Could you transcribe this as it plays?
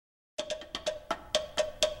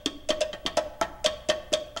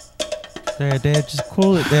Dad, just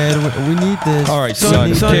cool it, Dad. We need this. All right,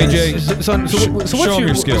 son. KJ. Son, so Show what's him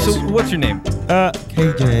your skills. So what's your name?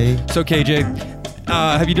 KJ. So KJ,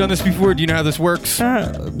 have you done this before? Do you know how this works?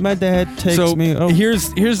 My dad takes me. Oh, here's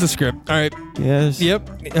the script. All right. yes.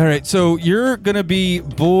 Yep. All right. So you're gonna be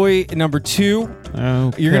boy number 2.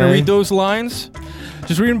 Okay. You're gonna read those lines.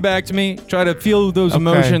 Just read them back to me. Try to feel those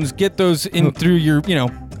emotions. Get those in through your,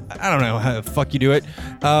 I don't know how the fuck you do it.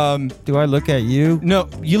 Do I look at you? No,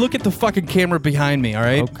 you look at the fucking camera behind me. All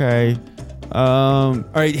right. Okay. All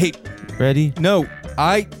right. Hey. Ready? No.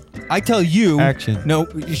 I tell you. Action. No.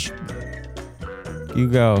 You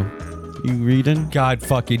go. You reading? God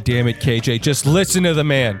fucking damn it, KJ. Just listen to the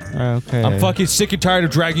man. Okay. I'm fucking sick and tired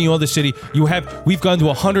of dragging you all the city. We've gone to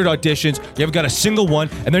 100 auditions. You haven't got a single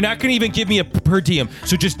one, and they're not gonna even give me a per diem.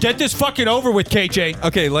 So just get this fucking over with, KJ.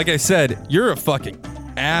 Okay, like I said, you're a fucking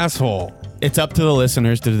asshole. It's up to the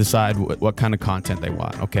listeners to decide what kind of content they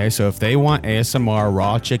want, okay? So if they want ASMR,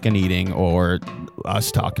 raw chicken eating, or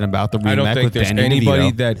us talking about the I don't remake think with there's Danny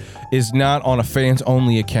anybody DeVito, that is not on a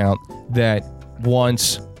fans-only account that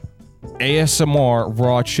wants ASMR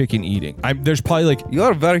raw chicken eating. There's probably like...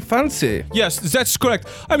 You're very fancy. Yes, that's correct.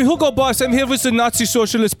 I'm Hugo Boss. I'm here with the Nazi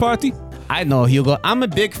Socialist Party. I know, Hugo. I'm a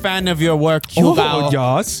big fan of your work, Hugo. Oh,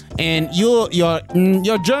 yes. And your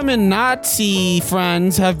German Nazi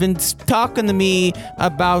friends have been talking to me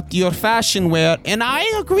about your fashion wear, and I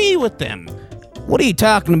agree with them. What are you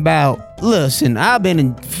talking about? Listen, I've been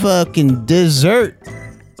in fucking dessert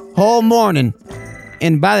whole morning,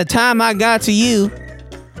 and by the time I got to you,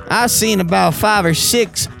 I seen about 5 or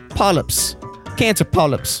 6 polyps, cancer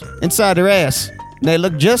polyps, inside her ass. They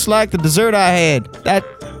look just like the dessert I had.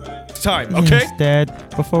 Time, okay? Yes, Dad.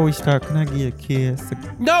 Before we start, can I get a kiss?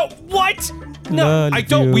 No, what? No, Love I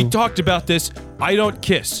don't. you. We talked about this. I don't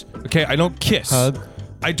kiss. Okay, I don't kiss. Hug.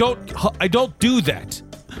 I don't do that.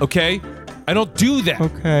 Okay, I don't do that.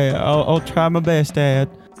 Okay, I'll try my best, Dad.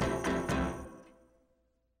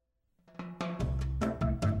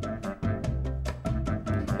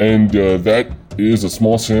 And that is a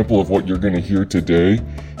small sample of what you're going to hear today.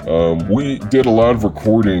 We did a lot of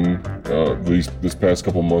recording this past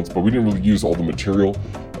couple months, but we didn't really use all the material.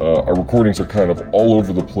 Our recordings are kind of all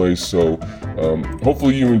over the place, so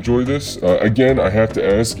hopefully you enjoy this. Again, I have to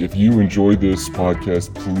ask, if you enjoy this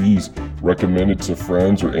podcast, please recommend it to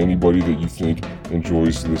friends or anybody that you think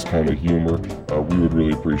enjoys this kind of humor. We would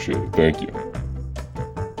really appreciate it. Thank you.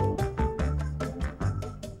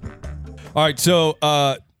 All right, so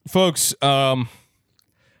folks,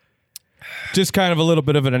 just kind of a little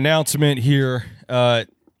bit of an announcement here.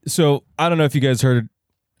 So I don't know if you guys heard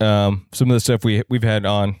some of the stuff we've had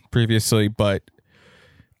on previously, but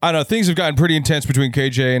I don't know, things have gotten pretty intense between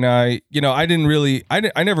KJ and I.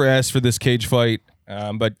 I never asked for this cage fight,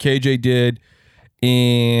 but KJ did,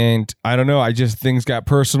 and I don't know, things got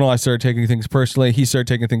personal. I started taking things personally. He started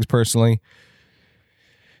taking things personally,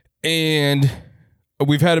 and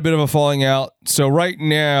we've had a bit of a falling out. So right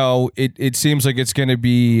now, it seems like it's going to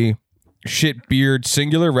be shit beard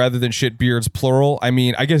singular rather than shit beards plural. I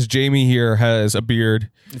mean, I guess Jamie here has a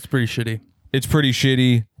beard. It's pretty shitty. It's pretty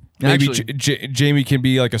shitty. Maybe Actually- Jamie can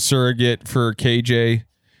be like a surrogate for KJ.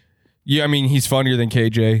 Yeah, I mean, he's funnier than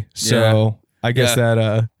KJ, so I guess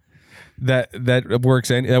that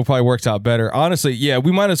works. And that probably works out better. Honestly, yeah,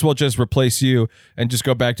 we might as well just replace you and just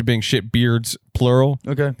go back to being shit beards plural.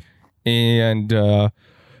 Okay. And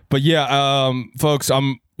but yeah, folks,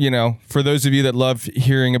 for those of you that love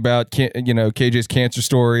hearing about KJ's cancer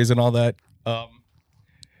stories and all that,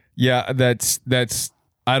 yeah, that's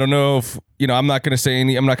I don't know if I'm not going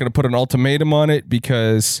to put an ultimatum on it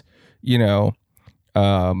because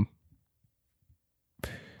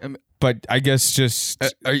but I guess just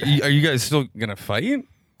Are you guys still gonna fight?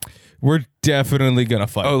 we're definitely gonna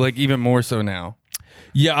fight. Oh, like even more so now.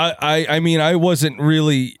 Yeah, I mean, I didn't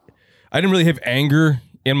really have anger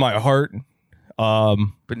in my heart.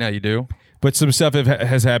 But now you do. But some stuff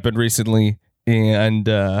has happened recently, and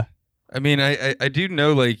I mean, I do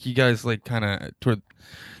know, like, you guys, like, kind of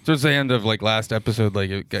towards the end of, like, last episode, like,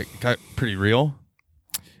 it got pretty real.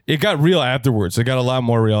 It got real afterwards. It got a lot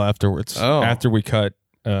more real afterwards. Oh. After we cut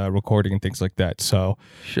recording and things like that. So,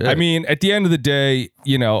 Shit. I mean, at the end of the day,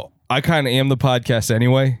 I kind of am the podcast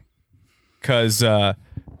anyway, because I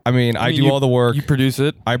do all the work. You produce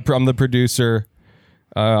it. I'm the producer.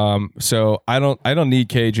 So I don't need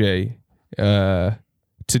KJ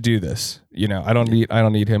to do this. I don't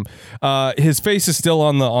need him. His face is still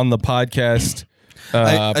on the podcast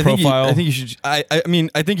profile. I think you should.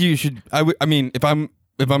 I think you should. I mean, if I'm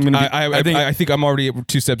gonna. I think I'm already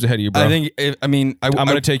 2 steps ahead of you, bro. I'm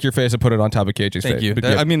gonna take your face and put it on top of KJ's face. Thank you. But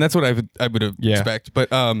yeah. I mean, that's what I would Yeah. expect. But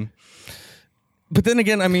But then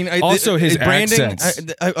again, I mean, Also his branding.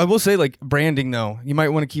 accents. I will say, like branding, though, you might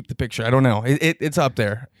want to keep the picture. I don't know. It's up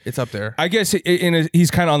there. It's up there. I guess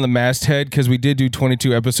he's kind of on the masthead because we did do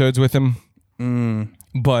 22 episodes with him.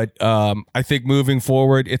 But I think moving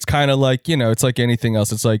forward, it's kind of like, it's like anything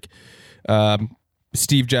else. It's like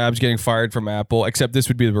Steve Jobs getting fired from Apple, except this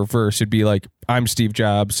would be the reverse. It'd be like, I'm Steve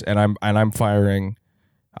Jobs and I'm firing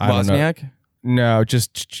Wozniak? No,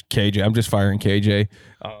 just KJ. I'm just firing KJ.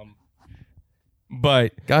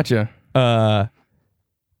 But Gotcha.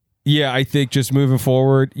 yeah, I think just moving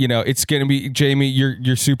forward, it's going to be Jamie.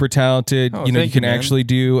 You're super talented. Oh, you thank can you, man. actually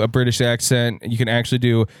do a British accent. You can actually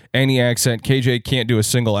do any accent. KJ can't do a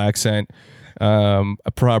single accent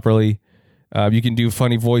properly. You can do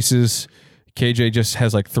funny voices. KJ just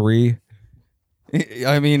has like 3.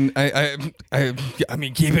 I mean, I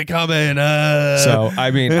mean, keep it coming. So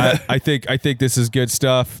I mean, I think this is good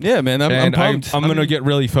stuff. Yeah, man, I'm pumped. I'm gonna get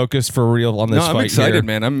really focused for real on this fight. I'm excited,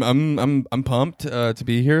 here. man. I'm pumped to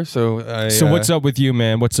be here. So what's up with you,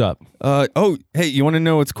 man? What's up? Oh, hey, you want to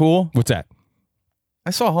know what's cool? What's that? I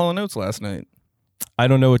saw Hall & Oates last night. I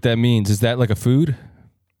don't know what that means. Is that like a food?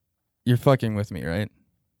 You're fucking with me, right?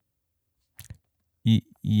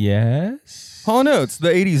 Yes. Hall & Oates, the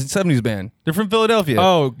 80s and 70s band. They're from Philadelphia.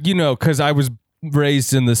 Oh, because I was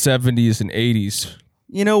raised in the 70s and 80s.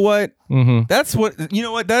 You know what? Mm-hmm. That's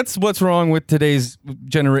what's wrong with today's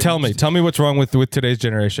generation. Tell me what's wrong with today's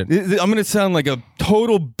generation. I'm gonna sound like a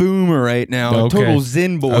total boomer right now, Okay. a total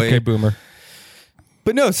Zen boy. Okay, boomer.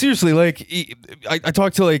 But no, seriously, like I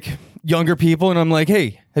talk to like younger people, and I'm like,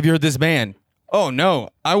 hey, have you heard this band? Oh no,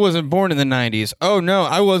 I wasn't born in the 90s. Oh no,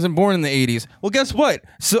 I wasn't born in the 80s. Well, guess what?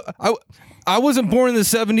 So I wasn't born in the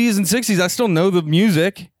 70s and 60s. I still know the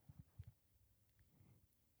music.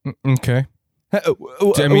 Okay.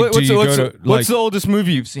 What's the oldest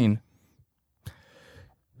movie you've seen?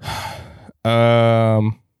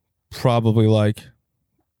 Probably like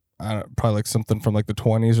something from like the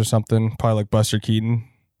 20s or something. Probably like Buster Keaton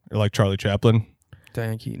or like Charlie Chaplin.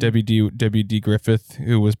 Diane Keaton. Debbie D. Griffith,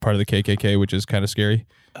 who was part of the KKK, which is kind of scary.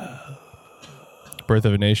 Birth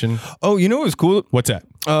of a Nation. Oh, you know what was cool? What's that?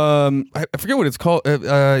 I forget what it's called.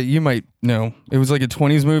 You might know. It was like a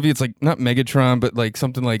 20s movie. It's like not Megatron, but like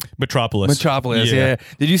something like Metropolis. Yeah.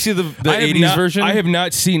 Did you see the 80s version? I have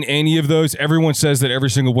not seen any of those. Everyone says that every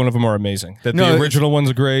single one of them are amazing. That the original ones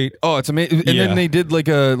are great. Oh, it's amazing. And then they did like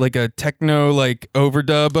a techno like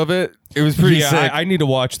overdub of it. It was pretty sick. I need to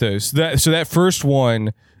watch those. So that first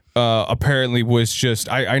one apparently was just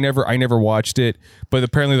I never watched it, but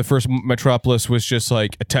apparently the first Metropolis was just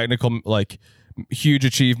like a technical like huge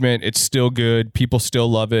achievement. It's still good. People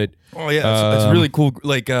still love it. Oh yeah, it's really cool.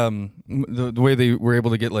 Like the way they were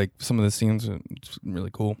able to get like some of the scenes, it's really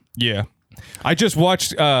cool. Yeah. I just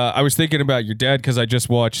watched I was thinking about your dad because I just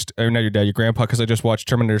watched or not your dad, your grandpa, because I just watched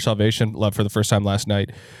Terminator Salvation for the first time last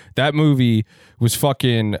night. That movie was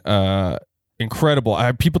fucking incredible.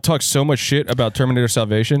 People talk so much shit about Terminator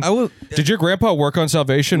Salvation. Did your grandpa work on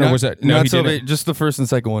Salvation, or was that no? He didn't. Just the first and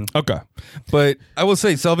second one. Okay, but I will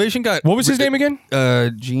say Salvation got what was his name again?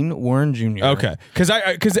 Gene Warren Jr. Okay, because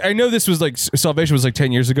I know this was like Salvation was like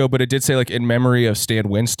 10 years ago, but it did say like in memory of Stan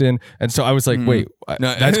Winston, and so I was like, wait,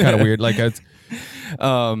 that's kind of weird. Like,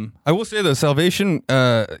 I will say though, Salvation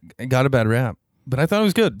got a bad rap, but I thought it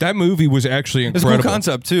was good. That movie was actually incredible. It's a cool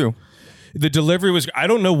concept too. The delivery was. I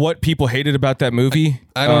don't know what people hated about that movie.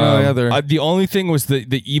 I don't know either. The only thing was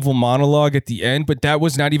the evil monologue at the end, but that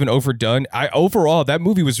was not even overdone. Overall, that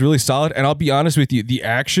movie was really solid. And I'll be honest with you, the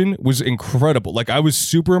action was incredible. Like, I was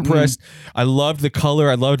super impressed. I loved the color.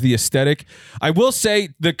 I loved the aesthetic. I will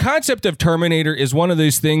say the concept of Terminator is one of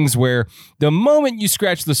those things where the moment you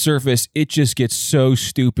scratch the surface, it just gets so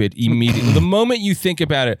stupid immediately. The moment you think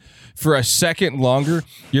about it for a second longer,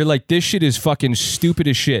 you're like, this shit is fucking stupid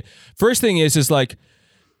as shit. First thing is like,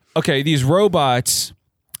 okay, these robots,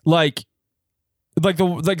 like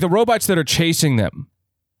the robots that are chasing them.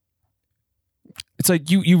 It's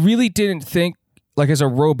like you really didn't think, like, as a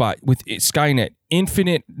robot with Skynet,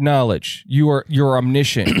 infinite knowledge, you're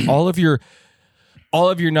omniscient, all of your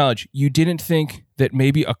knowledge. You didn't think that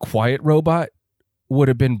maybe a quiet robot would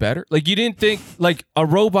have been better. Like, you didn't think like a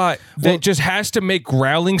robot that just has to make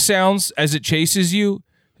growling sounds as it chases you.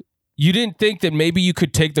 You didn't think that maybe you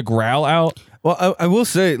could take the growl out? Well, I will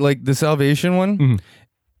say, like, the Salvation one,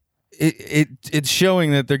 it's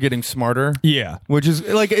showing that they're getting smarter. Yeah, which is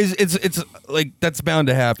like it's like that's bound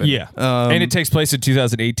to happen. Yeah, and it takes place in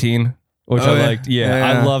 2018, which I liked. Yeah,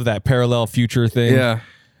 I love that parallel future thing. Yeah.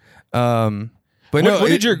 But what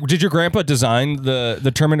did your grandpa design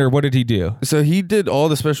the Terminator? What did he do? So he did all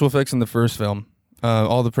the special effects in the first film.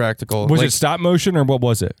 All the practical. Was it stop motion or what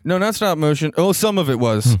was it? No, not stop motion. Oh, some of it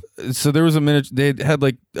was. So there was a minute they had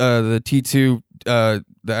like the T2,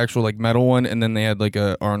 the actual like metal one, and then they had like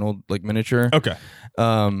a Arnold like miniature. Okay.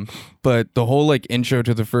 But the whole like intro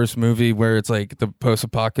to the first movie where it's like the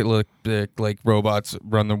post-apocalyptic like robots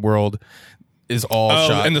run the world is all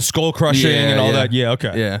shot. And the skull crushing and all that. Yeah,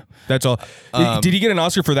 okay. Yeah. That's all. Did he get an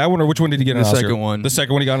Oscar for that one, or which one did he get an Oscar? The second one. The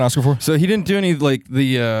second one he got an Oscar for? So he didn't do any like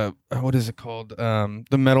the what is it called?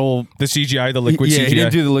 The metal, The CGI, the liquid CGI. He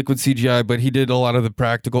didn't do the liquid CGI, but he did a lot of the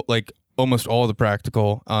practical, like almost all of the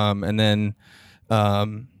practical. And then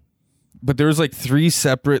but there was like 3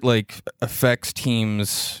 separate like effects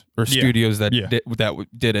teams or studios that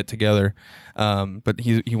did it together. But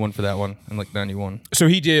he won for that one in like 91. So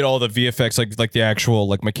he did all the VFX, like the actual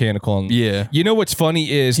like mechanical. And, Yeah. You know what's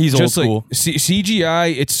funny is He's just old like school.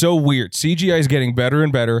 CGI. It's so weird. CGI is getting better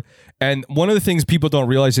and better. And one of the things people don't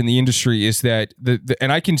realize in the industry is that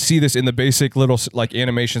and I can see this in the basic little like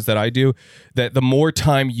animations that I do, that the more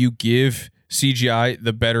time you give CGI,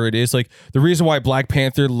 the better it is. Like the reason why Black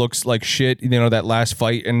Panther looks like shit, you know, that last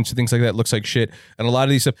fight and things like that looks like shit, and a lot of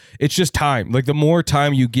these stuff, it's just time. Like the more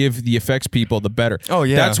time you give the effects people, the better. Oh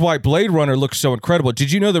yeah, that's why Blade Runner looks so incredible.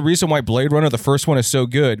 Did you know the reason why Blade Runner, the first one, is so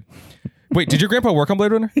good? Wait, did your grandpa work on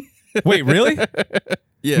Blade Runner? Wait, really?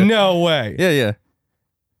 Yeah. No way. Yeah.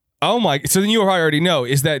 Oh my! So then you already know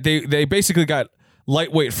is that they basically got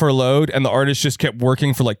lightweight furloughed, and the artist just kept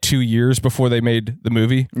working for like 2 years before they made the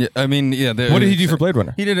movie. Yeah, I mean, yeah. What did he do for Blade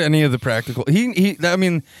Runner? He did any of the practical. I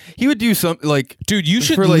mean, he would do some like. Dude, you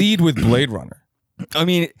should for, like- lead with Blade Runner. I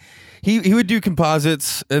mean, he would do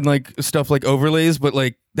composites and like stuff like overlays, but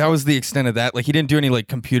like that was the extent of that. Like he didn't do any like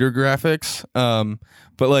computer graphics.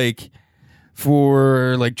 But like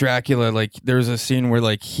for like Dracula, like there was a scene where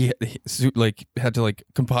like he like had to like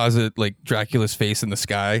composite like Dracula's face in the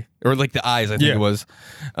sky or like the eyes, I think Yeah. it was.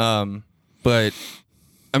 But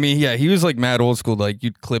I mean, yeah, he was like mad old school. Like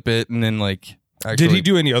you'd clip it and then like. Actually, Did he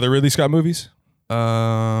do any other Ridley Scott movies?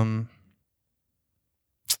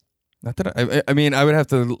 Not that I mean, I would have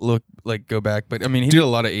to look like go back, but I mean, he did a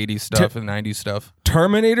lot of 80s stuff and 90s stuff.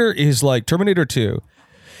 Terminator 2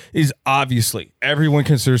 is obviously everyone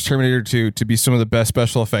considers Terminator 2 to be some of the best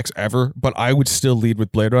special effects ever, but I would still lead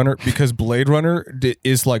with Blade Runner because Blade Runner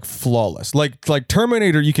is like flawless. Like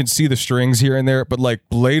Terminator, you can see the strings here and there, but like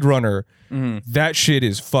Blade Runner, that shit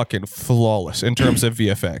is fucking flawless in terms of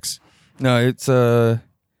VFX. No, it's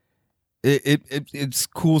it's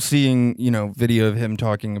cool seeing, you know, video of him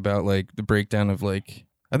talking about like the breakdown of like,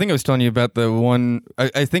 I think I was telling you about the one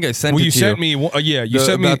I think I sent Well, it you to sent you. me you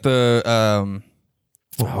sent me about the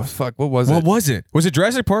oh fuck, what was what it? was it? Was it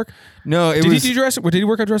Jurassic Park? No, it Did was he do Jurassic? Did he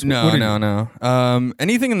work on Jurassic? No, what did he no.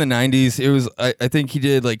 Anything in the 90s, it was I think he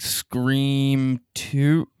did like Scream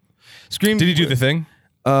 2. Scream. Did he do the thing?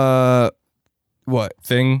 What?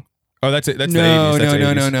 Thing? Oh, that's it. That's No, the 80s.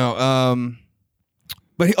 That's 80s. no.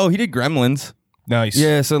 But he did Gremlins. Nice.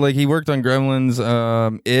 Yeah, so like he worked on Gremlins,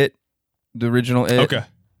 It, the original It. Okay.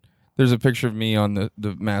 There's a picture of me on the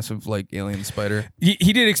massive like alien spider. He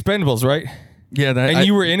did Expendables, right? Yeah, that And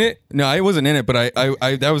you were in it? No, I wasn't in it, but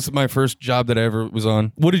I that was my first job that I ever was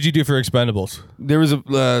on. What did you do for Expendables? There was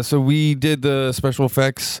a so we did the special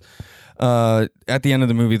effects. At the end of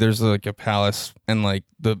the movie, there's like a palace, and like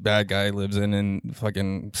the bad guy lives in, and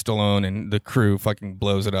fucking Stallone and the crew fucking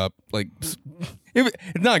blows it up. Like, it's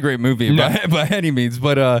not a great movie by any means,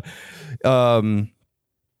 but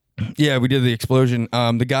yeah, we did the explosion.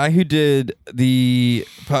 The guy who did the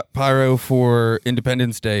pyro for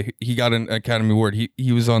Independence Day, he got an Academy Award.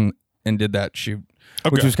 He was on and did that shoot,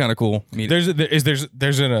 which was kind of cool. There's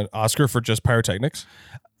an Oscar for just pyrotechnics?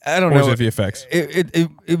 I don't Or know. is it VFX?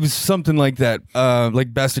 It was something like that,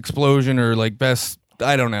 like best explosion or like best.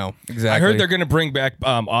 I don't know exactly. I heard they're going to bring back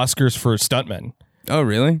Oscars for stuntmen Oh,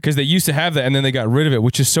 really? because they used to have that and then they got rid of it,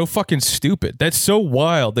 which is so fucking stupid. That's so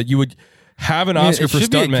wild that you would have an Oscar for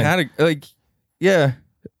stuntmen. Like, yeah.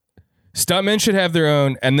 Stuntmen should have their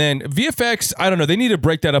own, and then VFX. I don't know. They need to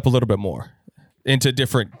break that up a little bit more into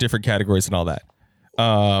different categories and all that.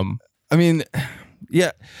 I mean, yeah.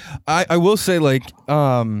 I will say like,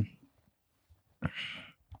 yeah,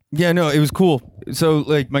 no, it was cool. So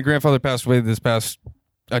like, my grandfather passed away this past.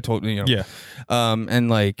 I told you, Yeah. and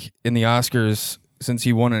like in the Oscars, since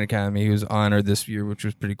he won an Academy, he was honored this year, which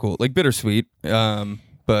was pretty cool. Like bittersweet.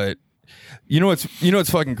 But you know what's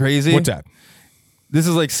fucking crazy? What's that? This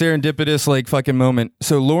is like serendipitous, like fucking moment.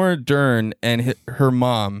 So Laura Dern and her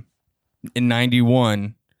mom in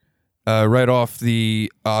 '91, right off the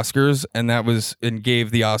Oscars, and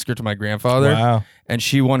gave the Oscar to my grandfather. Wow. And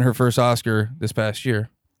she won her first Oscar this past year.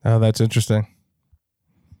 Oh, that's interesting.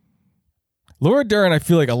 Laura Dern, I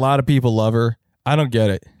feel like a lot of people love her. I don't get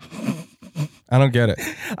it.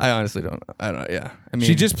 I honestly don't. I don't. Yeah. I mean,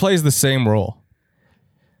 She just plays the same role.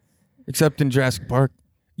 except in Jurassic Park.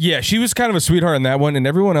 Yeah, she was kind of a sweetheart in that one, and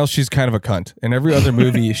everyone else, she's kind of a cunt. In every other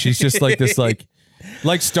movie, she's just like this, like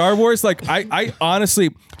Star Wars. Like I honestly,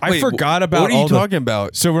 I Wait, forgot about. What are you all talking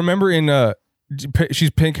about? So remember in she's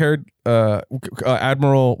pink-haired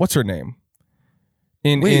Admiral. What's her name?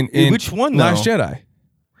 In which one, though? Last Jedi.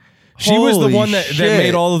 She was the Holy one that shit.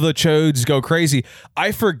 made all of the chodes go crazy.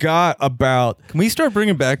 I forgot about. Can we start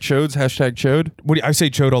bringing back chodes? Hashtag chode. I say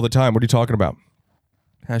chode all the time. What are you talking about?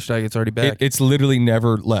 Hashtag it's already back. It's literally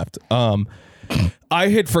never left. I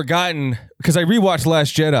had forgotten because I rewatched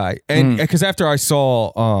Last Jedi, and because after I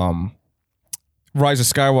saw Rise of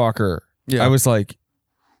Skywalker, Yeah. I was like,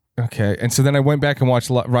 okay. And so then I went back and watched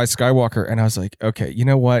Rise of Skywalker, and I was like, okay, you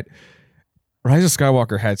know what? Rise of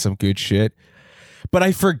Skywalker had some good shit. But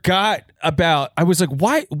I forgot about, I was like,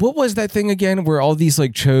 why? What was that thing again where all these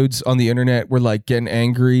like chodes on the internet were like getting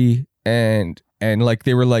angry and like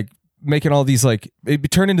they were like making all these like, it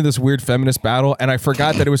turned into this weird feminist battle. And I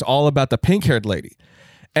forgot that it was all about the pink haired lady.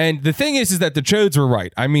 And the thing is that the chodes were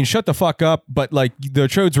right. I mean, shut the fuck up. But like the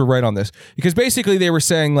chodes were right on this because basically they were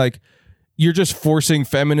saying like, you're just forcing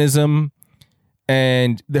feminism.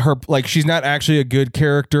 And her, like, she's not actually a good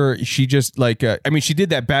character. She just, like, I mean, she did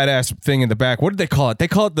that badass thing in the back. What did they call it? They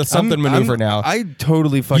call it the something maneuver now. I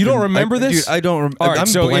totally fucking. You don't remember this? Dude, I don't. All right, I'm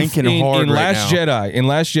so blanking hard in right Last now.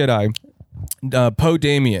 Jedi, Poe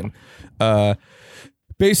Dameron,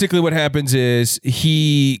 basically what happens is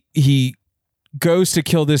he goes to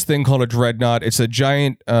kill this thing called a dreadnought. It's a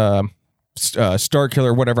giant star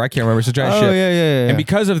killer, whatever. I can't remember. It's a giant ship. Yeah. And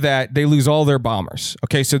because of that, they lose all their bombers.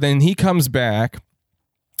 Okay, so then he comes back,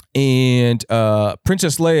 and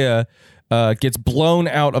Princess Leia gets blown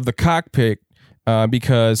out of the cockpit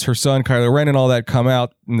because her son Kylo Ren and all that come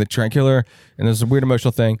out in the Tranquilor, and there's a weird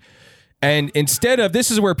emotional thing. And instead of,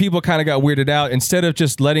 this is where people kind of got weirded out. Instead of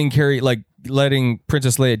just letting Princess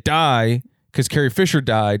Leia die because Carrie Fisher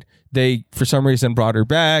died, they, for some reason, brought her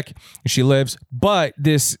back. And she lives. But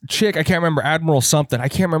this chick, I can't remember, Admiral something. I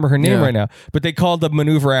can't remember her name right now. But they called the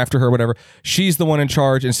maneuver after her, whatever. She's the one in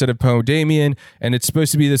charge instead of Poe Dameron. And it's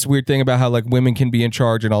supposed to be this weird thing about how like women can be in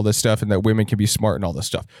charge and all this stuff, and that women can be smart and all this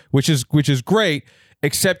stuff, which is great.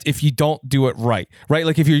 Except if you don't do it right?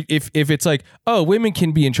 Like if it's like, oh, women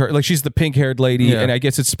can be in charge, like she's the pink-haired lady, and I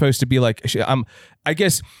guess it's supposed to be like, I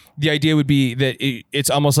guess the idea would be that it's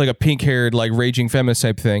almost like a pink-haired, like raging feminist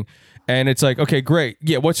type thing, and it's like, okay, great,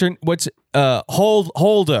 yeah, what's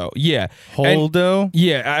Holdo, yeah, Holdo,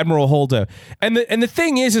 yeah, Admiral Holdo, and the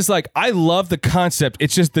thing is like, I love the concept.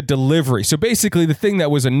 It's just the delivery. So basically, the thing that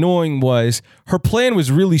was annoying was her plan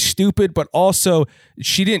was really stupid, but also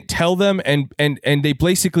she didn't tell them, and they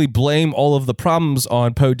basically blame all of the problems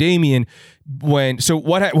on Poe Dameron.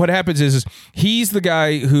 What happens is he's the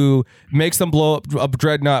guy who makes them blow up a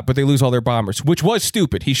dreadnought, but they lose all their bombers, which was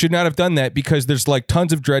stupid. He should not have done that because there's like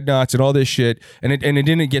tons of dreadnoughts and all this shit, and it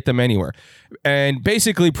didn't get them anywhere. And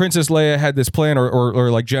basically, Princess Leia had this plan,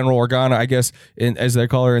 or like General Organa, I guess, as they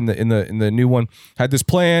call her in the new one, had this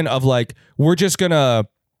plan of like, we're just gonna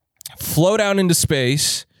float out into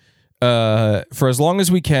space for as long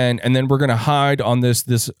as we can, and then we're gonna hide on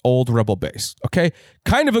this old rebel base. Okay,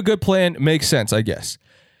 kind of a good plan, makes sense, I guess.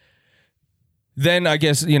 Then I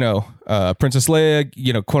guess Princess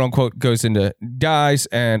Leia, quote unquote, dies,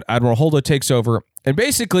 and Admiral Holdo takes over, and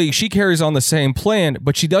basically she carries on the same plan,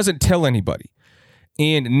 but she doesn't tell anybody.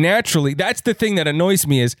 And naturally, that's the thing that annoys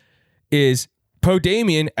me is Poe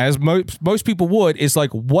Dameron, as most people would, is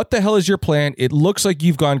like, what the hell is your plan? It looks like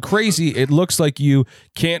you've gone crazy. It looks like you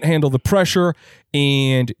can't handle the pressure,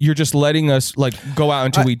 and you're just letting us like go out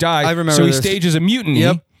until we die. I remember so he this. stages a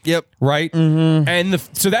mutiny. Yep. Right? Mm-hmm. And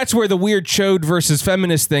so that's where the weird chode versus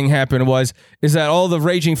feminist thing happened, is that all the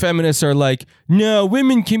raging feminists are like, no,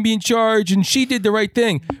 women can be in charge, and she did the right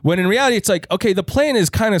thing. When in reality, it's like, okay, the plan is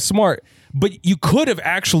kind of smart, but you could have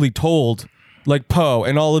actually told like Poe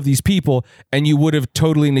and all of these people, and you would have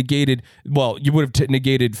totally negated. Well, you would have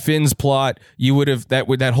negated Finn's plot. You would have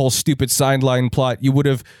that whole stupid sideline plot. You would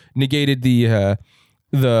have negated the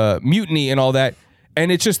mutiny and all that. And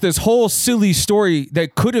it's just this whole silly story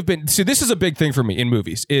that could have been. See, this is a big thing for me in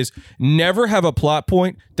movies: is never have a plot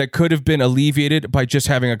point that could have been alleviated by just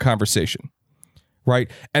having a conversation. Right,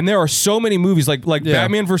 and there are so many movies like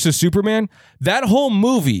Batman versus Superman. That whole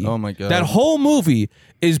movie, oh my god, that whole movie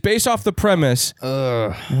is based off the premise: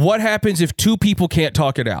 what happens if two people can't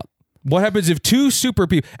talk it out? What happens if two super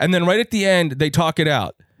people, and then right at the end they talk it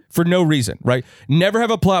out for no reason? Right, never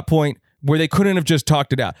have a plot point where they couldn't have just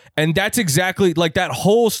talked it out. And that's exactly like that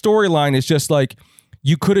whole storyline is just like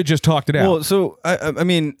you could have just talked it out. Well, so I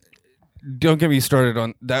mean, don't get me started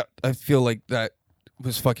on that. I feel like that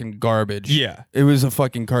was fucking garbage. Yeah. It was a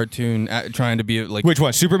fucking cartoon trying to be like Which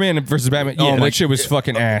one? Superman versus Batman? Yeah, that shit was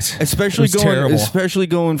fucking ass. especially It was terrible.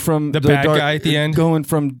 going from The bad guy at the end? going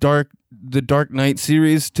from the Dark Knight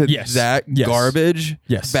series to Yes. that Yes. garbage,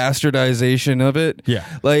 Yes. bastardization of it. Yeah.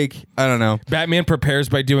 Like, I don't know. Batman prepares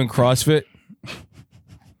by doing CrossFit.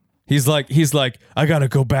 He's like, I gotta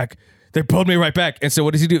go back. They pulled me right back. And so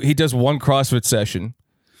what does he do? He does one CrossFit session.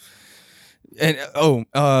 And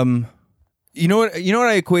you know what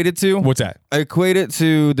I equate it to? What's that? I equate it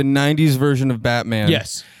to the 90s version of Batman.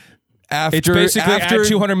 Yes. After It's basically at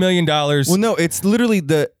 $200 million. Well, no, it's literally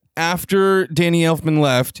after Danny Elfman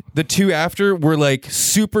left, the two after were like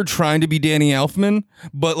super trying to be Danny Elfman,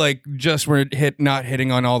 but like just were not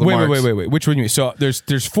hitting on all the marks. Wait. Which one you mean? So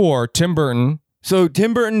there's four. Tim Burton. So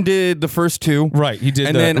Tim Burton did the first two. Right. He did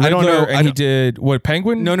And the then, Riddler, I don't know, and he did what,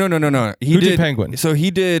 Penguin? No. He Who did Penguin? So he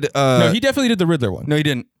did No, he definitely did the Riddler one. No, he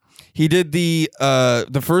didn't. He did the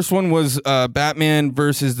first one was Batman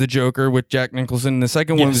versus the Joker with Jack Nicholson. The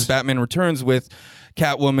second one Yes. was Batman Returns with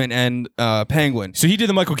Catwoman and Penguin. So he did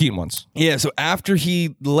the Michael Keaton ones. Yeah, so after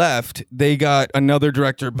he left, they got another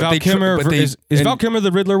director. But Val Kilmer is Val Kilmer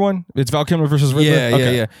the Riddler one? It's Val Kilmer versus Riddler? Yeah,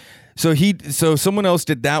 Okay. yeah. So someone else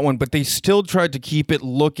did that one, but they still tried to keep it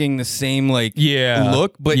looking the same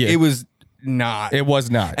look, but Yeah. it was not. It was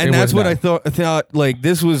not. And It that's was what not. I thought like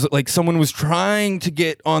this was like someone was trying to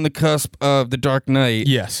get on the cusp of the Dark Knight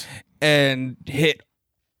Yes. and hit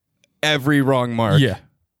every wrong mark. Yeah.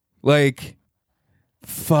 Like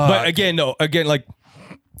fuck. But again, like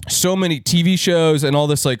so many TV shows and all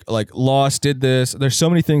this like Lost did this. There's so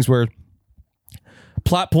many things where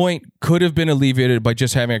plot point could have been alleviated by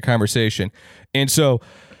just having a conversation. And so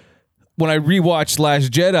when I rewatched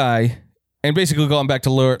Last Jedi and basically going back to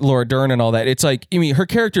Laura Dern and all that, it's like, I mean, her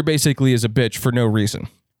character basically is a bitch for no reason.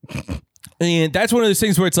 And that's one of those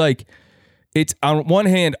things where it's like, it's on one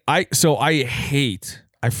hand, I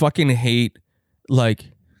fucking hate like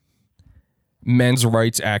men's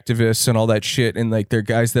rights activists and all that shit, and like they're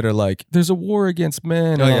guys that are like, there's a war against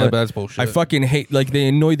men. and all that. that's bullshit. I fucking hate, like, they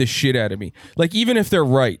annoy the shit out of me. Like, even if they're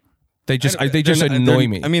right, they just annoy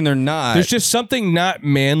me. I mean, they're not. There's just something not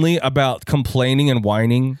manly about complaining and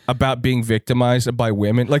whining about being victimized by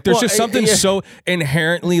women. Like, there's Well, just something yeah. so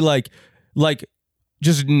inherently like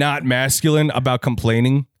just not masculine about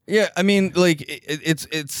complaining. Yeah, I mean, like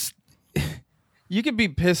it's you could be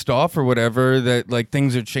pissed off or whatever that like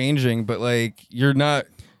things are changing, but like you're not.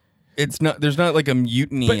 It's not. There's not like a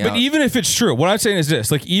mutiny. But even if it's true, what I'm saying is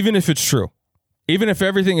this: like, even if it's true, even if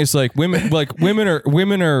everything is like women, like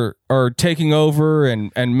women are taking over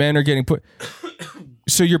and men are getting put.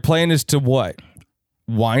 So your plan is to what?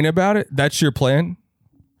 Whine about it? That's your plan?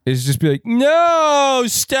 Is just be like, no,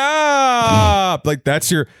 stop. Like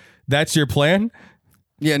that's your plan?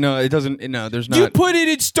 yeah, no, it doesn't. No, there's not. You put it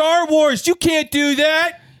in Star Wars. You can't do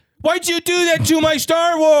that. Why'd you do that to my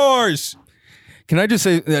Star Wars? Can I just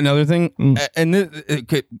say another thing? And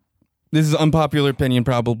this is unpopular opinion,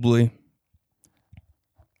 probably.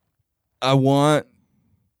 I want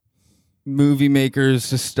movie makers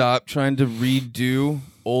to stop trying to redo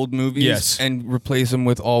old movies Yes. and replace them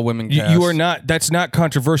with all women cast. You are not. That's not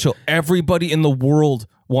controversial. Everybody in the world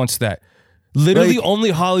wants that. Literally, Like- only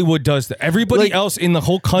Hollywood does that. Everybody Like, else in the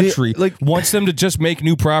whole country wants them to just make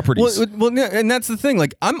new properties. Well, yeah, and that's the thing.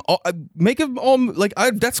 Like, I make them all like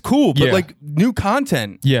that's cool, but Yeah. like new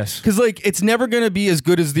content. Yes. because like it's never gonna be as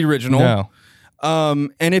good as the original. No.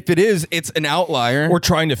 And if it is, it's an outlier. Or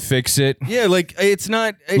trying to fix it, yeah, like it's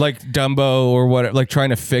not like Dumbo or whatever. Like trying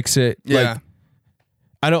to fix it. yeah.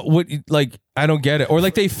 Like, I don't get it. Or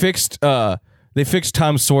like they fixed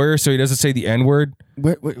Tom Sawyer so he doesn't say the N-word.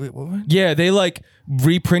 Wait, what? Yeah, they like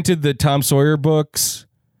reprinted the Tom Sawyer books.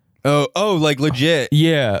 Oh, like legit.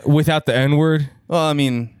 Yeah, without the N-word. Well, I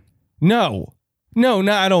mean, No,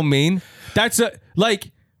 I don't mean. That's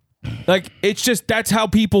like it's just that's how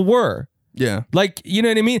people were. yeah. Like, you know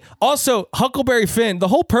what I mean? Also, Huckleberry Finn, the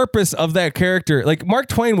whole purpose of that character, like Mark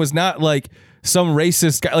Twain was not like some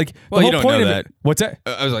racist guy. Like, Well, the you whole don't point know of that. it. What's that?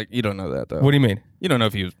 I was like, you don't know that though. What do you mean? You don't know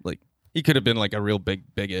if he was like he could have been like a real big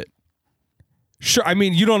bigot. Sure. I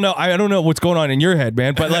mean, you don't know. I don't know what's going on in your head,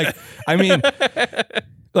 man. But like, I mean,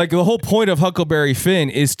 like the whole point of Huckleberry Finn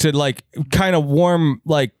is to like kind of warm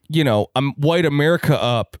like, you know, white America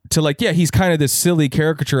up to like, yeah, he's kind of this silly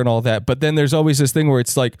caricature and all that. But then there's always this thing where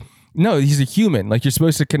it's like, no, he's a human. Like you're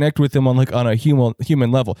supposed to connect with him on a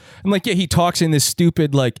human level. And like, yeah, he talks in this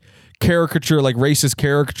stupid like caricature, like racist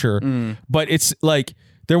caricature, but it's like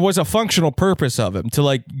there was a functional purpose of him to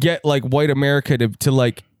like get like white America to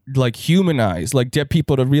like humanize, like get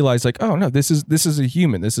people to realize like, oh no, this is a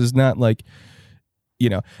human. This is not like, you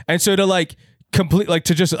know. And so to like complete, like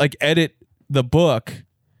to just like edit the book,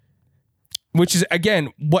 which is again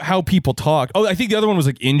how people talk. Oh, I think the other one was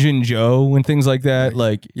like Injun Joe and things like that.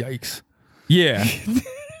 Like, Yikes. yeah.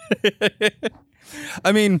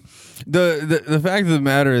 I mean, the fact of the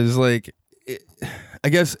matter is like, I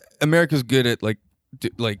guess America's good at like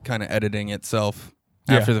kind of editing itself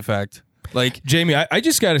after the fact. Like Jamie, I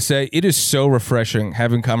just got to say, it is so refreshing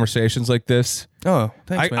having conversations like this. oh,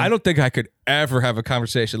 thanks, man. I don't think I could ever have a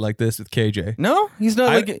conversation like this with KJ. No, he's not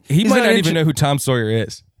like He he's might not even inter- know who Tom Sawyer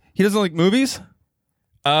is. He doesn't like movies.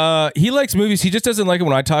 He likes movies. He just doesn't like it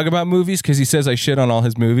when I talk about movies because he says I shit on all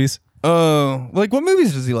his movies. Oh, like what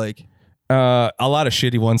movies does he like? A lot of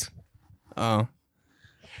shitty ones. Oh,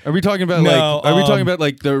 are we talking about No, Are we talking about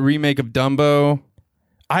like the remake of Dumbo?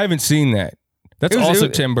 I haven't seen that. That's also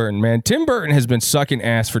Tim Burton, man. Tim Burton has been sucking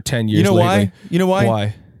ass for 10 years. You know lately. why? You know why?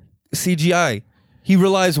 Why? CGI. He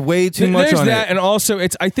relies way too much There's on that, it. and also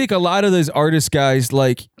I think a lot of those artist guys,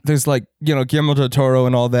 like there's like, you know, Guillermo del Toro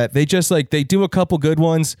and all that, they just like they do a couple good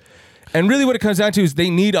ones, and really what it comes down to is they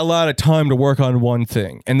need a lot of time to work on one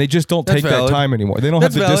thing, and they just don't That's take that valid. time anymore. They don't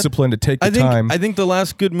That's have the valid. discipline to take the I think time. I think the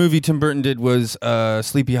last good movie Tim Burton did was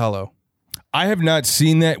Sleepy Hollow. I have not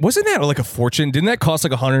seen that. Wasn't that like a fortune? Didn't that cost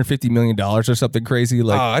like $150 million or something crazy?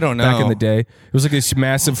 Like I don't back in know. the day, it was like this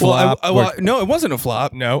massive Well, flop. no, it wasn't a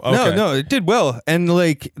flop. No? Okay. No, it did well. And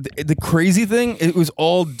like the crazy thing, it was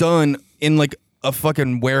all done in like a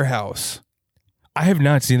fucking warehouse. I have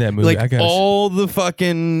not seen that movie. I Like guess. all the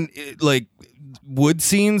fucking like wood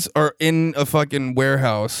scenes are in a fucking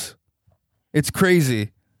warehouse. It's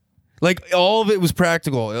crazy. Like all of it was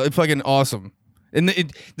practical. It's fucking awesome. And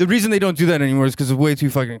the reason they don't do that anymore is because it's way too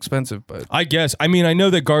fucking expensive. But I guess. I mean, I know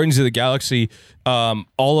that Guardians of the Galaxy, all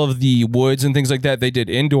of the woods and things like that, they did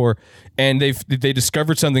indoor, and they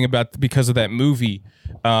discovered something about because of that movie.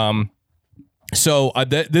 So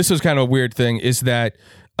this was kind of a weird thing is that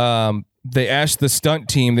they asked the stunt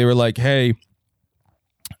team. They were like, "Hey,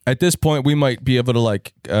 at this point, we might be able to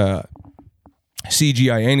like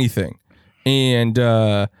CGI anything, and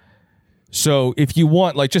so if you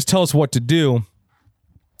want, like, just tell us what to do."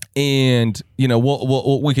 And you know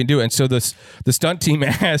we can do it. And so the stunt team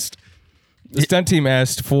asked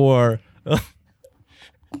for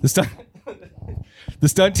the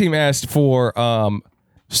stunt team asked for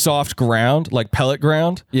soft ground, like pellet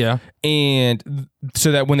ground. yeah, And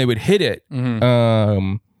so that when they would hit it,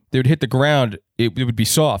 they would hit the ground, it would be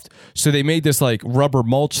soft. So they made this like rubber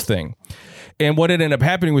mulch thing. And what ended up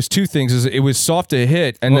happening was two things: is it was soft to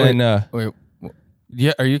hit, and then wait.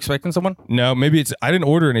 Yeah, are you expecting someone? no, maybe it's I didn't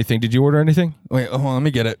order anything. Did you order anything? Wait, hold on, let me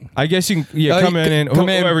get it. I guess you can come in and come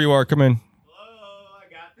in. whoever you are, come in.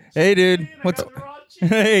 Hey, dude, what's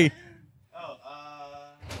hey?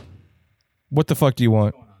 What the fuck do you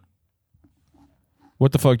want?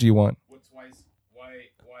 What the fuck do you want? Why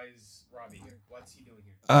is Robbie here? What's he doing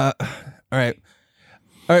here? All right.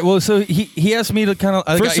 Well, so he asked me to kind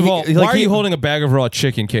of. First of all, why are you holding a bag of raw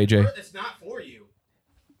chicken, KJ? It's not for you.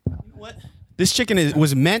 What? This chicken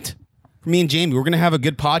was meant for me and Jamie. We're gonna have a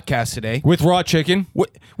good podcast today. With raw chicken? We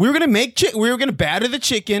were gonna make we were gonna batter the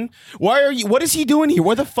chicken. Why are you? What is he doing here?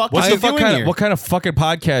 What the fuck is he doing here? What kind of fucking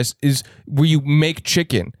podcast is where you make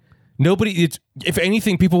chicken? Nobody. If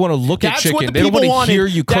anything, people want to look at That's chicken. what the They don't people want to wanted. hear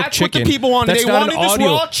you cook That's what the chicken. people wanted. That's They not wanted an this audio.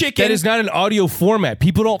 raw chicken. That is not an audio format.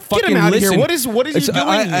 People don't fucking Get him out of listen. here. What is he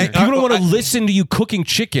doing here? People don't want to listen to you cooking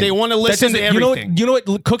chicken. They wanna That listen to doesn't- everything. You know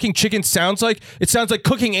what cooking chicken sounds like? It sounds like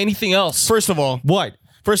cooking anything else. First of all, What?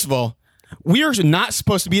 we are not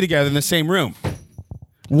supposed to be together in the same room.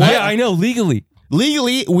 Yeah, I know. Legally.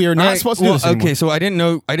 Legally, we are not supposed to do this anymore. Okay, so I didn't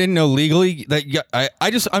know legally that.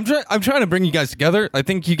 I'm trying to bring you guys together. I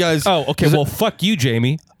think you guys. Oh, okay. Well, fuck you,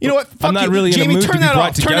 Jamie. You know what? Fuck I'm not you. really in Jamie, the mood turn to be that brought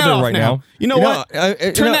off. Turn together that off right now. now. You know what?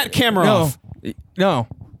 Turn that camera off. No.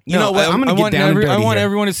 You know what? I'm gonna get down and dirty I want here.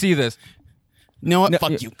 everyone to see this. You know what? No,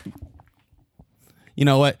 Fuck you. You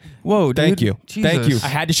know what? Whoa, Thank dude. you. Thank you. Jesus. I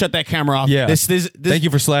had to shut that camera off. Yeah. This Thank you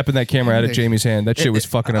for slapping that camera out of Jamie's hand. That shit was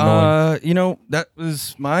fucking annoying. You know that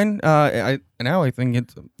was mine. I think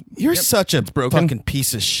it's You're such a broken. fucking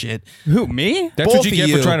piece of shit. who me. That's both what you of get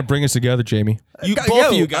you. for trying to bring us together, Jamie. You Yo, both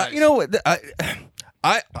of you guys. you know what?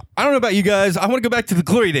 I don't know about you guys. I want to go back to the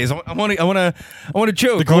glory days. I want to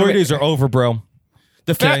choke. The glory days are over, bro.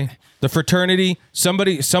 the Okay. fact. The fraternity.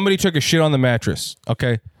 Somebody took a shit on the mattress.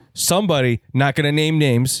 Okay. Somebody, not gonna name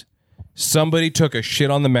names. Somebody took a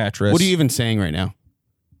shit on the mattress. What are you even saying right now?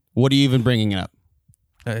 What are you even bringing up?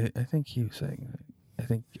 I think he was saying.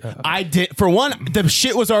 think I did. For one, the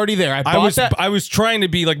shit was already there. I bought that. I was trying to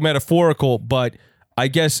be like metaphorical, but I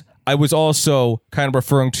guess I was also kind of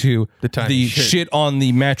referring to The tiny shit. shit on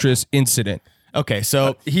the mattress incident. Okay,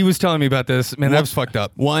 so he was telling me about this. Man, that was fucked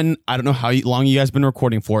up. one, I don't know how long you guys been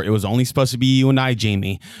recording for. It was only supposed to be you and I,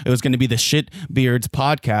 Jamie. It was going to be the Shit Beards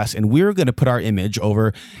podcast, and we were going to put our image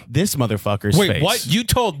over this motherfucker's Wait, face. what? You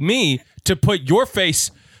told me to put your face.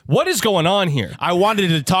 What is going on here? I wanted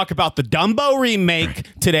to talk about the Dumbo remake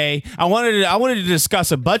today. I wanted to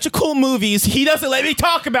discuss a bunch of cool movies. He doesn't let me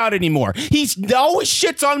talk about anymore. He's always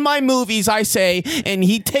shits on my movies, I say, and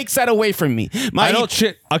he takes that away from me. I don't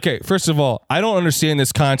shit. Okay, first of all, I don't understand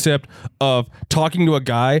this concept of talking to a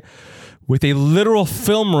guy with a literal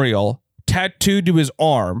film reel tattooed to his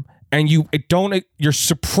arm, and you're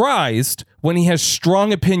surprised when he has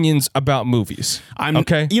strong opinions about movies.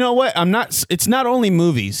 Okay. You know what? I'm not. It's not only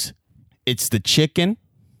movies. It's the chicken.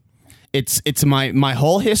 It's my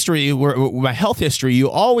whole history, my health history. You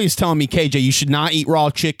always tell me, KJ, you should not eat raw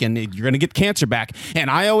chicken. You're gonna get cancer back. And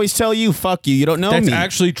I always tell you, fuck you. You don't know That's me.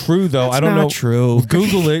 actually true, though. That's I don't not know. true.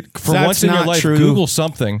 Google it for That's once in your not life. true. Google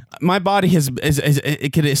something. My body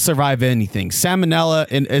it could survive anything.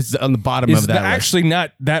 Salmonella is on the bottom Is of that list. actually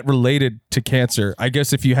not that related to cancer. I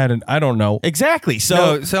guess if you had I don't know. Exactly. So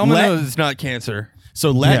No, salmonella is not cancer.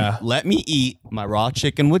 let me eat my raw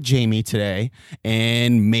chicken with Jamie today,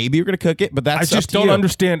 and maybe you're gonna cook it. But that's I just up to don't you.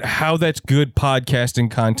 understand how that's good podcasting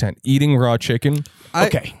content. Eating raw chicken.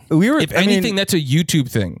 Okay. If anything, that's a YouTube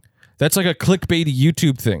thing. That's like a clickbaity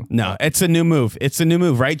YouTube thing. No, it's a new move. It's a new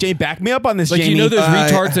move, right, Jay? Back me up on this, Like, Jamie. you know those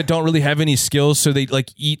retards that don't really have any skills, so they like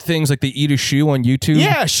eat things like they eat a shoe on YouTube?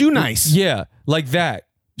 Yeah, shoe nice. Yeah, like that.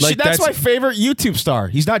 Like that's my favorite YouTube star.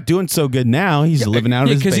 He's not doing so good now. He's living out of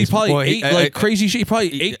his because he basement. probably ate crazy shit. He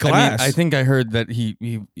probably ate glass. I think I heard that he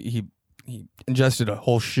ingested a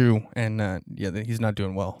whole shoe, and that he's not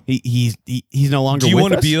doing well. He's no longer. Do you with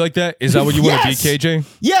want to us? be like that? Is that what you want to be, Yes! KJ?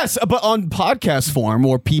 Yes, but on podcast form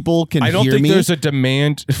where people can I don't hear think me. there's a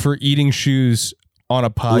demand for eating shoes on a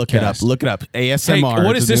podcast. Look it up. Look it up. Hey, ASMR.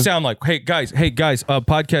 what does this sound like? Hey guys,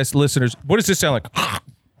 podcast listeners, what does this sound like?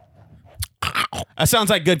 That sounds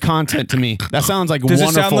like good content to me. That sounds like Does it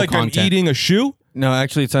wonderful sound like content. I'm eating a shoe? No,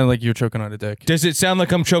 actually, it sounded like you're choking on a dick. Does it sound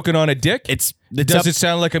like I'm choking on a dick? Does it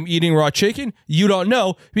sound like I'm eating raw chicken? You don't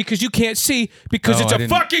know because you can't see because Oh, it's I a didn't-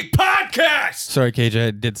 fucking podcast. Sorry, KJ.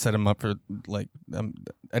 I did set him up for I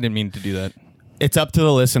didn't mean to do that. It's up to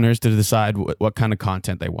the listeners to decide what kind of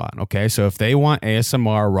content they want. Okay, so if they want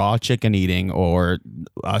ASMR raw chicken eating or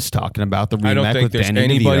us talking about the remake I don't think with there's Danny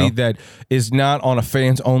anybody DeVito, that is not on a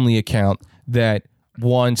fans only account that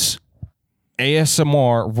wants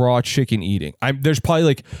ASMR raw chicken eating. There's probably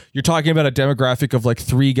like you're talking about a demographic of like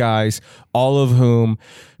 3 guys, all of whom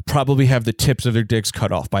probably have the tips of their dicks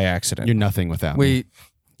cut off by accident. you're nothing without me. Wait,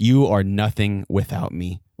 You are nothing without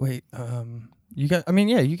me. you guys. I mean,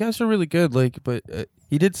 yeah, you guys are really good. But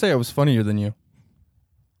he did say I was funnier than you.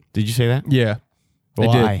 Did you say that? yeah, I did.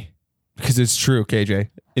 Why? Because it's true, KJ.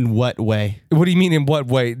 In what way? What do you mean in what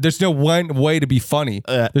way? There's no one way to be funny.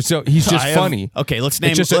 He's just funny. Okay, let's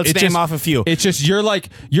name just- let's it's name just- off a few. It's just you're like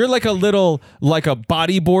a little like a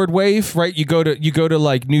bodyboard wave, right? You go to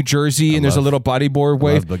like New Jersey and there's a little bodyboard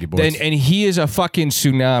wave. boogie boards. And he is a fucking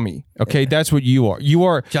tsunami. Okay, that's what you are. You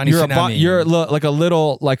are Johnny you're Tsunami. you're like a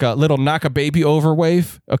little knock a baby over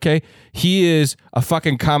wave. Okay, he is a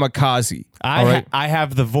fucking kamikaze. all right, I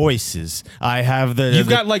have the voices. I have the. you've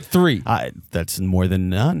got like 3. that's more than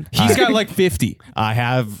none. He's got like 50. I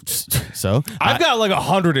have. So I've got like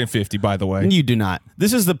 150, by the way. You do not.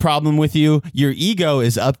 This is the problem with you. Your ego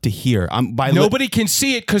is up to here. Nobody can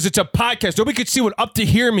see it because it's a podcast. Nobody can see what up to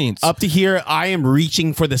here means. up to here. I am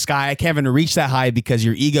reaching for the sky. I can't even reach that high because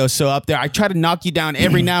your ego is so up there. I try to knock you down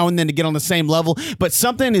every now and then to get on the same level, but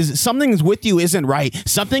something is with you isn't right.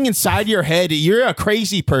 Something inside your head. You're a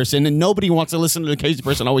crazy person, and nobody wants to listen to the crazy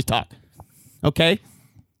person always talk. Okay.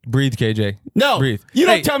 Breathe, KJ. No, Breathe. You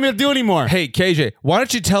Hey, don't tell me to do anymore. Hey, KJ, why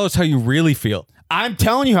don't you tell us how you really feel? I'm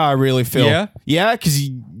telling you how I really feel. Yeah? Yeah, because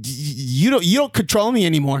you don't control me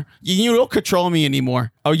anymore. You don't control me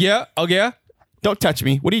anymore. Oh, yeah? Oh, yeah? Don't touch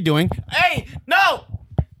me. What are you doing? Hey, no.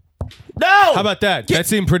 No. How about that? That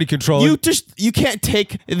seemed pretty controlling. You can't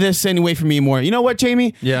take this away from me anymore. You know what,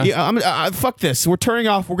 Jamie? Yeah. Fuck this. We're turning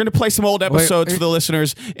off. We're gonna play some old episodes for the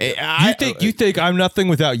listeners. you think I'm nothing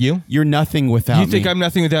without you? You're nothing without me. You think I'm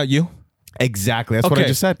nothing without you? Exactly. That's what I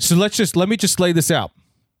just said. So let me just lay this out.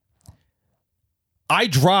 I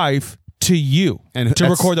drive to you And to that's-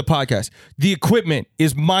 record the podcast. The equipment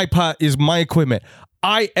is my equipment.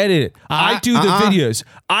 I edit it. I do the videos.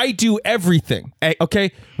 I do everything.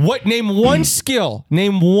 Okay? Name one skill.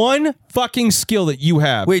 Name one fucking skill that you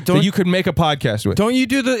have that you could make a podcast with. Don't you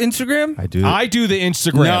do the Instagram? I do. I do the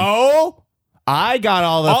Instagram. No. I got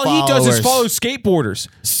all the All followers. he does is follow skateboarders.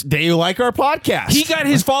 They like our podcast. He got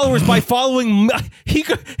his followers by following.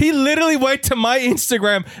 He literally went to my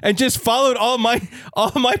Instagram and just followed all my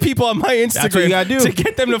people on my Instagram. That's what you gotta do. To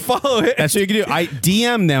get them to follow it. That's what you can do. I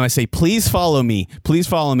DM them. I say, please follow me. Please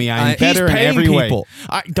follow me. I'm better in paying every people.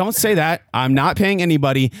 way. Don't say that. I'm not paying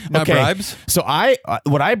anybody. Not bribes? So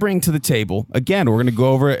what I bring to the table, again, we're going to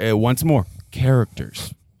go over it once more.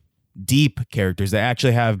 Characters. Deep characters. They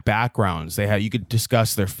actually have backgrounds. You could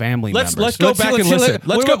discuss their family members. Let's go back and listen.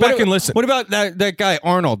 Let's go back and listen. What about that guy,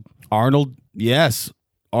 Arnold? Arnold, yes.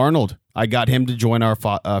 Arnold. I got him to join our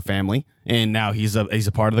family, and now he's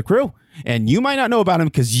a part of the crew. And you might not know about him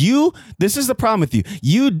because this is the problem with you.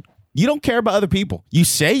 You don't care about other people. You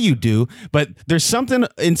say you do, but there's something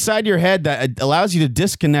inside your head that allows you to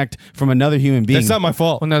disconnect from another human being. That's not my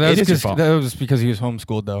fault. Well, no, It is your fault. that was because he was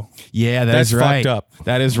homeschooled, though. Yeah, That's that's right. fucked up.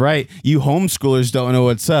 That is right. You homeschoolers don't know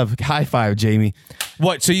what's up. High five, Jamie.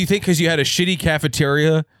 What? So you think because you had a shitty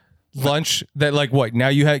cafeteria lunch that now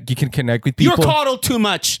you can connect with people? You're coddled too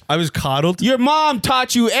much. I was coddled. Your mom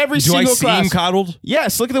taught you every Do I single class. seem coddled?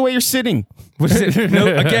 Yes, look at the way you're sitting. What is it? No,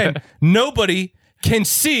 again, nobody can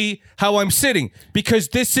see how I'm sitting because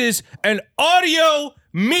this is an audio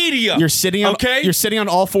media. You're sitting on You're sitting on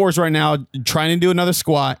all fours right now, trying to do another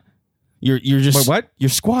squat. You're just Wait, what?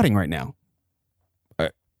 You're squatting right now.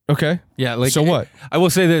 Okay. Yeah, So what? I will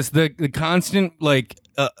say this: the constant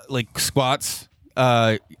squats,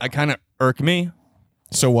 I kind of irk me.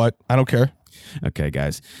 So what? I don't care. Okay,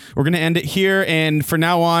 guys, we're gonna end it here, and for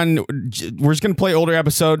now on, we're just gonna play older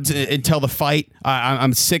episodes until the fight.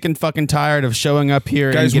 I'm sick and fucking tired of showing up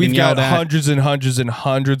here, Guys, and getting we've got yelled at. hundreds and hundreds and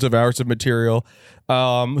hundreds of hours of material.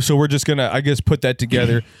 So we're just gonna, I guess, put that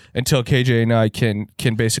together until KJ and I can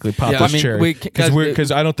basically pop this cherry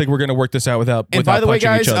because I don't think we're gonna work this out without. And by the way,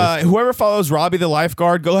 punching each guys, other. whoever follows Robbie the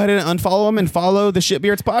lifeguard, go ahead and unfollow him and follow the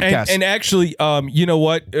Shitbeards podcast. And actually, you know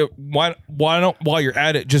what? Why don't while you're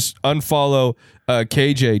at it, just unfollow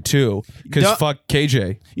KJ too? Because fuck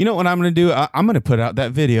KJ. You know what I'm gonna do? I'm gonna put out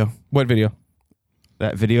that video. What video?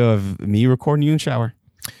 That video of me recording you in the shower.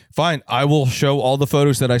 Fine, I will show all the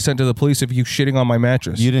photos that I sent to the police of you shitting on my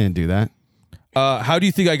mattress. You didn't do that. How do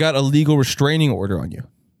you think I got a legal restraining order on you?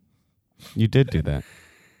 You did do that.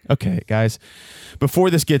 Okay, guys. Before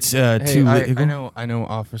this gets too I know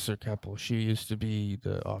Officer Keppel. She used to be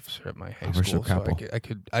the officer at my high Officer school. Keppel. So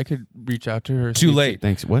I could reach out to her. Too late.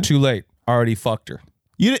 Thanks. What? Too late. Already fucked her.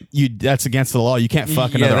 You that's against the law. You can't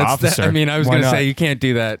fuck another officer. I was Why going to not? say you can't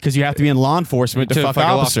do that. because you have to be in law enforcement to fuck an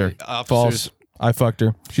officer. False. I fucked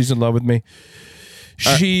her. She's in love with me.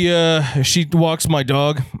 She walks my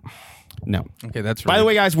dog. No. Okay, that's right. By the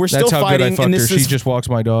way, guys, we're That's still how good I fighting, fucked and her. this She is just walks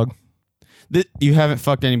my dog. you haven't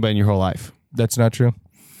fucked anybody in your whole life. That's not true.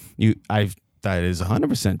 That is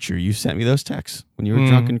 100% true. You sent me those texts when you were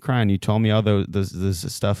drunk and crying. You told me all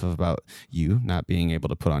this stuff about you not being able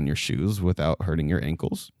to put on your shoes without hurting your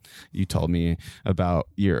ankles. You told me about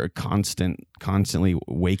your constantly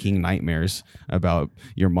waking nightmares about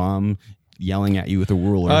your mom yelling at you with a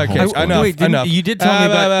ruler. Okay, homeschooling. enough. Enough. You did tell me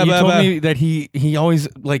about. You told me that he always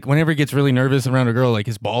whenever he gets really nervous around a girl,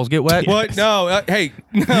 his balls get wet. What? No. Hey,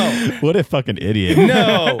 no. What a fucking idiot.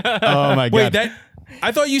 No. Oh my god. Wait,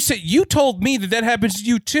 I thought you told me that happens to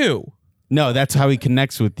you too. No, that's how he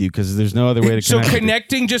connects with you because there's no other way to So connect.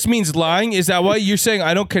 connecting just means lying? Is that why you're saying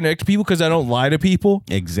I don't connect people because I don't lie to people?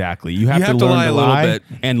 Exactly. You have to have learn to lie to a little lie bit.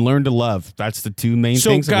 and learn to love. That's the two main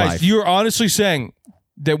So things in guys, life. you're honestly saying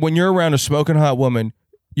that when you're around a smoking hot woman,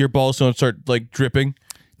 your balls don't start dripping?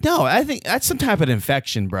 No, I think that's some type of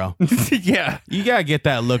infection, bro. Yeah. You gotta get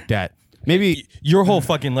that looked at. Maybe Your whole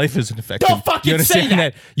fucking life is an infection. Don't fucking You understand say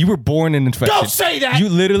that. You were born in infection. Don't say that. You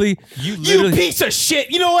literally you piece of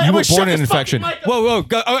shit. You know what? You I'm were gonna born shut in this fucking infection. mic up. Whoa.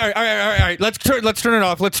 Go, all right. Let's turn it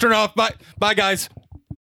off. Let's turn it off. Bye, guys.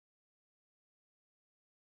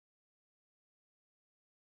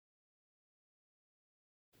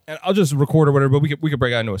 and I'll just record or whatever, but we could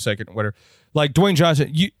break out into a second or whatever. Like Dwayne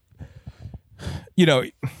Johnson, you know,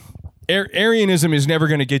 Aryanism is never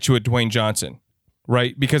going to get you a Dwayne Johnson,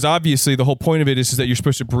 right? Because obviously the whole point of it is that you're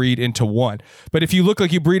supposed to breed into one. But if you look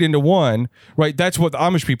like you breed into one, right, that's what the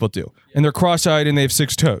Amish people do. And they're cross-eyed and they have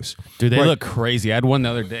 6 toes. Dude, they Right. look crazy. I had one the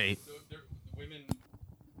other day.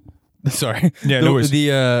 Sorry. Yeah, no worries.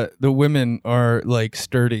 The women are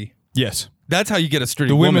sturdy. Yes. That's how you get a sturdy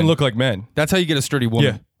The woman. women look like men. That's how you get a sturdy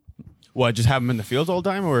woman. Yeah. What? Just have them in the fields all the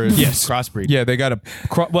time, or Yes. crossbreed? Yeah, they got to.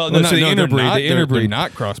 So no, they they're interbreed. not- They they're interbreed.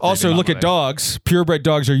 not crossbreeding. Also, look Not at dogs. Purebred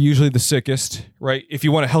dogs are usually the sickest, right? If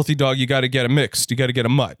you want a healthy dog, you got to get a mixed. You got to get a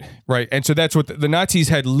mutt, right? And so that's what the Nazis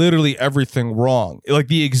had literally everything wrong, like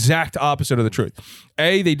the exact opposite of the truth.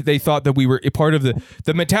 They thought that we were a part of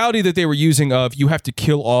the mentality that they were using of you have to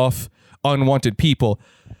kill off unwanted people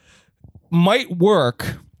might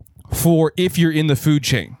work for if you're in the food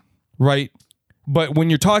chain, right? But when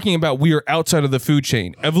you're talking about we are outside of the food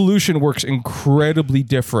chain, evolution works incredibly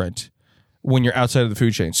different when you're outside of the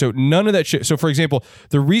food chain. So none of that shit. So for example,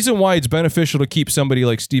 the reason why it's beneficial to keep somebody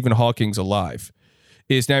like Stephen Hawking's alive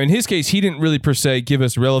is now in his case, he didn't really per se give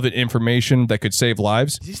us relevant information that could save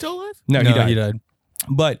lives. Is he still alive? No, No, he died.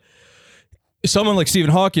 But someone like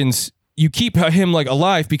Stephen Hawking's, you keep him like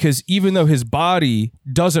alive because even though his body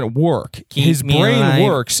doesn't work, his brain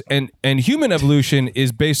works, and human evolution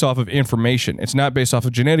is based off of information. It's not based off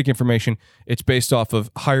of genetic information. It's based off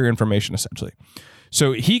of higher information, essentially.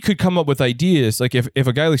 So he could come up with ideas like if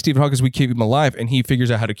a guy like Stephen Hawking, we keep him alive and he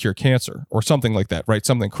figures out how to cure cancer or something like that, right?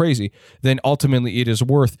 Something crazy, then ultimately it is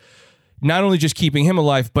worth not only just keeping him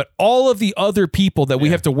alive, but all of the other people that we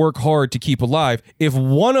have to work hard to keep alive. If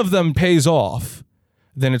one of them pays off,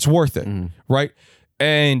 then it's worth it, right?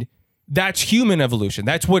 And that's human evolution.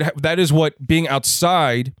 That is what being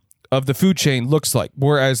outside of the food chain looks like.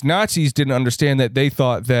 Whereas Nazis didn't understand that. They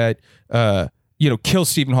thought that kill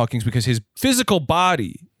Stephen Hawking because his physical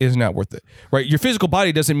body is not worth it, right? Your physical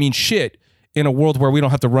body doesn't mean shit in a world where we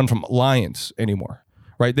don't have to run from lions anymore,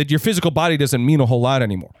 right? That your physical body doesn't mean a whole lot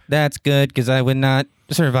anymore. That's good because I would not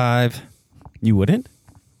survive. You wouldn't?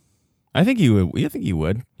 I think you would. I think you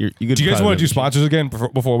would. You Do you guys want to do sponsors again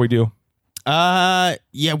before we do? Yeah,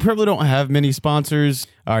 we probably don't have many sponsors.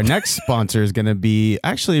 Our next sponsor is going to be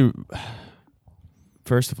actually,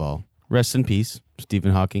 first of all, rest in peace,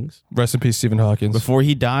 Stephen Hawking. Rest in peace, Stephen Hawking. Before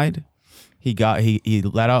he died, he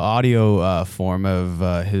let out audio form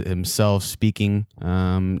of himself speaking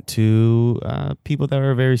to people that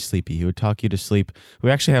are very sleepy. He would talk you to sleep.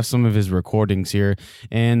 We actually have some of his recordings here,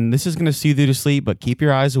 and this is going to soothe you to sleep, but keep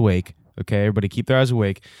your eyes awake. Okay, everybody, keep their eyes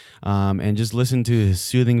awake, and just listen to his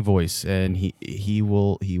soothing voice, and he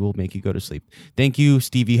will make you go to sleep. Thank you,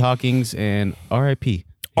 Stevie Hawkins, and R.I.P.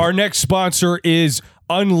 Our next sponsor is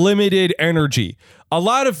Unlimited Energy. A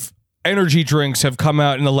lot of energy drinks have come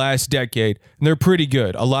out in the last decade, and they're pretty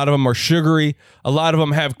good. A lot of them are sugary. A lot of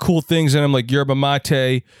them have cool things in them like yerba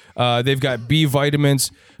mate. They've got B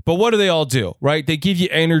vitamins. But what do they all do, right? They give you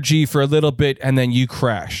energy for a little bit, and then you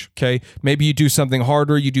crash, okay? Maybe you do something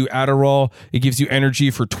harder. You do Adderall. It gives you energy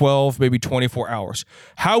for 12, maybe 24 hours.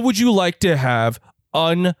 How would you like to have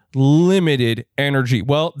unlimited energy?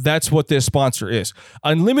 Well, that's what this sponsor is.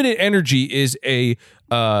 Unlimited Energy is a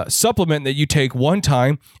supplement that you take one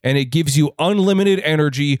time, and it gives you unlimited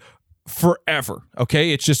energy forever.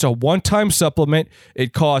 Okay, it's just a one-time supplement.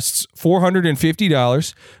 It costs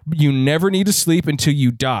 $450. You never need to sleep until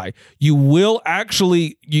you die. You will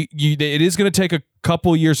actually, it is going to take a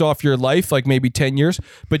couple years off your life, like maybe 10 years.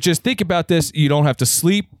 But just think about this: you don't have to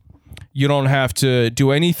sleep. You don't have to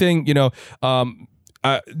do anything. The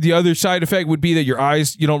other side effect would be that your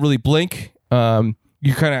eyes, you don't really blink.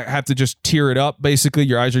 You kind of have to just tear it up. Basically,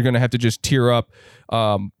 your eyes are going to have to just tear up.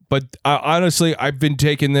 But honestly, I've been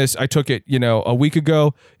taking this. I took it, a week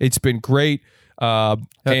ago. It's been great.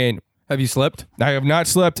 And Have you slept? I have not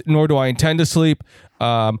slept, nor do I intend to sleep.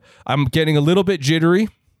 I'm getting a little bit jittery.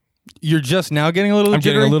 You're just now getting a little I'm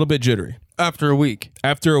jittery? getting a little bit jittery after a week.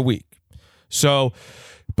 So,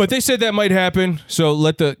 but they said that might happen. So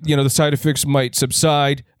let the side effects might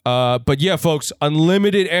subside. But yeah, folks,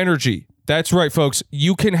 unlimited energy. That's right, folks.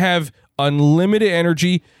 You can have unlimited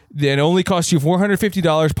energy. It only costs you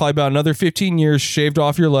 $450, probably about another 15 years shaved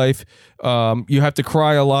off your life. You have to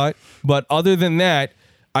cry a lot. But other than that,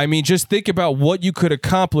 I mean, just think about what you could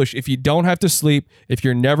accomplish if you don't have to sleep, if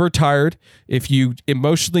you're never tired, if you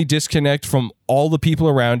emotionally disconnect from all the people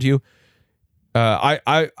around you.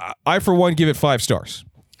 I for one, give it 5 stars.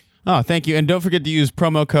 Oh, thank you. And don't forget to use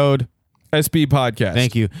promo code SB Podcast.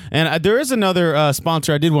 Thank you. And there is another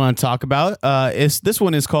sponsor I did want to talk about. This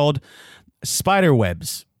one is called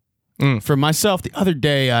Spiderwebs. For myself, the other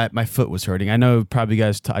day, my foot was hurting. I know probably you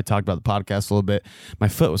guys, I talked about the podcast a little bit. My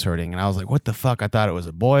foot was hurting, and I was like, what the fuck? I thought it was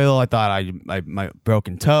a boil. I thought my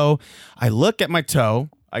broken toe. I look at my toe.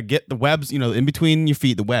 I get the webs, in between your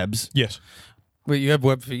feet, the webs. Yes. Wait, you have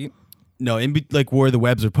web feet? No, like where the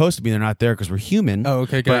webs are supposed to be, they're not there because we're human. Oh,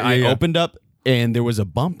 okay. But I yeah. opened up, and there was a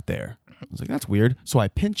bump there. I was like, that's weird. So I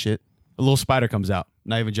pinch it. A little spider comes out.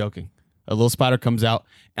 Not even joking. a little spider comes out,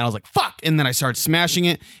 and I was like, fuck. And then I started smashing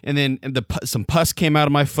it, and then some pus came out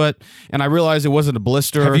of my foot, and I realized it wasn't a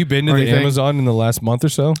blister. Have you been to or the anything. Amazon in the last month or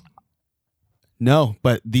so? No,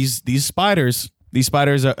 but these spiders. These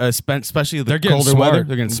spiders are especially the They're getting colder smart. weather.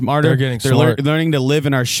 They're getting smarter. They're getting smart. learning to live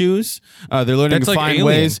in our shoes. They're learning That's to like find Alien.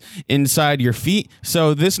 ways inside your feet.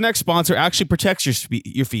 So this next sponsor actually protects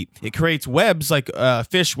your feet. It creates webs like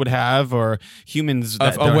fish would have, or humans.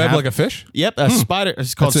 A web like a fish? Yep, a spider.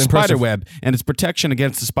 It's called That's spider impressive. web, and it's protection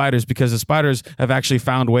against the spiders because the spiders have actually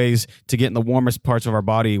found ways to get in the warmest parts of our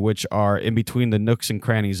body, which are in between the nooks and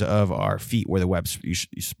crannies of our feet, where the web's you're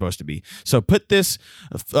supposed to be. So put this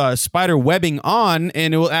spider webbing on,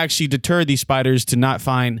 and it will actually deter these spiders to not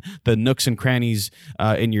find the nooks and crannies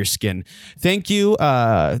in your skin. Thank you,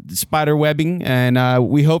 spider webbing, and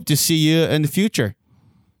we hope to see you in the future.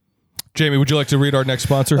 Jamie, would you like to read our next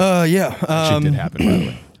sponsor? Yeah. Actually did happen, by the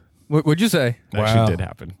way. What'd you say? Wow. Actually did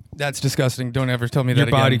happen. That's disgusting. Don't ever tell me Your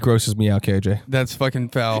that body again. grosses me out, KJ. That's fucking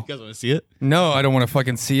foul. You guys want to see it? No, I don't want to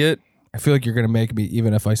fucking see it. I feel like you're going to make me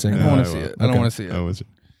even if I say I no. don't want to see it. I don't Okay. want to see it. Oh, was it?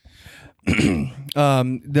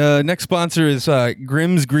 The next sponsor is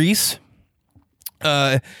Grimm's Grease.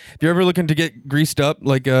 If you're ever looking to get greased up,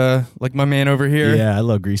 like my man over here, Yeah, I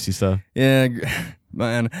love greasy stuff. yeah,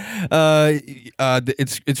 man.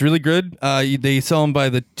 It's really good. They sell them by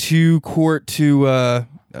the 2 quart to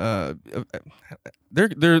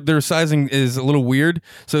their sizing is a little weird,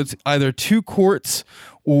 so it's either 2 quarts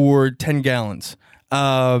or 10 gallons.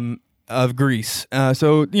 Of grease.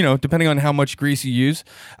 So, depending on how much grease you use,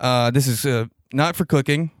 this is not for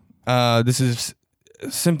cooking. This is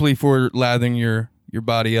simply for lathering your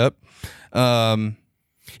body up. And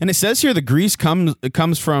it says here the grease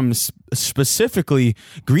comes from specifically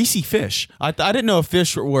greasy fish. I didn't know if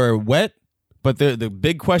fish were wet, but the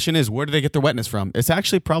big question is, where do they get their wetness from? It's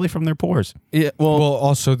actually probably from their pores. Yeah, Well,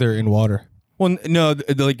 also they're in water. no,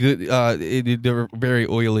 they're very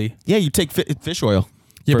oily. Yeah, you take fish oil,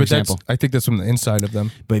 Yeah, for but example. I think that's from the inside of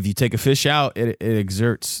them. But if you take a fish out, it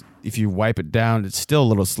exerts. If you wipe it down, it's still a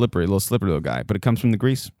little slippery little guy. But it comes from the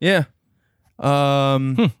grease. Yeah.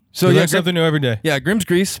 So So yeah, that's something new every day. yeah, Grimm's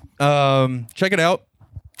Grease. Check it out.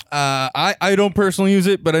 I don't personally use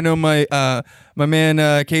it, but I know my man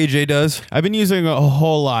KJ does. I've been using a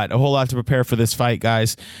whole lot to prepare for this fight,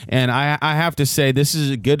 guys. And I have to say, this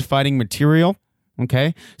is a good fighting material.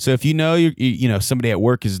 Okay, so if you know somebody at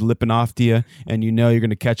work is lipping off to you, and you're going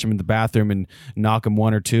to catch them in the bathroom and knock them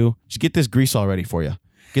 1 or 2, just get this grease all ready for you.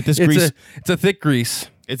 Get this grease. It's a thick grease.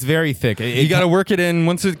 It's very thick. You got to work it in.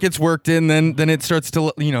 Once it gets worked in, then it starts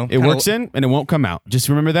to It works in and it won't come out. Just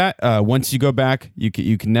remember that. Once you go back, you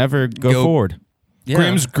can never go forward. Yeah.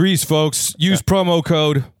 Grimm's Grease, folks. Use promo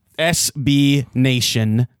code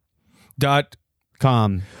SBNation.com.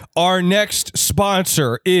 Our next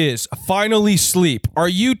sponsor is Finally Sleep. Are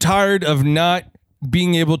you tired of not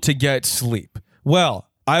being able to get sleep? Well,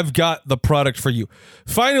 I've got the product for you.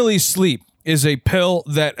 Finally Sleep is a pill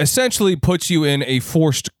that essentially puts you in a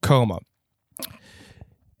forced coma.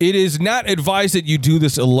 It is not advised that you do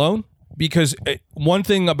this alone, because one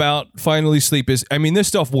thing about Finally Sleep is, this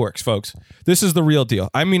stuff works, folks. This is the real deal.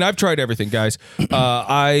 I've tried everything, guys.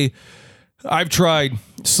 I've tried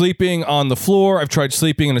sleeping on the floor. I've tried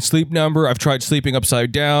sleeping in a sleep number. I've tried sleeping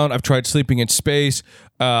upside down. I've tried sleeping in space.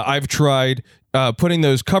 I've tried putting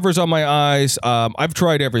those covers on my eyes. I've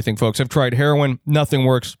tried everything, folks. I've tried heroin. Nothing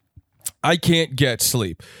works. I can't get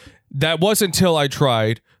sleep. That was until I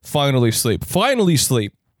tried Finally Sleep. Finally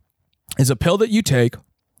Sleep is a pill that you take,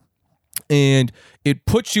 and it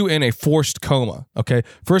puts you in a forced coma, okay?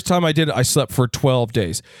 First time I did it, I slept for 12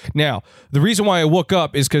 days. Now, the reason why I woke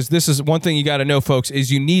up is because this is one thing you got to know, folks,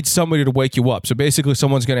 is you need somebody to wake you up. So basically,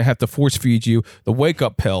 someone's going to have to force feed you the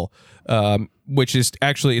wake-up pill, which is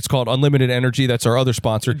actually, it's called Unlimited Energy. That's our other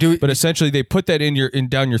sponsor. But essentially, they put that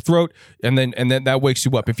down your throat, and then that wakes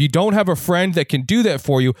you up. If you don't have a friend that can do that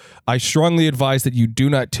for you, I strongly advise that you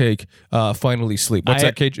do not take Finally Sleep. What's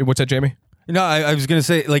that, Jamie? No, I was gonna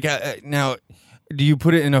say now. Do you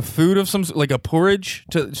put it in a food of some like a porridge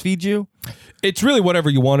to feed you? It's really whatever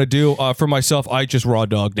you want to do. For myself, I just raw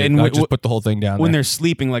dogged it. And I just put the whole thing down When there. they're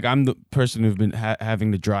sleeping, like I'm the person who's been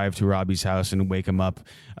having to drive to Robbie's house and wake him up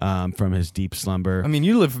from his deep slumber. I mean,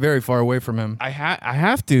 you live very far away from him. I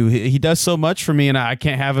have to. He does so much for me, and I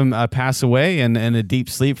can't have him pass away in a deep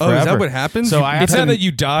sleep forever. Oh, is that what happens? So I have It's to, not that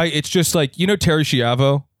you die. It's just like, Terry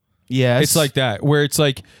Schiavo? yes, It's like that, where it's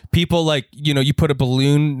like people you put a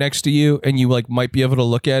balloon next to you and you might be able to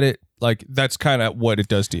look at it. like that's kind of what it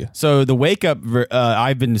does to you. So the wake up,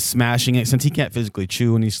 I've been smashing it since he can't physically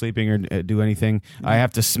chew when he's sleeping or do anything. I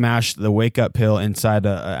have to smash the wake up pill inside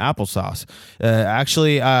applesauce.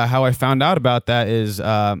 Actually, how I found out about that is,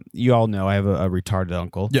 you all know I have a retarded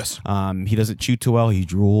uncle. Yes. He doesn't chew too well. He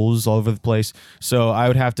drools all over the place. So I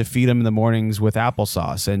would have to feed him in the mornings with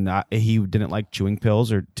applesauce, and he didn't like chewing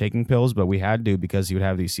pills or taking pills, but we had to because he would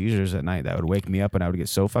have these seizures at night that would wake me up, and I would get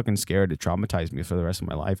so fucking scared it traumatized me for the rest of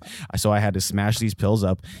my life. So I had to smash these pills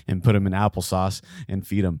up and put them in applesauce and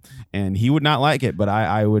feed him, and he would not like it. But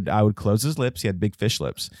I would close his lips. He had big fish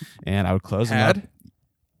lips, and I would close them up.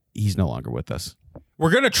 He's no longer with us.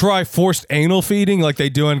 We're gonna try forced anal feeding like they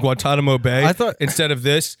do in Guantanamo Bay. I thought- instead of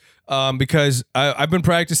this. Because I've been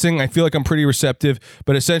practicing. I feel like I'm pretty receptive,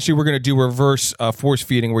 but essentially we're going to do reverse force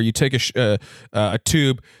feeding where you take a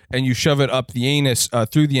tube and you shove it up the anus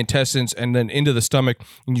through the intestines and then into the stomach,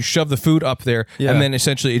 and you shove the food up there, and then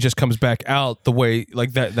essentially it just comes back out the way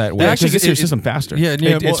like that way. It actually gets your system faster. Yeah,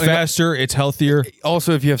 It's faster. It's healthier.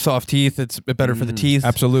 Also, if you have soft teeth, it's better for the teeth.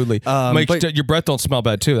 Absolutely. but- Your breath don't smell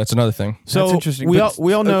bad too. That's another thing. So That's interesting. we But-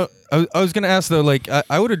 all know. I was gonna ask though, like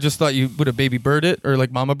I would have just thought you would have baby bird it or like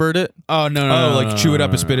mama bird it. Oh no! Like chew it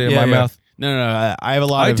up and spit it in my Yeah, yeah. mouth. No. I have a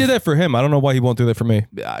lot. I of, did that for him. I don't know why he won't do that for me.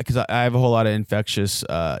 because I have a whole lot of infectious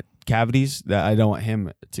cavities that I don't want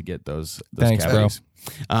him to get those Thanks, bro. cavities.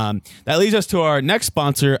 That leads us to our next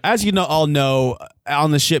sponsor. As you all know,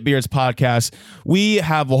 on the Shitbeards podcast, we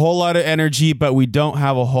have a whole lot of energy, but we don't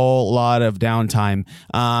have a whole lot of downtime.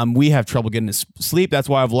 We have trouble getting to sleep. That's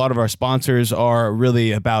why a lot of our sponsors are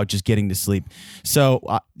really about just getting to sleep. So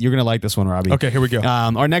you're going to like this one, Robbie. Okay, here we go.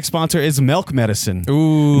 Our next sponsor is Milk Medicine.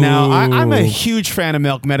 Ooh. Now, I'm a huge fan of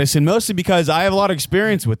Milk Medicine, mostly because I have a lot of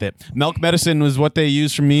experience with it. Milk Medicine was what they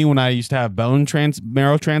used for me when I used to have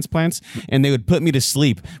marrow transplants, and they would put me to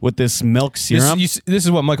sleep with this milk serum. This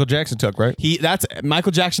is what Michael Jackson took, right?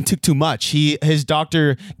 Michael Jackson took too much. His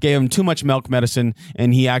doctor gave him too much milk medicine,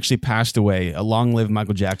 and he actually passed away. Long live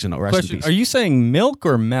Michael Jackson. Rest in Question: peace. Are you saying milk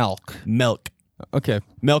or milk? Milk. Okay.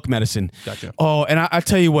 Milk medicine. Gotcha. Oh, and I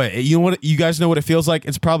tell you what, you guys know what it feels like?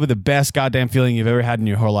 It's probably the best goddamn feeling you've ever had in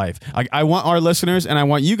your whole life. I want our listeners and I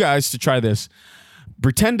want you guys to try this.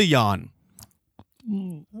 Pretend to yawn.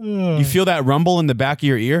 You feel that rumble in the back of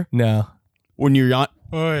your ear No. when you're yawn?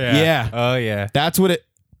 Oh Yeah. Oh yeah. That's what it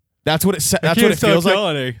feels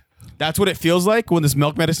like. That's what it feels like when this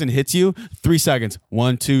milk medicine hits you. 3 seconds.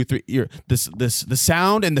 1, 2, 3. The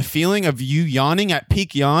sound and the feeling of you yawning at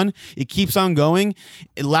peak yawn, it keeps on going.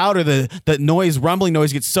 Louder, the noise, rumbling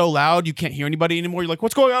noise gets so loud you can't hear anybody anymore. You're like,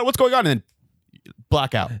 what's going on? What's going on? And then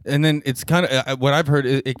blackout. And then it's kind of what I've heard.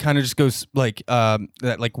 It kind of just goes like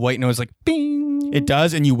that, like white noise, like bing. It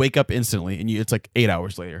does, and you wake up instantly, and it's like 8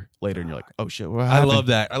 hours later, and you're like, oh shit, what I happened? love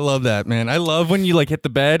that. I love that, man. I love when you like hit the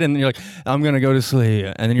bed and you're like, I'm gonna go to sleep,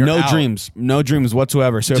 and then you're no out. no dreams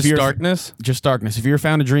whatsoever. So Just if you're darkness. just darkness. If you're a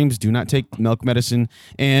fan of dreams, do not take milk medicine.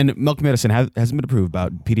 And milk medicine hasn't been approved by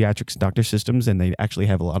pediatrics doctor systems, and they actually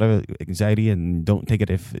have a lot of anxiety. And don't take it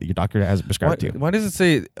if your doctor hasn't prescribed it to you. Why does it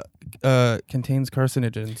say contains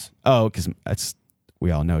carcinogens? Oh, because we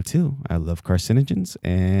all know too. I love carcinogens,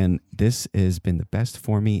 and this has been the best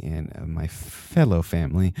for me and my fellow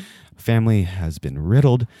family. Family has been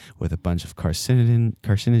riddled with a bunch of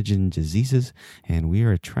carcinogen diseases, and we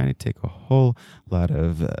are trying to take a whole lot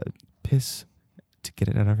of piss to get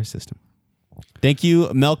it out of our system. Thank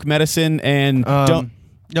you, Milk Medicine, and don't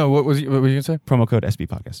No, what were you gonna say? promo code SB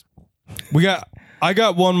Podcast. I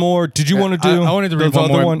got one more. Did you want to do? I wanted to read the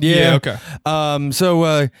one other more. Yeah. Okay.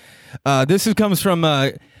 So this comes from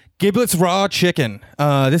Giblets Raw Chicken.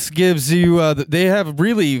 This gives you. They have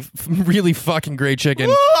really fucking great chicken.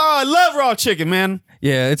 Oh, I love raw chicken, man.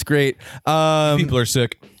 Yeah, it's great. People are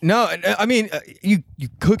sick. No, I mean you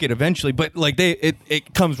cook it eventually, but like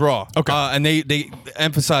it comes raw. Okay. And they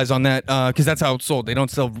emphasize on that because that's how it's sold. They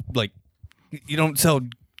don't sell you don't sell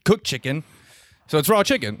cooked chicken, so it's raw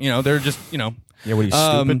chicken. You know, they're just Yeah, what are you,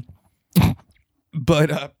 stupid?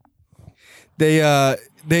 But they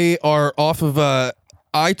are off of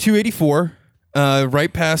I-284,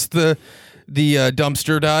 right past the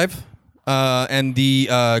dumpster dive and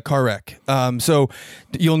the car wreck. So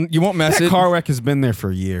you won't mess That it. car wreck has been there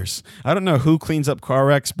for years. I don't know who cleans up car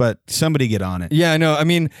wrecks, but somebody get on it. Yeah, I know. I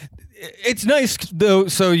mean, it's nice though,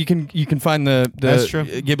 so you can find the That's true.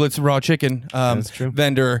 Giblets Raw Chicken That's true.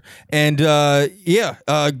 vendor, and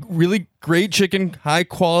really great chicken, high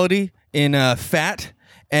quality in fat,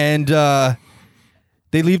 and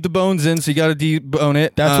they leave the bones in, so you got to debone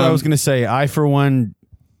it. That's what I was going to say. I, for one,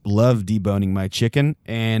 love deboning my chicken,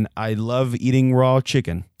 and I love eating raw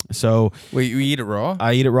chicken. So Wait, you eat it raw?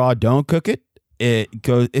 I eat it raw. Don't cook it. It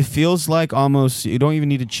goes. It feels like almost you don't even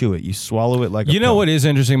need to chew it. You swallow it like a You know pill. what is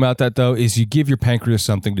interesting about that though is you give your pancreas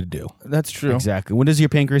something to do. That's true. Exactly. When does your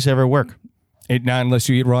pancreas ever work? Not unless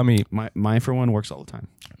you eat raw meat. Mine for one works all the time.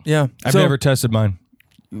 Yeah. I've So- never tested mine.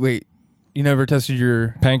 Wait. You never tested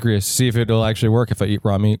your? Pancreas, see if it'll actually work if I eat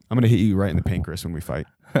raw meat. I'm gonna hit you right in the pancreas when we fight.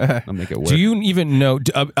 I'll make it work. Do you even know?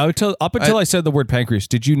 Up until I said the word pancreas,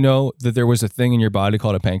 did you know that there was a thing in your body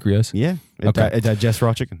called a pancreas? Yeah. Okay. It digests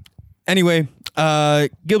raw chicken. Anyway,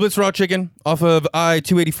 Gilbert's Raw Chicken off of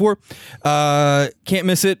I-284. Can't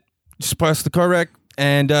miss it. Just pass the car wreck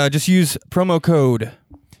and just use promo code.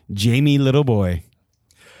 Jamie Little Boy.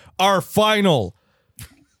 Our final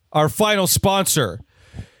sponsor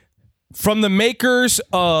from the makers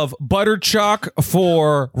of Butter Chalk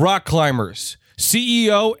for rock climbers.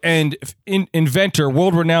 CEO and inventor,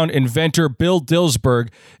 world-renowned inventor Bill Dillsberg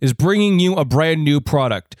is bringing you a brand new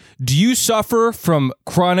product. Do you suffer from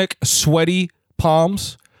chronic sweaty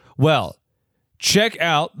palms? Well, check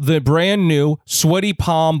out the brand new Sweaty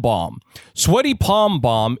Palm Balm. Sweaty Palm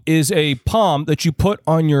Balm is a balm that you put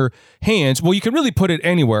on your hands. Well, you can really put it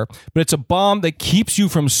anywhere, but it's a balm that keeps you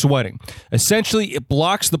from sweating. Essentially, it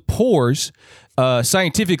blocks the pores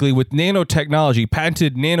scientifically with nanotechnology,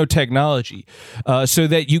 patented nanotechnology, so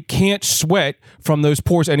that you can't sweat from those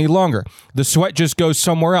pores any longer. The sweat just goes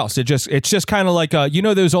somewhere else. It's just kind of like you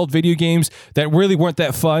know those old video games that really weren't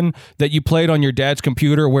that fun that you played on your dad's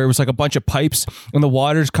computer where it was like a bunch of pipes and the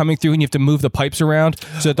water's coming through and you have to move the pipes around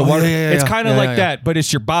so that the water. It's kind of like that, but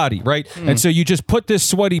it's your body, right? And so you just put this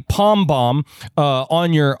Sweaty Palm Balm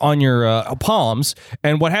on your palms,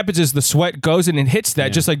 and what happens is the sweat goes in and hits that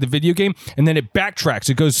just like the video game, and then it backtracks.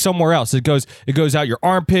 It goes somewhere else. It goes out your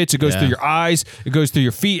armpits. It goes through your eyes. It goes through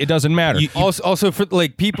your feet. It doesn't matter. Also for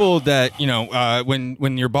like people that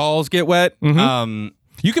when your balls get wet,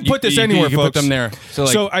 you can put this anywhere, you can folks. put them there.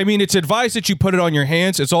 So, I mean, it's advised that you put it on your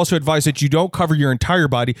hands. It's also advised that you don't cover your entire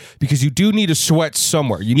body because you do need to sweat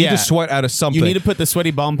somewhere. You need to sweat out of something. You need to put the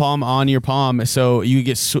Sweaty Balm on your palm so you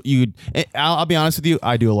get I'll be honest with you.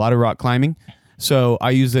 I do a lot of rock climbing, so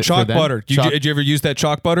I use it. Chalk for them. butter. Did you ever use that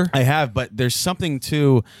chalk butter? I have, but there's something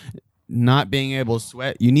to not being able to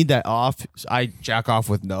sweat. You need that off. I jack off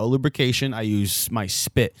with no lubrication. I use my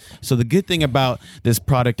spit. So the good thing about this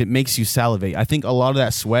product, it makes you salivate. I think a lot of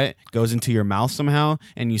that sweat goes into your mouth somehow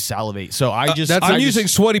and you salivate. So I'm using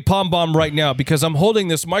Sweaty Palm Balm right now because I'm holding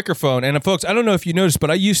this microphone. And folks, I don't know if you noticed,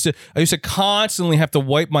 but I used to constantly have to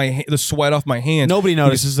wipe the sweat off my hands. Nobody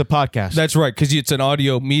notices the podcast. That's right, because it's an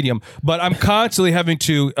audio medium. But I'm constantly having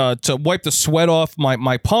to wipe the sweat off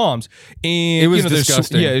my palms. And it was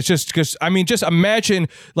disgusting. Yeah, it's just because just imagine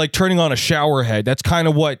like turning on a shower head. That's kind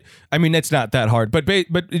of what that's not that hard, but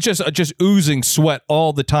it's just oozing sweat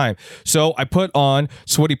all the time. So I put on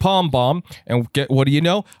Sweaty Palm Balm, and what do you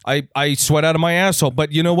know? I sweat out of my asshole.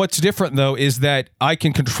 But you know what's different though is that I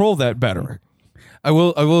can control that better. I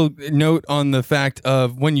will note on the fact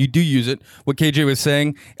of when you do use it, what KJ was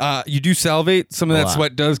saying, you do salivate. Some of that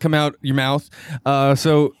sweat does come out your mouth,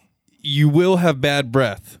 so you will have bad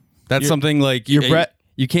breath. That's something like your breath.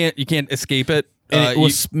 You can't escape it. And it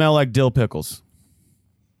will smell like dill pickles.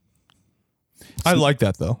 I like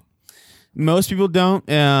that though. Most people don't,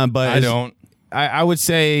 but I don't. I would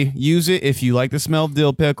say use it if you like the smell of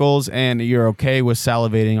dill pickles and you're okay with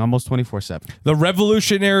salivating almost 24/7. The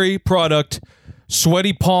revolutionary product,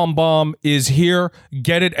 Sweaty Palm Balm, is here.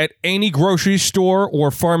 Get it at any grocery store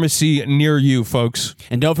or pharmacy near you, folks.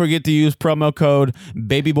 And don't forget to use promo code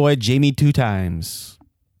BabyBoyJamie 2 times.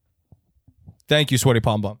 Thank you, Sweaty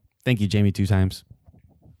Palm Balm. Thank you, Jamie 2 times.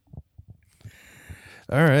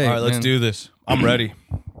 All right. All right, let's do this. I'm ready.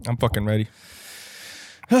 I'm fucking ready.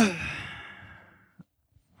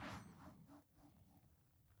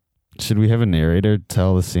 Should we have a narrator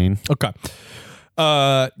tell the scene? Okay.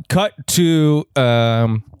 Cut to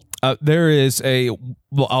there is a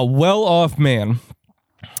well-off man.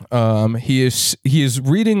 He is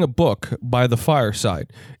reading a book by the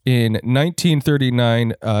fireside in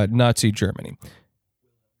 1939 Nazi Germany.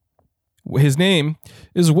 His name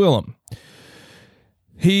is Willem.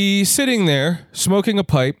 He's sitting there smoking a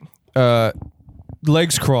pipe,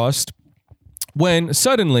 legs crossed, when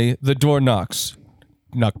suddenly the door knocks.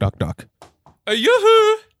 Knock, knock, knock.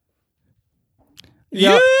 Yoo-hoo!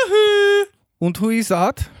 Yeah. Yoo-hoo! And who is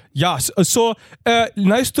that? Yes, so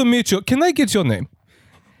nice to meet you. Can I get your name?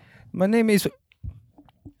 My name is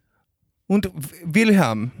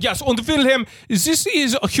Wilhelm. Yes, and Wilhelm, this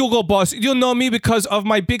is Hugo Boss. You know me because of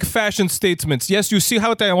my big fashion statements. Yes, you see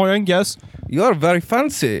how I'm wearing, yes? You are very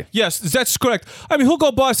fancy. Yes, that's correct. I'm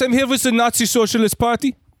Hugo Boss. I'm here with the Nazi Socialist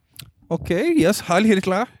Party. Okay, yes, Heil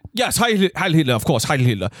Hitler. Yes, Heil Hitler, of course, Heil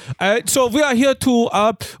Hitler. So we are here to,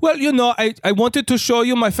 well, you know, I wanted to show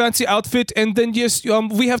you my fancy outfit, and then yes,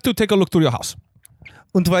 we have to take a look through your house.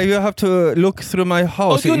 And why you have to look through my Oh,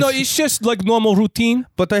 house? you know, it's just like normal routine.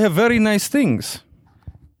 But I have very nice things.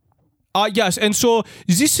 Yes, and so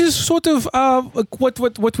this is sort of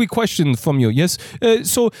what we question from you. Yes,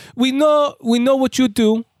 so we know what you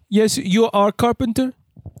do. Yes, you are a carpenter.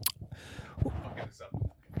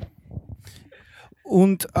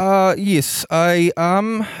 And yes, I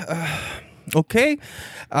am. Okay.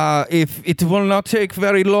 If it will not take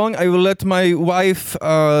very long, I will let my wife.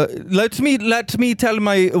 Let me tell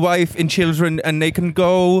my wife and children, and they can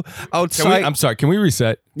go outside. I'm sorry. Can we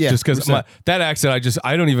reset? Yeah, Just because reset. that accent,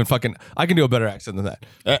 I don't even fucking. I can do a better accent than that.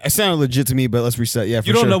 It sounded legit to me, but let's reset. Yeah, for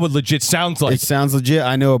You don't sure. know what legit sounds like. It sounds legit.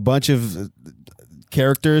 I know a bunch of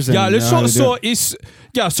characters. And Yeah, let's know how so to do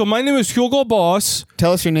it. so my name is Hugo Boss.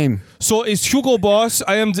 Tell us your name. So it's Hugo Boss.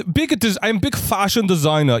 I am I'm big fashion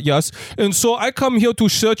designer, yes. And so I come here to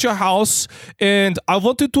search your house, and I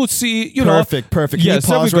wanted to see, you know. Perfect. Can Yes, you pause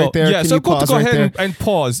there we go. right there? Yes, Can I'm you going to pause go right ahead there? and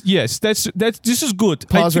pause. Yes, this is good.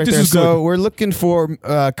 I Pause think right this there. is good. So we're looking for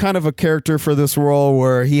kind of a character for this role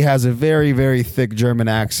where he has a very, very thick German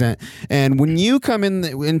accent. And when you come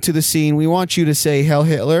into the scene, we want you to say "Heil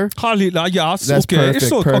Hitler." Heil Hitler, yes. That's okay. perfect, It's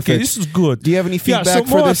so, perfect. Okay, this is good. Do you have any Yeah, feedback so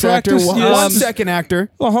for more this actor? practice, yes. 1 second, actor.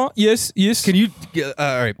 Yes. Can you?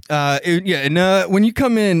 All right. Yeah. And when you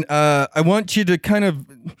come in, I want you to kind of.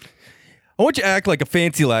 I want you to act like a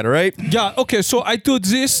fancy lad, all right? Yeah, okay, so I do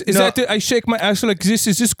this. Is No. that it? I shake my ass like this?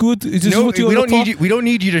 Is this good? Is this No, what you we look don't need for? you. We don't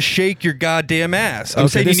need you to shake your goddamn ass. I'm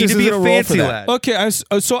Okay, saying you this need to be isn't a a role for fancy that. lad. Okay,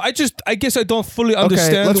 so I guess I don't fully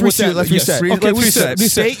understand. let's what reset, you- let's yes. reset. Okay, Let's reset.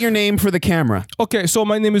 State your name for the camera. Okay, so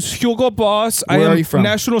my name is Hugo Boss. I Where am are you from?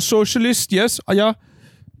 National Socialist. Yes, yeah.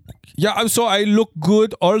 Yeah, so I look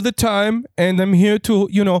good all the time, and I'm here to,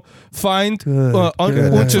 find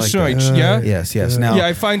Unterschreich, yeah? Yes. Now, Yeah,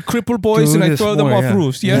 I find crippled boys Do and I this throw them more, off yeah.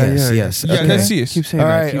 roofs, yeah? Yes. Yeah, Okay. that's it. Keep saying all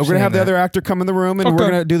that. right, Keep we're gonna have saying the that. other actor come in the room, and Okay. we're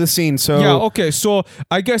gonna do the scene. So, Yeah, okay, so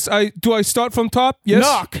I guess do I start from top? Yes?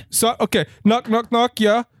 Knock. So, okay, knock,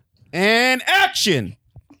 yeah. and action.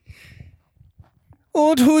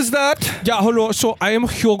 And who's that? Yeah, hello, so I am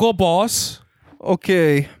Hugo Boss.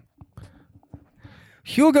 Okay.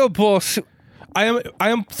 Hugo Boss. I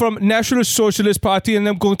am from National Socialist Party, and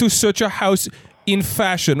I'm going to search a house in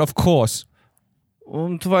fashion, of course.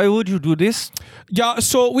 And why would you do this? Yeah,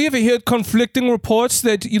 so we have heard conflicting reports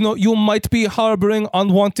that, you might be harboring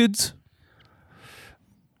unwanted.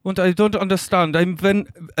 And I don't understand. I'm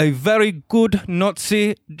a very good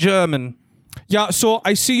Nazi German. Yeah, so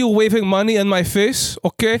I see you waving money in my face,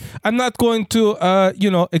 okay? I'm not going to,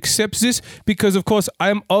 accept this because, of course,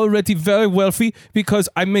 I'm already very wealthy because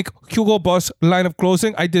I make Hugo Boss line of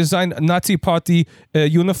clothing. I design a Nazi party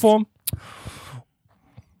uniform.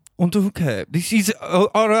 And okay, this is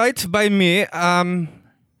all right by me.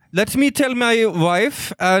 Let me tell my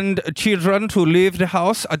wife and children to leave the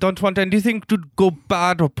house. I don't want anything to go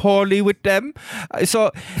bad or poorly with them.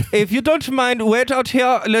 So if you don't mind, wait out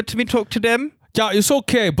here. Let me talk to them. Yeah, it's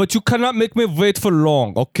okay, but you cannot make me wait for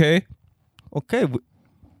long, okay? Okay.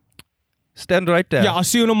 Stand right there. Yeah, I'll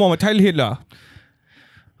see you in a moment. Heil Hitler.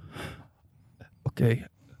 Okay.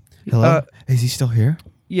 Hello, is he still here?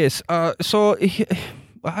 Yes. So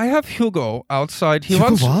I have Hugo outside.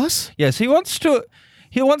 Hugo Boss? Yes, he wants to.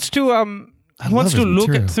 He wants to love his look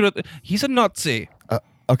material. at through. He's a Nazi.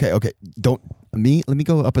 Okay. Don't let me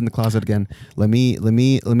go up in the closet again. Let me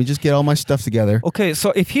just get all my stuff together. Okay,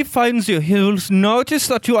 so if he finds you, he will notice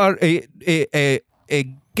that you are a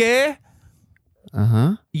gay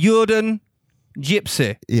Juden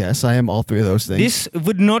gypsy. Yes, I am all three of those things. This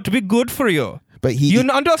would not be good for you. but You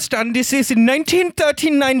understand? This is in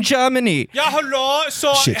 1939 Germany. Yeah, hello.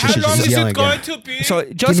 So Shit, how shit, long she's is yelling it going again. to be? So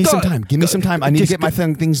give just me go, some time. Give me some time. I need to just get my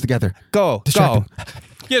things together. Go. Distract him.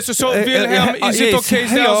 Yes, so Wilhelm, is it yes, okay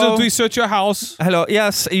now hello. that we search your house? Hello.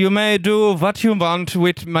 Yes, you may do what you want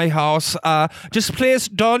with my house. Just please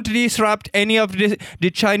don't disrupt any of the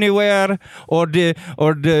chinaware or the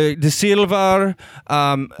silver.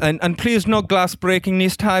 And please no glass breaking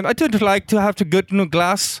this time. I don't like to have to get new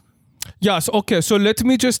glass. Yes, okay, so let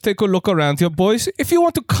me just take a look around here, boys. If you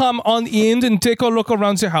want to come on in and take a look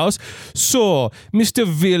around the house. So, Mr.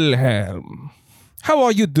 Wilhelm, how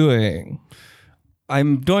are you doing?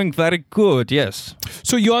 I'm doing very good. Yes.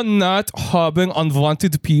 So you're not harboring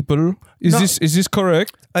unwanted people? Is No. this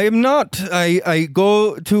correct? I am not. I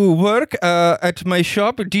go to work at my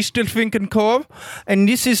shop, Distelfink & Co. And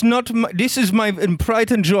this is not. This is my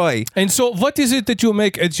pride and joy. And so what is it that you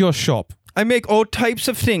make at your shop? I make all types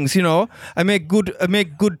of things, you know. I make good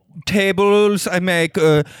tables. I make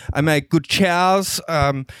good chairs.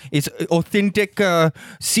 It's authentic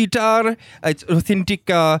sitar. It's authentic,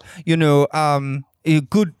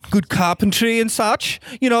 good carpentry and such.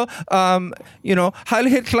 Heil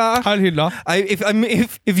Hitler. Heil Hitler.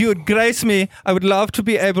 If you would grace me, I would love to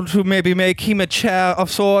be able to maybe make him a chair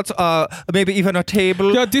of sorts, or maybe even a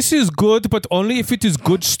table. Yeah, this is good, but only if it is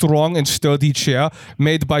good, strong, and sturdy chair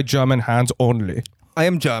made by German hands only. I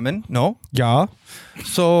am German, no? Yeah.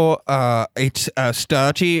 So it's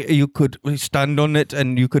sturdy. You could stand on it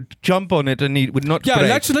and you could jump on it and it would not Yeah,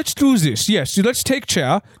 break. let's do this. Yes, so let's take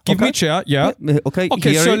chair. Give me chair. Yeah. Okay.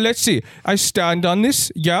 Okay, here so it- let's see. I stand on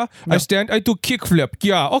this. Yeah. I stand. I do kickflip.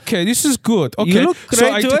 Yeah. Okay, this is good. Okay. You look so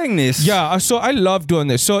great doing this. Yeah. So I love doing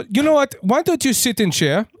this. So you know what? Why don't you sit in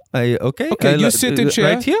chair? Okay. Okay, you sit in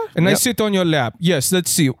chair. right here, and I Yep. sit on your lap. Yes.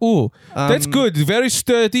 Let's see. Ooh, that's good. Very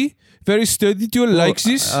sturdy. Very sturdy. Do you like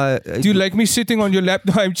this? Do you like me sitting on your lap?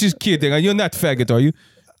 No, I'm just kidding. You're not faggot, are you?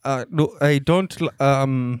 No, I don't.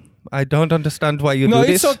 I don't understand why you No,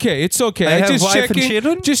 do it's this. okay. It's okay. I have just wife and checking,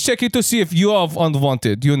 children? just checking to see if you are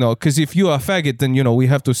unwanted. Because if you are faggot, then we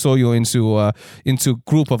have to throw you into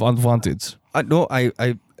group of unwanteds. No, I,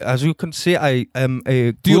 as you can see, I am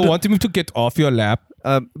a. Do you want me to get off your lap?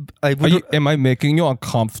 I would. Am I making you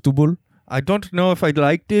uncomfortable? I don't know if I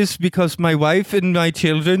like this because my wife and my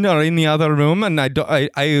children are in the other room, and I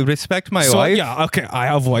respect my So wife. yeah, okay. I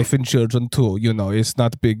have wife and children too. It's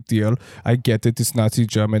not a big deal. I get it. It's Nazi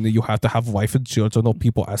Germany. You have to have wife and children, or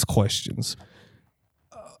people ask questions.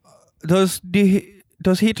 Does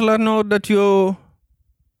Hitler know that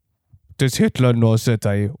Does Hitler know that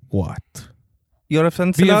I what? you're a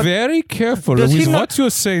fancy Be lad? very careful Does he with not- what you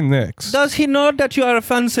say next. Does he know that you are a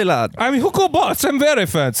fancy lad? I mean, Hugo Boss, I'm very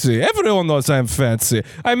fancy. Everyone knows I'm fancy.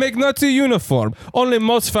 I make Nazi uniform. Only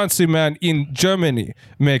most fancy man in Germany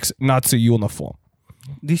makes Nazi uniform.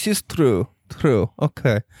 This is true. True.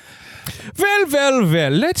 Okay. Well.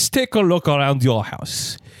 Let's take a look around your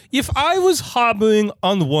house. If I was harboring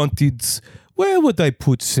unwanteds, where would I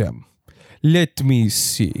put them? Let me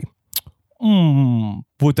see.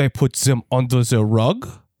 Would I put them under the rug?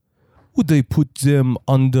 Would I put them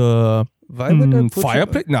under Why would I put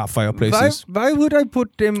fireplace? Nah, fireplaces. Why would I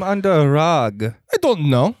put them under a rug? I don't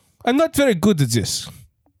know. I'm not very good at this.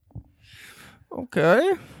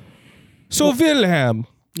 Okay. So, Wilhelm,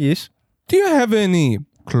 Yes. do you have any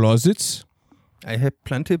closets? I have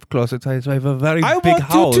plenty of closets. I have a very I big want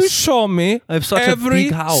house. you to show me I have such a every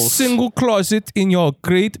big house. single closet in your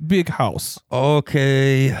great big house.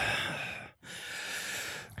 Okay.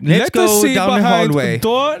 Let's Let go us see down the behind hallway.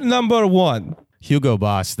 door number 1. Hugo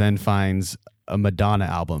Boss then finds a Madonna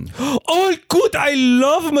album. Oh, good. I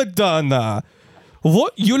love Madonna.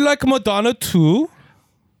 What? You like Madonna too?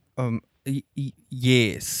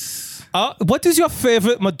 Yes. What is your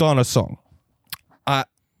favorite Madonna song?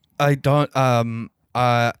 I don't.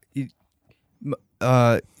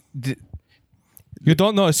 You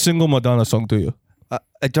don't know a single Madonna song, do you?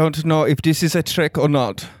 I don't know if this is a trick or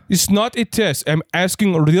not. It's not a test. I'm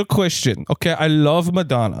asking a real question. Okay, I love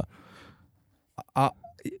Madonna.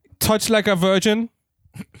 Touch Like a Virgin?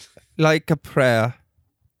 Like a prayer.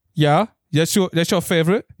 Yeah? That's your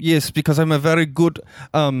favorite? Yes, because I'm a very good.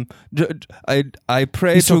 I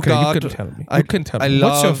pray It's to okay, you God. can tell me. I, You can tell I me.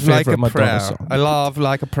 What's love your like favorite a Madonna prayer. song? I love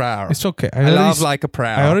like a prayer. It's okay. I love like a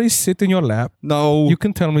prayer. I already sit in your lap. No, You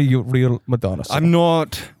can tell me your real Madonna song. I'm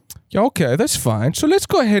not. Yeah, okay, that's fine. So let's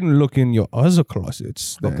go ahead and look in your other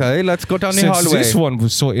closets. then. Okay, let's go down the Since hallway. this one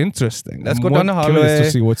was so interesting. Let's I'm go down the more curious hallway.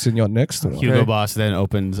 to see what's in your next one. Hugo Boss then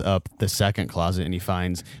opens up the second closet and he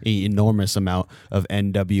finds an enormous amount of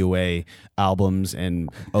NWA albums and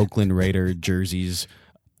Oakland Raider jerseys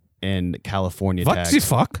and California What tags. the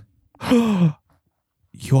fuck?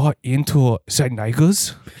 You're into the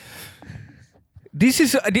Niggas? This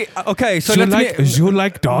is okay. So you let like you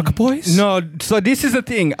like Dog Boys? No, so this is the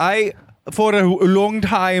thing. For a long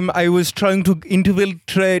time, I was trying to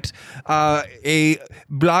infiltrate a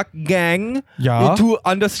black gang Yeah. to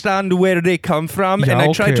understand where they come from, Yeah, and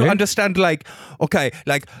I tried to okay. understand like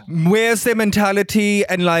where's their mentality,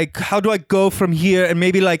 and like how do I go from here and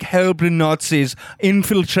maybe like help the Nazis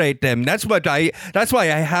infiltrate them. That's why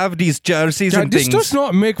I have these jerseys Yeah, and this things. does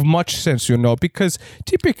not make much sense, because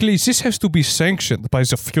typically this has to be sanctioned by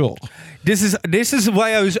the Fuhrer. This is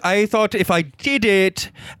why I thought if I did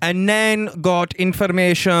it and then got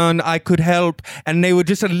information, I could help, and they would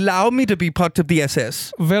just allow me to be part of the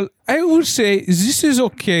SS. Well, I will say this is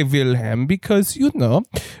okay, Wilhelm, because,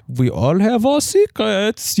 we all have our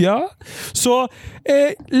secrets, yeah? So,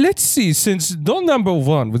 let's see, since door number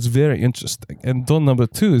 1 was very interesting, and door number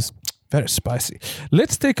 2 is Very spicy.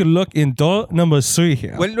 Let's take a look in door number 3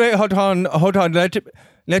 here. Wait, hold on.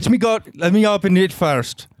 Let me open it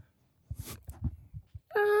first.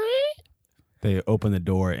 They open the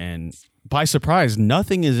door, and by surprise,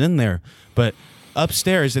 nothing is in there. But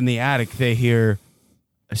upstairs in the attic, they hear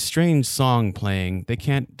a strange song playing. They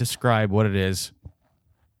can't describe what it is.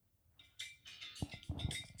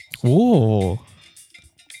 Oh.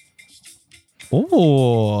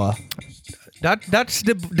 Oh. That's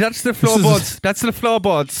the floorboards. That's the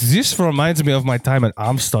floorboards. This reminds me of my time in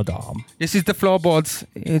Amsterdam. This is the floorboards.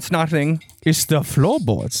 It's nothing. It's the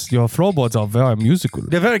floorboards. Your floorboards are very musical.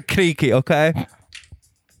 They're very creaky, okay?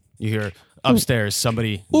 You hear upstairs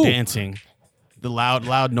somebody dancing. The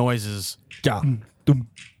loud noises. Yeah.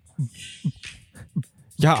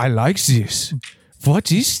 Yeah, I like this.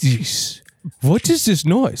 What is this? What is this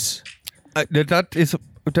noise?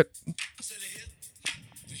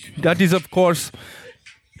 That is of course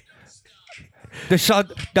the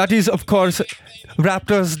shot. That is of course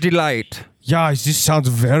Raptor's Delight. Yeah, this sounds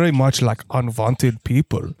very much like unwanted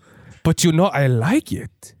people. But I like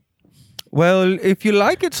it. Well, if you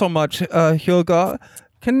like it so much, Hugo,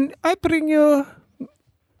 can I bring you?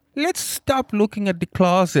 Let's stop looking at the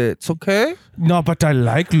closets, okay? No, but I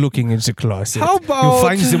like looking in the closet. How about- You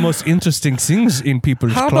find the most interesting things in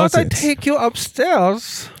people's How about I closets. take you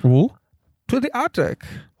upstairs Oh? to the attic?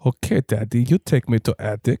 Okay, Daddy, you take me to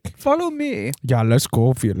attic. Follow me. Yeah, let's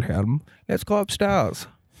go, Wilhelm. Let's go upstairs.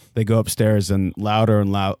 They go upstairs, and louder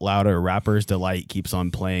and louder. Rapper's Delight keeps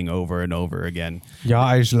on playing over and over again. Yeah,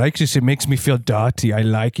 I like this. It makes me feel dirty. I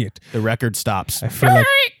like it. The record stops. I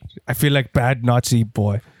feel like bad Nazi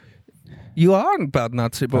boy. You are a bad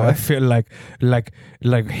Nazi boy. I feel like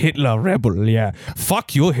Hitler rebel. Yeah,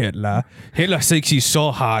 fuck you, Hitler. Hitler thinks he's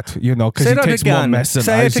so hot, because Say he that takes more again. mess than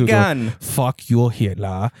Say I it do. again. Fuck you,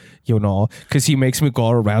 Hitler. Because he makes me go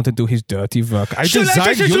around and do his dirty work. I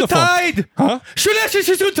designed uniform. Huh?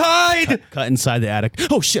 Cut inside the attic.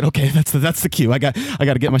 Oh shit! Okay, that's the cue. I got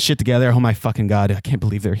to get my shit together. Oh my fucking god! I can't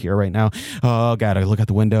believe they're here right now. Oh god! I look out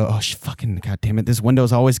the window. Oh fucking god damn it! This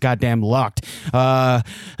window's always goddamn locked.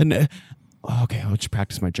 Okay, I'll just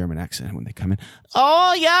practice my German accent when they come in.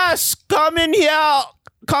 Oh yes, come in here.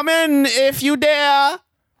 Come in if you dare.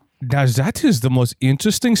 Now that is the most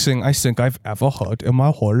interesting thing I think I've ever heard in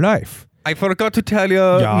my whole life. I forgot to tell you,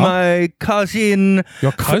 Yeah? my cousin.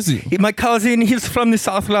 Your cousin? My cousin, he's from the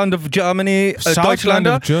Southland of Germany. Southland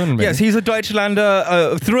Deutschlander. of Germany. Yes, he's a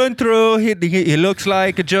Deutschlander through and through. He looks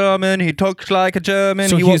like a German. He talks like a German.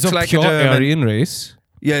 So he he's walks a like pure a German. Aryan race.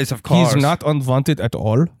 Yes, of course. He's not unwanted at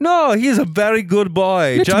all. No, he's a very good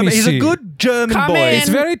boy. Let me He's see. a good German Come boy. in. It's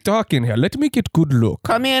very dark in here. Let me get good look.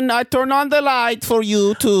 Come in, I turn on the light for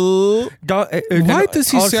you too. Why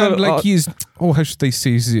does he also, sound like he's... Oh, how should I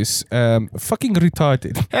say this? Fucking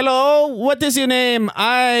retarded. Hello, what is your name?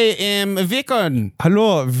 I am Vikon.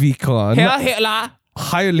 Hello, Vikon. Herr Hitler.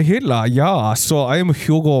 Heil Hitler, yeah. So I'm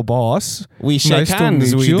Hugo Boss. We shake Nice to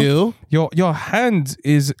hands, meet we you. do. Your hand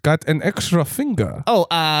is got an extra finger. Oh,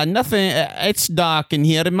 nothing. It's dark in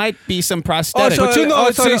here. It might be some prosthetic. Also- But you know,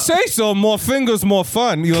 also- they say so. More fingers, more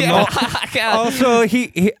fun. You know. Also,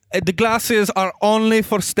 he the glasses are only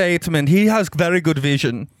for statement. He has very good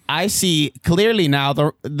vision. I see clearly now.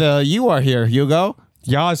 The you are here, Hugo.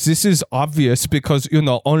 Yeah, this is obvious because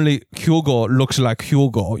only Hugo looks like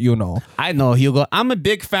Hugo. I know, Hugo. I'm a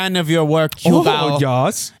big fan of your work, Hugo. Oh,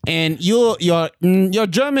 yes. And your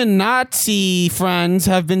German Nazi friends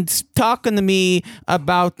have been talking to me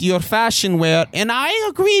about your fashion wear, and I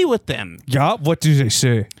agree with them. Yeah. What do they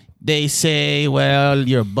say? They say, well,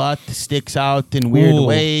 your butt sticks out in weird Ooh.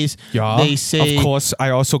 ways. Yeah. They say, Of course,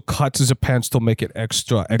 I also cut the pants to make it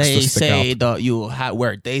extra they stick say out. that you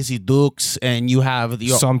wear Daisy Dukes, and you have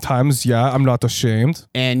your Sometimes, yeah, I'm not ashamed.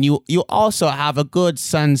 and you also have a good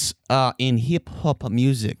sense in hip hop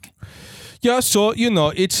music. Yeah, so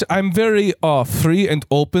I'm very free and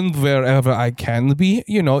open wherever I can be.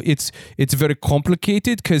 It's very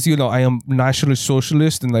complicated because I am National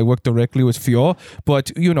Socialist and I work directly with Fior.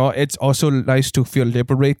 But it's also nice to feel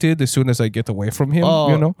liberated as soon as I get away from him.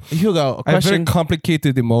 Hugo, I have very question.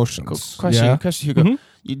 complicated emotions. Question, Yeah? question, Hugo.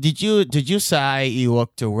 Mhm. Did you say you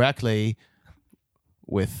work directly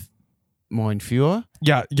with Mon Fior?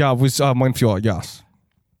 Yeah, with Monfior, yes.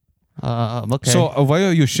 Okay. So why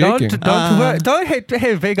are you shaking? Don't worry. Don't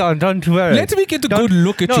hey vegan. Don't worry. Let me get a good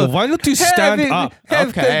look at you. Why don't you stand up?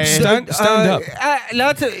 Okay. Stand up.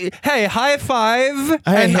 Hey, high five,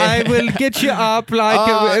 and I will get you up like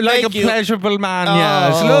a thank you. pleasurable man. Oh.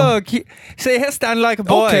 Yes. Look, say here, stand like a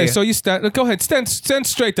boy. Okay, so you stand. Go ahead. Stand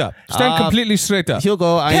straight up. Stand completely straight up.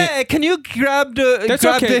 Hugo, Hey, can you grab the That's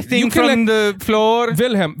grab okay. the thing You can from the floor?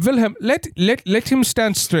 Wilhelm, let him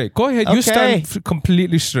stand straight. Go ahead. You Okay. stand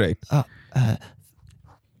completely straight.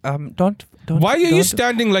 Don't. Why are you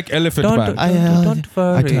standing like Elephant Man? Don't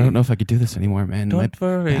worry. I don't know if I could do this anymore, man. Don't My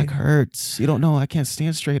worry. back hurts. You don't know. I can't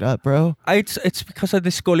stand straight up, bro. It's because of the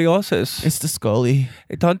scoliosis. It's the scully.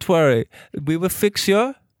 Don't worry. We will fix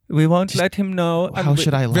you. We won't let him know. How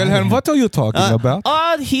should I lie? Wilhelm, what are you talking about?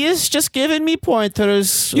 He is just giving me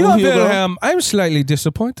pointers. You know, Hugo. Wilhelm, I'm slightly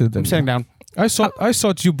disappointed. I'm sitting down. I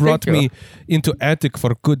thought you brought Thank you. me into attic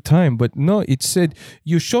for a good time, but no, it said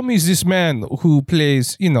you show me this man who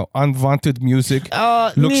plays, unwanted music.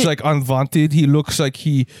 Looks like unwanted. He looks like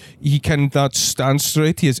he cannot stand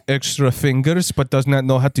straight. He has extra fingers, but does not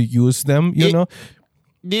know how to use them. You know.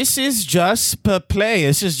 This is just play.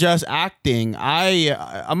 This is just acting.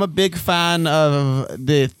 I'm a big fan of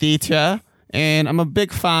the theater, and I'm a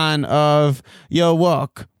big fan of your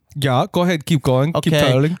work. Yeah, go ahead, keep going, keep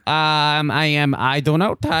Okay. telling. I do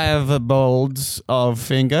not have bolds of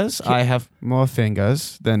fingers. I have more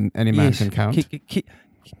fingers than any man can count.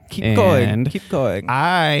 Keep going. And Keep going.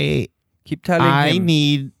 I Keep telling him.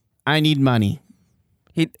 need money.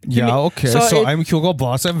 Yeah, okay. So I'm Hugo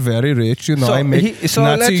Boss. I'm very rich. I make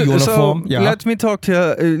Nazi uniform. Yeah. Let me talk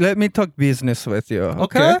let me talk business with you.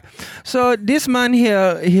 Okay? So this man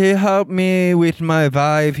here, he helped me with my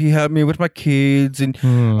wife. He helped me with my kids, and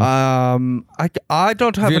I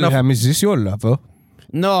don't have enough. Wilhelm, is this your lover?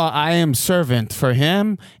 No, I am servant for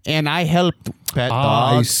him, and I help pet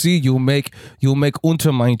I dogs. see. You make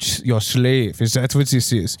Untermensch your slave. Is that what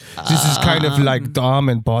this is? This is kind of like dom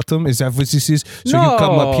and bottom. Is that what this is? So you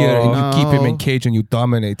come up here and you keep him in cage and you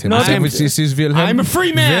dominate him. No, is that I'm- what this is, Wilhelm? I'm a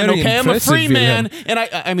free man, Very okay? I'm a impressive, free man,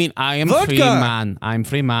 Wilhelm. and I am Vodka. free man. I'm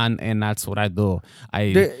free man, and that's what I do.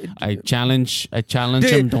 I challenge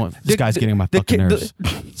him. This guy's getting on my fucking nerves.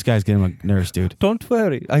 This guy's getting on my nerves, dude. Don't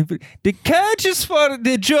worry. The cage is for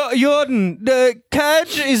the Jordan. The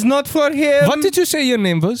cage is not for him. What did you say your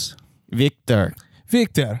name was? Victor.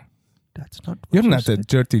 Victor. That's not. What You're you not a said.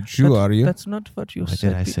 dirty Jew, are you? That's not what you What said.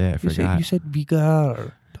 did I say? I forgot. You said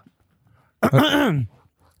Vigar.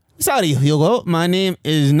 Sorry, Hugo. My name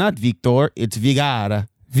is not Victor. It's Vigara.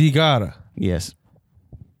 Vigara. Yes.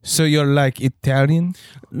 So you're like Italian?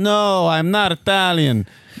 No, I'm not Italian.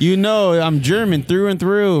 You know, I'm German through and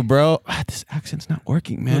through, bro. This accent's not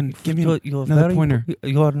working, man. Give me another pointer.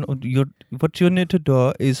 What you need to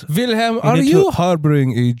do is. Wilhelm, You are need you to-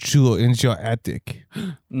 harboring a Jew in your attic?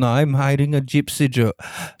 No, I'm hiding a gypsy Jew.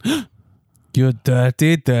 You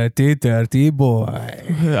dirty, dirty, dirty boy.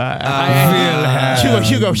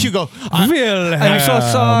 Hugo. Wilhelm. I'm so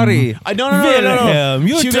sorry. No. Wilhelm,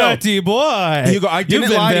 you Hugo. dirty boy. Hugo, I You've didn't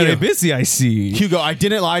been lie to very you. busy, I see. Hugo, I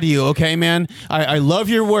didn't lie to you, okay, man? I love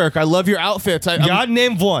your work. I love your outfits. God,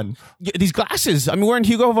 name one. These glasses. I'm wearing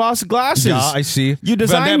Hugo Boss glasses. Yeah, I see. You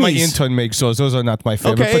designed that my these. intern makes those. Those are not my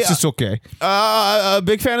favorite, Okay, but it's okay. A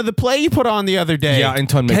big fan of the play you put on the other day. Yeah,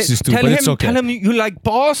 intern makes this too, Tell but him, it's okay. tell him you like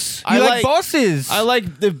boss. You like bosses. I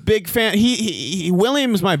like the big fan. He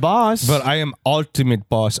William's my boss. But I am ultimate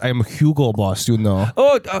boss. I am Hugo Boss, you know.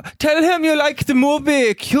 Oh, tell him you like the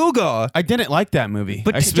movie Hugo. I didn't like that movie.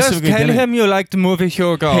 But I just specifically tell didn't. him you like the movie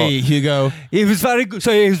Hugo. Hey, Hugo. It was very good.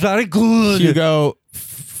 So it was very good. Hugo.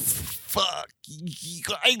 Fuck.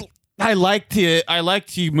 I liked it. I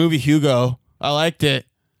liked the movie Hugo. I liked it.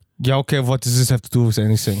 Yeah, okay, what does this have to do with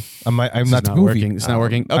anything? I'm It's not not movie. working. It's not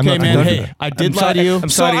working. I'm Okay, not man. a Hey, movie. I did I'm lie sorry- to you. I'm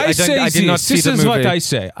sorry. So I did not see this the is what movie. I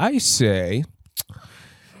say. I say,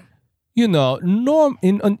 you know,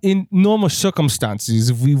 in normal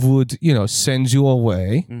circumstances, we would, send you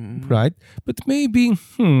away, right? But maybe,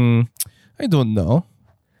 I don't know.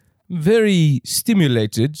 Very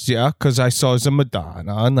stimulated, yeah, because I saw the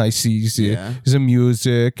Madonna and I see the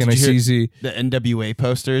music and I Did you see the The NWA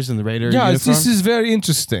posters and the Raider yeah, uniform. this is very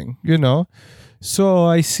interesting, So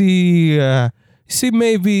I see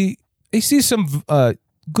maybe I see some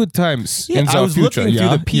good times in the I was future. looking yeah?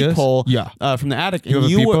 through the peephole Yes? Yeah. from the attic. You and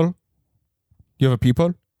have a were- people? You have a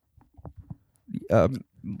people? Well,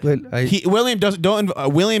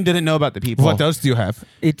 William didn't know about the people. What else do you have?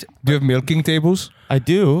 Do you have milking tables? I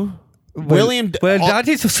do. William. that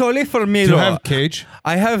is solely for me. Do you though. have cage?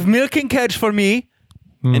 I have milking cage for me.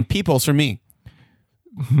 and people's for me.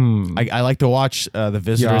 I like to watch the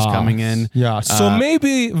visitors coming in. Yeah. So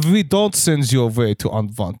maybe we don't send you away to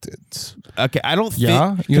unwanted. Okay, I don't think.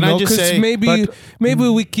 Yeah. You Can know, I just 'cause say maybe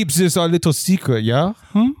we keep this a little secret. Yeah.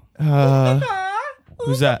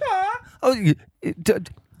 who's that? Oh,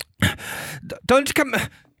 don't come.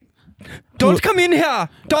 Don't come in here.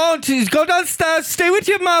 Don't. Go downstairs. Stay with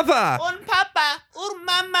your mother. Papa,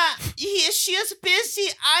 Mama, she is busy.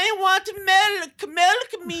 I want milk.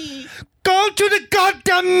 Milk me. Go to the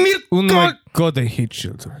goddamn milk. Oh my God, I hate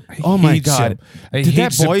children. I Oh my hate God! them. I Did hate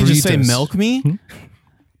that the boy just say breeders. milk me?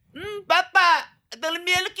 Papa, the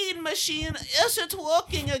milking machine isn't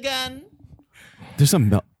working again. There's a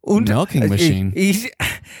milking machine.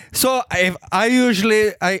 So I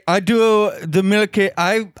usually I do the milk.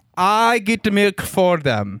 I get the milk for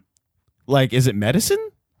them. Like, is it medicine?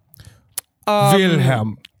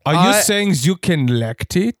 Wilhelm, are you saying you can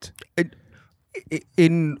lactate?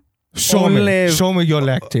 In Show me your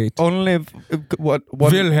lactate. only what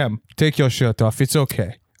Wilhelm, take your shirt off. It's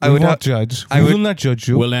okay. I We would won't have- judge. I We would- will not judge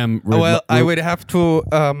you. Willem. Well, I would have to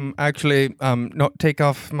actually not take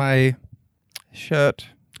off my shirt.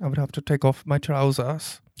 I would have to take off my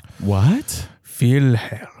trousers. What?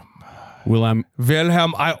 Wilhelm,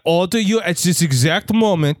 I order you at this exact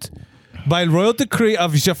moment, by royal decree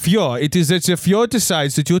of Jaffier, it is that Jaffier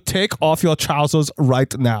decides that you take off your trousers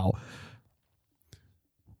right now.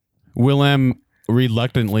 Willem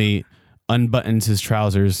reluctantly unbuttons his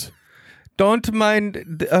trousers. Don't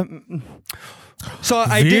mind. So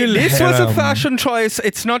I did. This was a Wilhelm. fashion choice.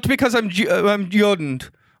 It's not because I'm Jordan.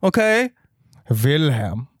 Okay.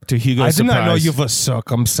 Wilhelm, To Hugo's I did not know surprise. you were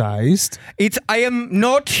circumcised. I am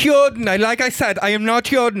not Jordan. Like I said, I am not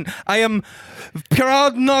Jordan. I am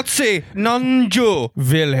proud Nazi, non-Jew.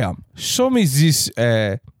 Wilhelm, show me this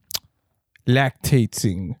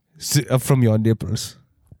lactating from your nipples.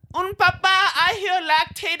 Papa, I hear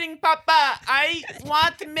lactating, Papa. I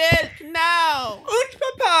want milk now.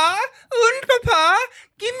 Papa,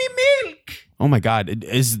 give me milk. Oh my God!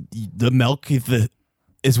 Is the milk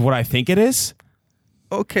is what I think it is?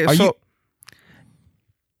 Okay, Are so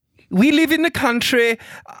we live in the country.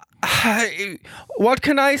 What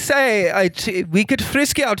can I say? We get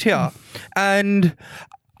frisky out here, and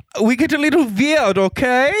we get a little weird.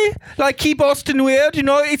 Okay, like keep Austin weird. You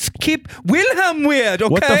know, it's keep Wilhelm weird.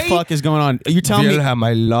 Okay. What the fuck is going on? You're telling me? Wilhelm,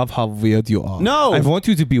 I love how weird you are. No. I want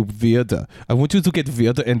you to be weirder. I want you to get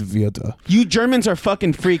weirder and weirder. You Germans are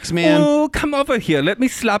fucking freaks, man. Oh, come over here. Let me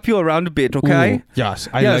slap you around a bit. Okay. Ooh, yes,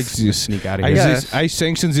 I Yes. like this. Sneak out of I, here. Yes. I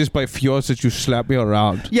sanction this by force that you slap me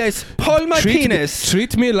around. Yes, pull my penis.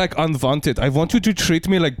 Treat me like unwanted. I want you to treat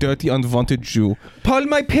me like dirty, unwanted Jew. Pull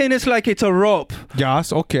my penis like it's a rope.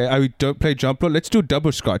 Yes, okay. I don't play jump rope. Let's do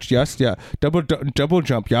double scotch. Yes, yeah. Double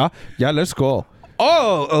jump. Yeah, yeah. Let's go.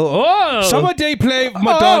 Oh. Somebody play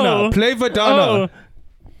Madonna. Oh. Play Madonna.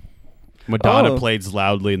 Madonna Oh. plays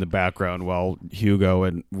loudly in the background while Hugo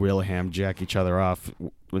and Wilhelm jack each other off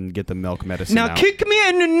and get the milk medicine Now out. kick me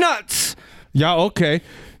in the nuts. Yeah, okay.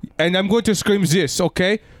 And I'm going to scream this.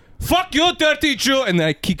 Okay. Fuck you, dirty Jew, and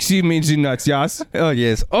I kick him in the nuts. Yes. Oh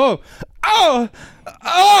yes. Oh.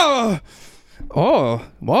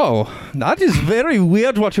 Wow. That is very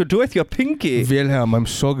weird what you do with your pinky. Wilhelm, I'm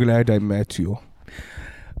so glad I met you.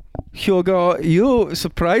 Hugo, you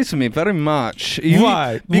surprise me very much.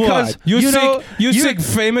 Why? Because Why? You know, think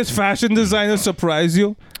famous fashion designers surprise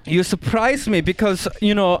you? you surprise me because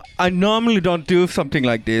I normally don't do something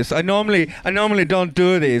like this. I normally don't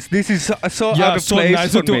do this. This is so out of place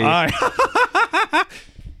neither for do me. I.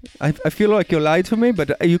 I feel like you lied to me,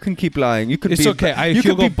 but you can keep lying. You could It's be okay. I you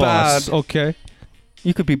could Hugo be boss. bad. Okay.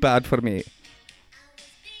 You could be bad for me.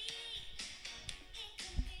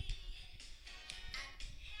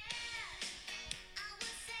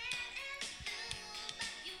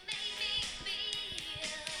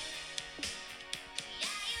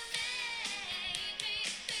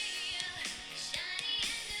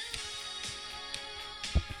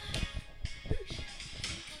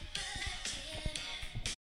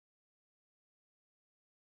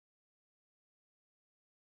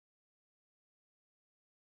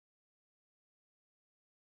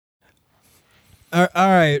 All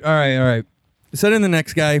right. Send in the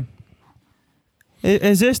next guy.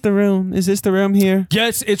 Is this the room? Is this the room here?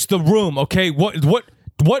 Yes, it's the room. Okay.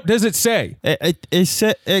 What does it say? It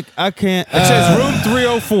said I can't. It says room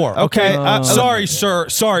 304. Okay. Okay, Sorry, sir.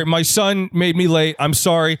 Sorry, my son made me late. I'm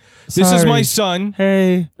sorry. This is my son.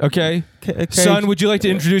 Hey, Okay. okay. Son, would you like to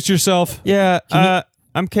introduce yourself? Yeah.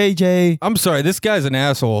 I'm KJ. I'm sorry. This guy's an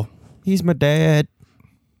asshole. He's my dad.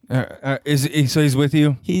 So he's with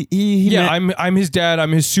you? He Yeah, meant- I'm his dad.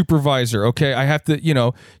 I'm his supervisor. Okay, I have to.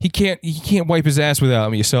 He can't wipe his ass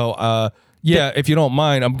without me. So yeah, if you don't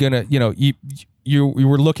mind, I'm gonna. You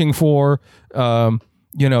were looking for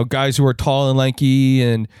guys who are tall and lanky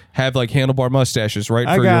and have like handlebar mustaches, right?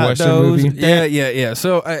 I For got your Western those. movie. Yeah.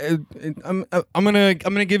 So I'm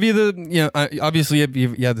gonna give you the obviously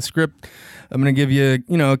you have the script. I'm gonna give you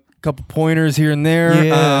a couple pointers here and there.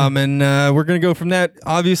 Yeah. And we're gonna go from that.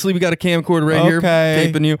 Obviously, we got a camcorder right here Okay.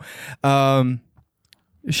 taping you.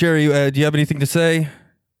 Sherry, do you have anything to say?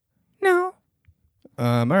 No.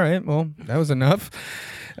 All right. Well, that was enough.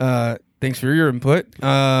 Thanks for your input.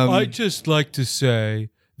 I'd just like to say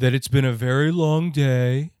that it's been a very long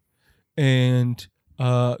day, and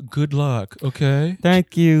good luck. Okay.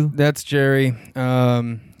 Thank you. That's Jerry.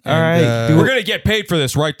 All right. We're gonna get paid for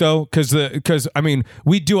this, right? Though, because I mean,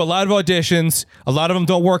 we do a lot of auditions. A lot of them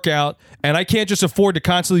don't work out, and I can't just afford to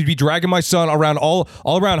constantly be dragging my son around all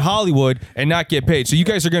around Hollywood and not get paid. So you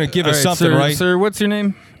guys are gonna give us something, sir, right? Sir, what's your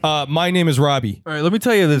name? My name is Robbie. All right, let me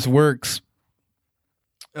tell you this works.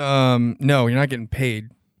 No, you're not getting paid.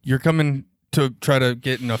 You're coming to try to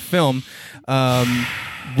get in a film.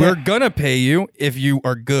 We're gonna pay you if you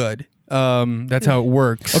are good. That's how it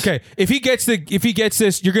works. Okay, if he gets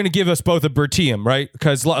this, you're going to give us both a per diem, right?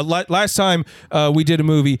 Because last time we did a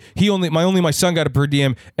movie, my son got a per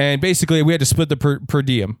diem, and basically we had to split the per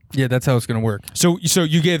diem. Yeah, that's how it's gonna work. So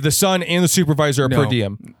you gave the son and the supervisor a per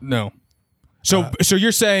diem. No. So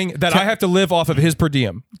you're saying that I have to live off of his per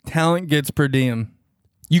diem? Talent gets per diem.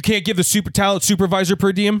 You can't give the talent supervisor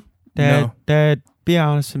per diem? No. Dad, be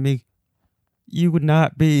honest with me. You would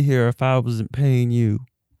not be here if I wasn't paying you.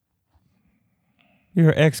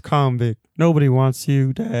 You're an ex-convict. Nobody wants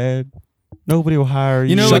you, Dad. Nobody will hire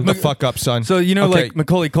you. You know, Shut like the fuck up, son. So you know, Okay. like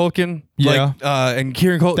Macaulay Culkin, Yeah. and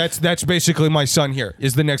Kieran Culkin. That's basically my son here.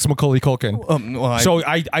 Is the next Macaulay Culkin. So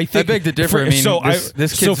I think beg to differ. I mean, this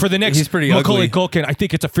so kid's- for the next he's pretty Macaulay ugly. Culkin, I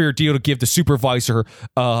think it's a fair deal to give the supervisor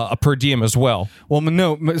a per diem as well. Well,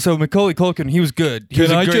 no. So Macaulay Culkin, he was good. He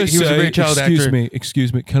was a great child actor.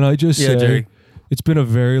 Excuse me. Can I just Yeah, say, Jerry. it's been a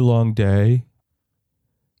very long day,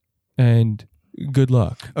 and good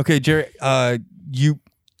luck. Okay, Jerry, you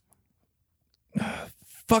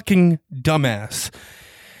fucking dumbass.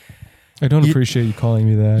 I don't appreciate you calling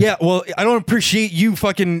me that. Yeah, well, I don't appreciate you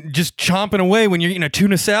fucking just chomping away when you're eating a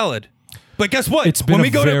tuna salad. But guess what? It's been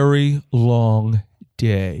when a very long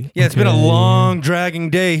day. Yeah, it's been a okay? long, dragging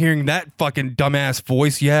day hearing that fucking dumbass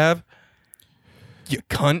voice you have. You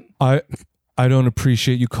cunt. I don't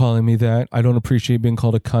appreciate you calling me that. I don't appreciate being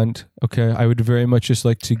called a cunt. Okay, I would very much just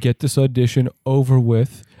like to get this audition over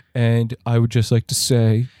with, and I would just like to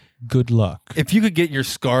say good luck. If you could get your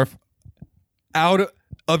scarf out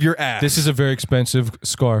of your ass. This is a very expensive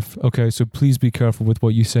scarf. Okay, so please be careful with what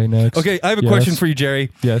you say next. Okay, I have a Yes. question for you,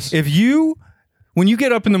 Jerry. Yes. When you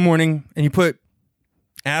get up in the morning and you put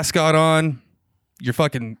ascot on, your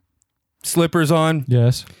fucking slippers on,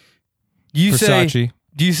 Yes. you Versace. say,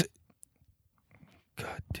 do you say,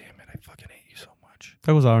 God damn it, I fucking hate you so much.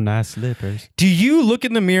 Those are nice slippers. Do you look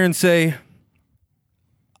in the mirror and say,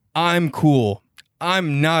 I'm cool.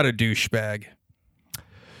 I'm not a douchebag.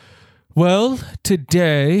 Well,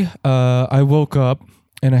 today I woke up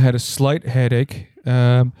and I had a slight headache,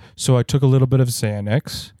 so I took a little bit of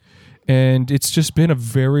Xanax, and it's just been a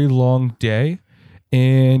very long day,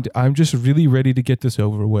 and I'm just really ready to get this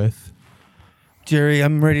over with. Jerry,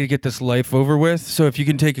 I'm ready to get this life over with. So if you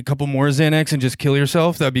can take a couple more Xanax and just kill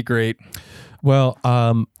yourself, that'd be great. Well,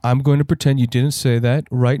 I'm going to pretend you didn't say that.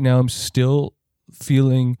 Right now, I'm still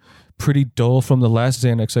feeling pretty dull from the last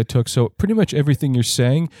Xanax I took. So pretty much everything you're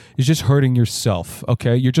saying is just hurting yourself.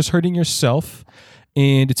 Okay, you're just hurting yourself,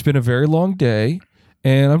 and it's been a very long day,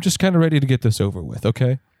 and I'm just kind of ready to get this over with.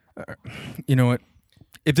 Okay. You know what?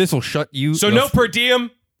 If this will shut you, So no per diem.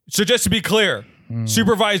 So just to be clear,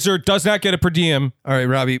 supervisor does not get a per diem. All right,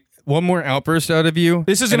 Robbie. One more outburst out of you.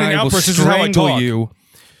 This isn't and an I will outburst, this is how I strangle talk. you.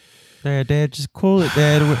 Dad, just cool it,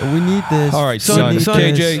 Dad. We need this. All right, We son, need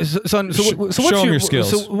KJ. this. Son, so what's show him your your skills.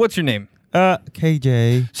 So what's your name?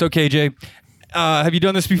 KJ. So KJ, have you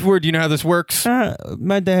done this before? Do you know how this works?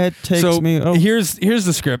 My dad takes So me. Oh, here's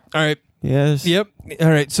the script. All right. yes. Yep. All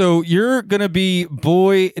right. So you're gonna be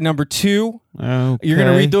boy number 2. Okay. You're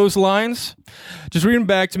gonna read those lines. Just read them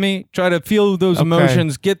back to me. Try to feel those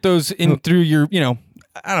emotions. Get those in through your.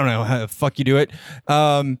 I don't know how the fuck you do it.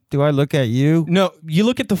 Do I look at you? No, you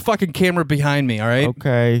look at the fucking camera behind me. All right.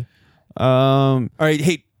 Okay. All right.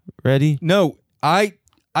 Hey. Ready? No. I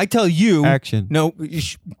tell you. Action. No.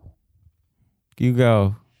 You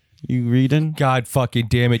go. You reading? God fucking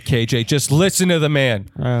damn it, KJ. Just listen to the man.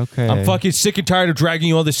 Okay. I'm fucking sick and tired of dragging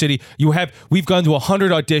you all the city. We've gone to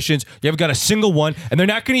 100 auditions. You haven't got a single one, and they're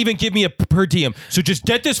not going to even give me a per diem. So just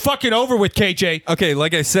get this fucking over with, KJ. Okay,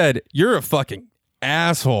 like I said, you're a fucking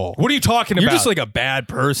asshole. What are you talking about? You're just like a bad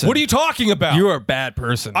person. What are you talking about? You are a bad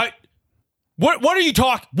person. What are you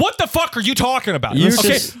talking? What the fuck are you talking about? You Okay,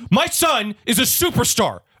 just- my son is a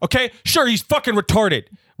superstar. Okay, sure, he's fucking retarded,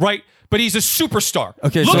 right? But he's a superstar.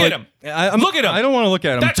 Okay, look so, at like, him. I'm- Look at him. I don't want to look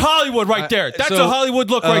at him. That's Hollywood right there. That's so, a Hollywood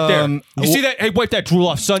look right there. You w- see that? Hey, wipe that drool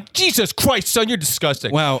off, son. Jesus Christ, son, you're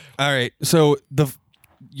disgusting. Wow. All right. So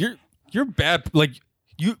you're bad. Like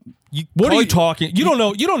you. What call are you talking? You don't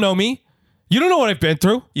know. You don't know me. You don't know what I've been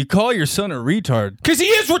through. You call your son a retard. Because he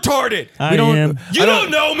is retarded. I don't- am. You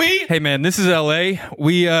don't know me. Hey man, this is L.A.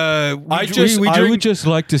 I would just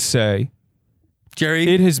like to say, Jerry.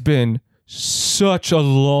 it has been such a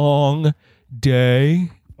long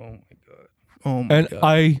day. Oh my And god.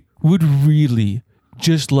 I would really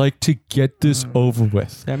just like to get this over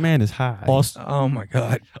with. That man is high. Also, Oh my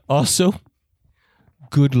god.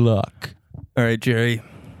 good luck. All right, Jerry.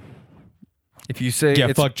 If you say Yeah,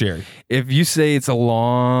 it's, fuck Jerry. if you say it's a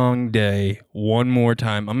long day one more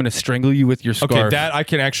time, I'm gonna strangle you with your scarf. Okay, that I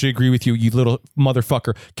can actually agree with you, you little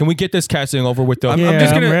motherfucker. Can we get this casting over with, though? Yeah, I'm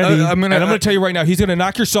just gonna. I'm ready. I'm gonna. And I'm going to tell you right now, he's going to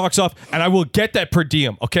knock your socks off, and I will get that per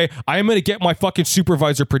diem, okay? I am going to get my fucking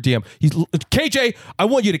supervisor per diem. KJ, I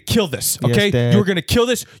want you to kill this, okay? Yes, Dad. You're going to kill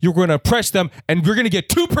this, you're going to oppress them, and you're going to get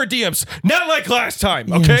 2 per diems, not like last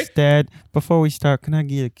time, okay? Yes, Dad. Before we start, can I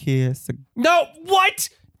get a kiss? No, what?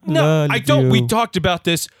 No, Love I don't. We you. talked about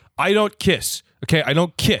this. I don't kiss, okay? I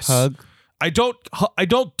don't kiss. Hug. I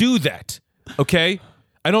don't do that, okay?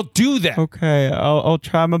 I don't do that. Okay, I'll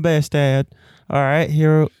try my best, Dad. All right,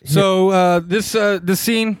 here. So this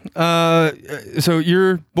scene. So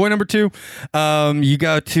you're boy number 2. You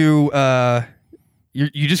got to.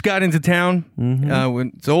 You just got into town.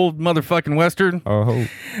 When it's old motherfucking western. Oh.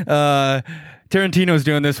 Tarantino's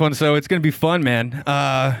doing this one, so it's gonna be fun, man.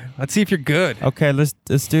 Let's see if you're good. Okay, let's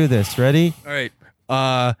do this. Ready? All right.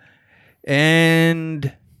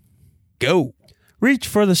 And go. Reach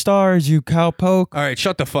for the stars, you cowpoke. All right,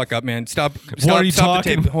 shut the fuck up, man. Stop. are you stop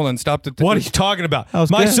talking the tape. Hold on. Stop the. What are you talking about? That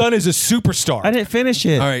was My good. son is a superstar. I didn't finish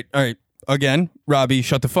it. All right. Again, Robbie,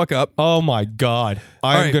 shut the fuck up. Oh my God.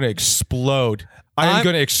 I am right. going to explode. I am I'm-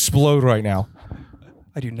 going to explode right now.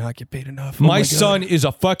 I do not get paid enough. Oh My God. son is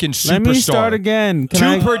a fucking superstar. Let me start again. Can 2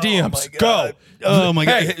 I- per diems. Go. Oh my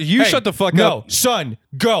God. Hey, You shut the fuck no, up. son,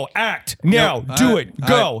 go. Act. Now. Do it.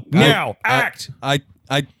 Go. Now. Act.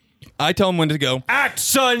 I tell him when to go. Act,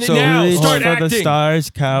 son. So now. Reach Start for acting. the stars,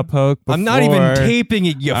 cowpoke. I'm not even before taping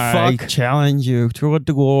it, you I fuck. challenge you to a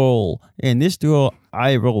duel. In this duel,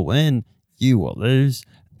 I will win, you will lose,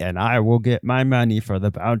 and I will get my money for the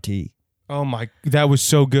bounty. Oh my, that was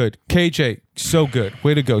so good. KJ, so good.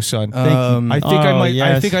 Way to go, son. Thank you. I think I Oh, might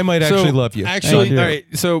yes. I think I might actually love you. Actually, Thank you. all right.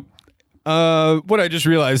 So, what I just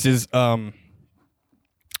realized is,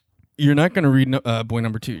 you're not going to read boy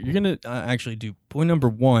number 2. You're going to actually do boy number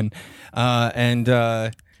 1, and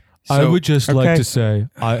I so- would just like okay. to say,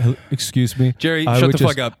 excuse me, Jerry, I shut would the just-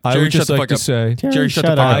 fuck up. I Jerry, would shut just the like fuck to up. say, Jerry, shut the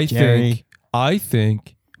shut fuck up, up. Jerry. I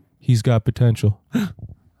think he's got potential.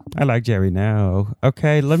 I like Jerry now.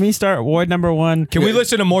 Okay, let me start ward number 1. Can we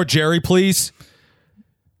listen to more Jerry, please?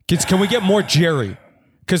 Can we get more Jerry?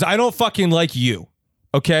 Because I don't fucking like you.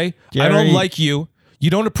 Okay? I don't Jerry. like you. You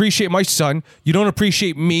don't appreciate my son. You don't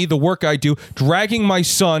appreciate me, the work I do, dragging my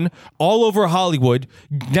son all over Hollywood,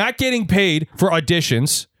 not getting paid for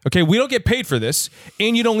auditions. Okay, we don't get paid for this,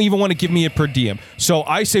 and you don't even want to give me a per diem. So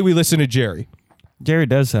I say we listen to Jerry. Jerry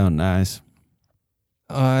does sound nice.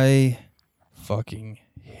 I fucking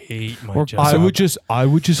hate my Or- job. I would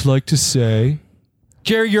just like to say,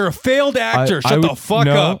 Jerry, you're a failed actor. I Shut the would- fuck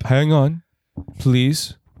no, up. Hang on,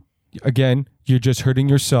 please. Again, you're just hurting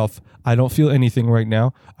yourself. I don't feel anything right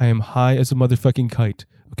now. I am high as a motherfucking kite.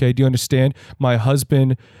 Okay, do you understand? My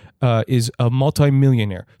husband is a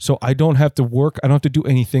multimillionaire, so I don't have to work. I don't have to do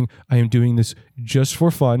anything. I am doing this just for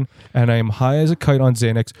fun, and I am high as a kite on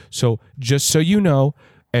Xanax. So just so you know,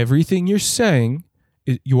 everything you're saying,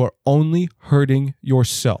 you are only hurting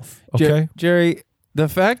yourself. Okay. Jerry, the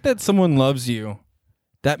fact that someone loves you,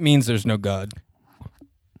 that means there's no God.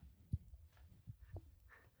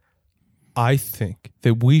 I think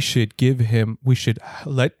that we should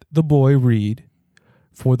let the boy read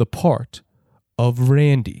for the part of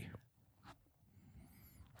Randy.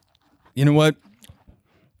 You know what?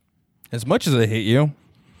 As much as I hate you,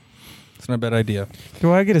 it's not a bad idea.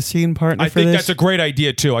 Do I get a scene partner I for think this? that's a great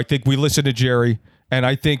idea too. I think we listen to Jerry And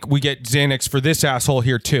I think we get Xanax for this asshole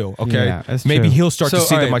here too. Okay, Yeah, that's maybe true. he'll start to So,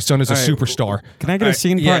 see all that right, my son is a all right. superstar. Can I get a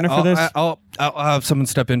scene partner for this? I'll have someone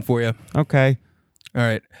step in for you. Okay. All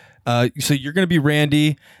right. So you're gonna be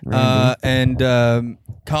Randy, and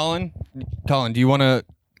Colin. Colin, do you wanna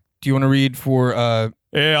read for?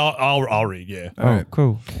 Yeah, I'll read. Yeah. Oh,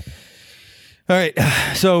 cool. All right.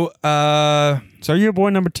 So So you're boy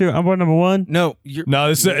number 2. I'm boy number 1. no, you're No,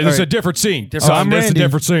 this is a different scene. Different- So I'm this is a Randy.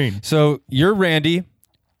 different scene. so you're Randy,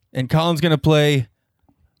 and Colin's gonna play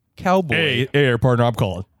cowboy. Hey, partner, I'm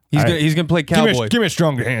calling. He's gonna play Give me, cowboy. give me a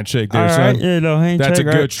strong handshake there, All son. right. Yeah, little handshake. That's a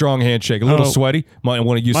good, right? strong handshake. A little Oh. sweaty. Might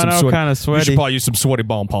want to use Mine some all sweaty. kinda You sweaty. should probably use some sweaty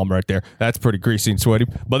bomb palm right there. That's pretty greasy and sweaty.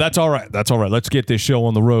 But that's all right. That's all right. Let's get this show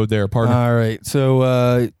on the road there, partner. All right.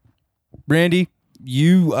 So Randy,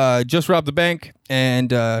 you just robbed the bank, and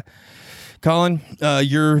Colin,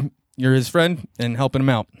 you're his friend and helping him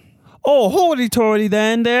out. Oh, hoity-toity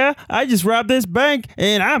then there. I just robbed this bank,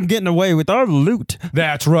 and I'm getting away with all the loot.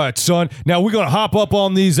 That's right, son. Now we're going to hop up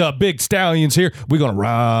on these big stallions here. We're going to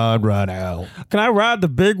ride right out. Can I ride the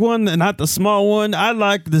big one and not the small one? I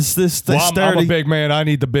like this Well, I'm sturdy. a big man. I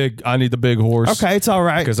need the big horse. Okay, it's all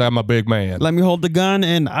right. Because I'm a big man. Let me hold the gun,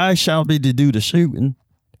 and I shall be to do the shooting.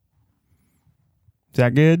 Is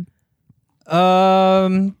that good?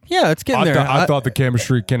 Yeah, it's getting there. I thought the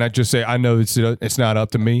chemistry. Can I just say? I know it's not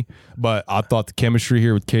up to me, but I thought the chemistry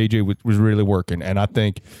here with KJ was really working, and I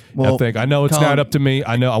know it's Colin- not up to me.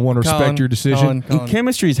 I want to respect your decision. And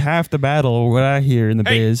chemistry's half the battle, what I hear in the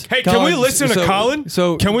biz. Hey, can we Colin, listen to so- Colin?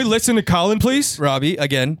 so- Can we listen to Colin, please? Robbie,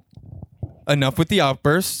 again, enough with the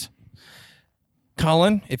outbursts.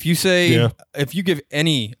 Colin, if you say, Yeah. if you give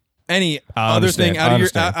any I other understand. thing I out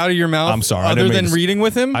understand. of your mouth, I'm sorry. I other didn't mean than to- reading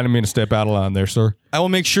with him, I didn't mean to step out of line there, sir. I will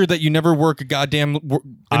make sure that you never work a goddamn.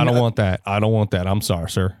 I don't want that. I don't want that. I'm sorry,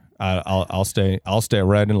 sir. I'll stay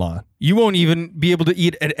right in line. You won't even be able to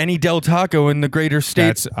eat at any Del Taco in the greater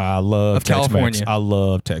state. I love of Tex-Mex. California. I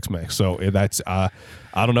love Tex-Mex. So that's I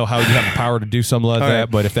don't know how you have the power to do something like All that,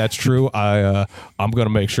 right. but if that's true, I'm gonna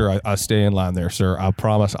make sure I stay in line there, sir. I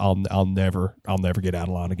promise I'll never get out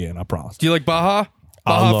of line again. I promise. Do you like Baja? I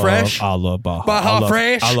Baja love, Fresh? I love Baja. Baja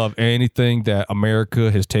Fresh? I love anything that America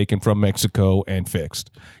has taken from Mexico and fixed.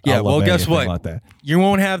 Yeah, I love well, guess anything what? Like that. You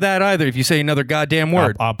won't have that either if you say another goddamn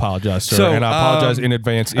word. I apologize, sir, So, and I apologize in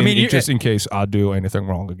advance. I mean, you- just in case I do anything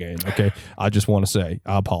wrong again. Okay, I just want to say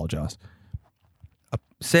I apologize.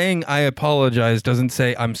 Saying I apologize doesn't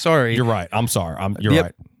say I'm sorry. You're right. I'm sorry. You're Yep.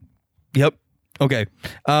 right. Yep. Okay.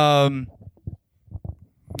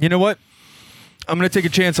 You know what? I'm gonna take a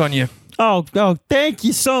chance on you. Oh, thank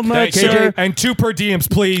you so much, KJ, sir. and 2 per diems,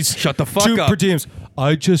 please. Shut the fuck 2 up. per diems. I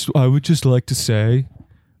would just like to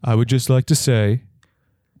say,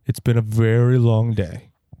 it's been a very long day,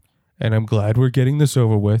 and I'm glad we're getting this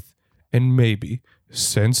over with. And maybe,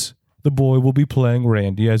 since the boy will be playing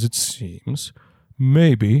Randy, as it seems,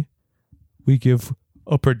 maybe we give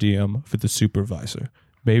a per diem for the supervisor.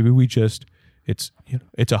 Maybe we just. It's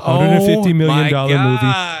 $150 million my movie.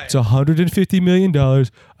 God. It's $150 million.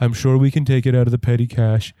 I'm sure we can take it out of the petty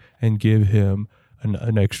cash and give him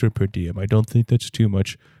an extra per diem. I don't think that's too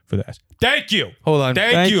much for that. Thank you. Hold on.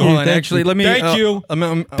 Thank you. Hold on. Thank Actually, you. let me. Thank you.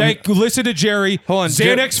 Thank you. Listen to Jerry. Hold on,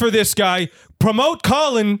 Xanax for this guy. Promote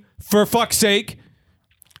Colin for fuck's sake.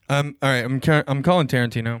 All right. I'm calling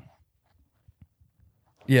Tarantino.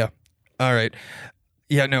 Yeah. All right.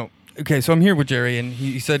 Yeah. No. Okay. So I'm here with Jerry, and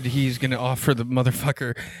he said he's gonna offer the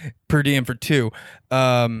motherfucker per diem for 2.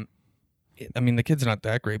 I mean, the kid's not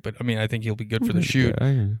that great, but I mean, I think he'll be good for the shoot.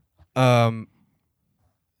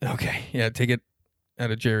 Okay. Yeah. Take it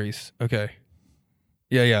out of Jerry's. Okay.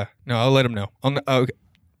 Yeah. No, I'll let him know. Okay.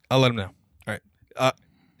 I'll let him know. All right.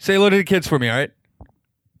 Say hello to the kids for me. All right.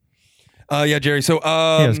 Yeah, Jerry. So, He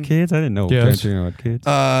has kids? I didn't know Yes. Tarantino had kids.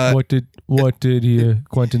 What did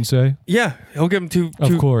Quentin say? yeah, he'll give him two.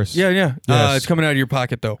 Of course. Yeah. Yes. It's coming out of your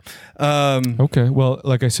pocket though. Okay. Well,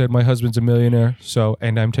 like I said, my husband's a millionaire,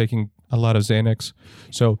 and I'm taking a lot of Xanax.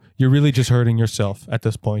 So you're really just hurting yourself at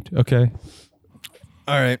this point. Okay.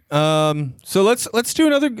 All right. So let's do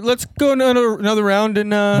another. Let's go another round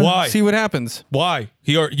and Why? see what happens. Why?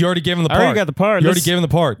 You already gave him the I part. already got the part. You already Let's- gave him the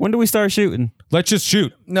part. When do we start shooting? Let's just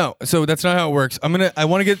shoot. No, so that's not how it works. I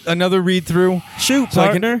want to get another read through. Shoot, So I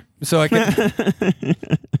can- partner. So I can.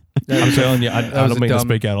 I'm telling you, I was don't a mean to dumb-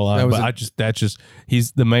 speak out of that line, was but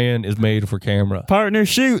he's the man is made for camera. Partner,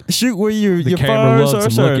 shoot where your The camera fires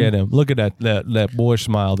loves are. him. Look at him. Look at that boy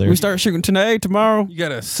smile there. We start shooting tonight, tomorrow. You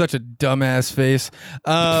got such a dumbass face.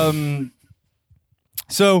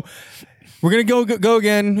 So We're gonna go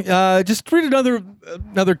again. Just read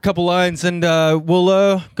another couple lines, and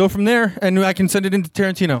we'll go from there. And I can send it into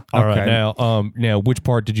Tarantino. All right, Okay. now, which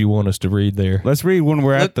part did you want us to read there? Let's read when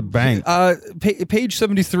we're at the bank. Page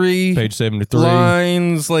 73. Page 73.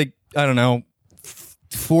 Lines like I don't know,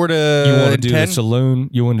 4 to You want to do 10. the saloon?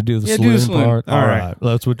 You want to do the Yeah, do saloon the saloon. part? All right.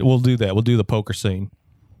 We'll do that. We'll do the poker scene,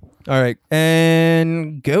 All right,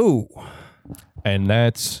 and go. and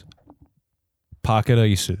that's pocket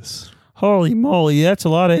aces. Holy moly, that's a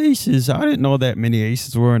lot of aces. I didn't know that many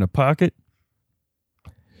aces were in a pocket.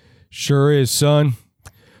 Sure is, son.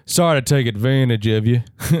 Sorry to take advantage of you.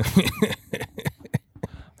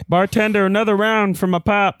 Bartender, another round for my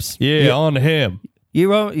pops. Yeah, on to him. You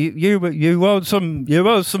want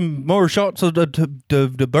some more shots of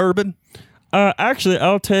the bourbon? Actually,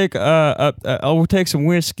 I'll take some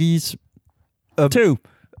whiskeys. Two.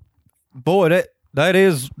 Boy, that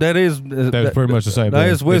is That's pretty much the same that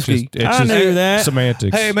thing. is whiskey. It's I just knew that.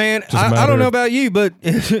 semantics. Hey man, Just a I matter don't know of- about you, but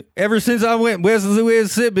ever since I went west of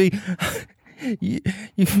Mississippi, you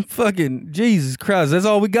fucking Jesus Christ, that's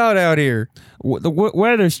all we got out here. The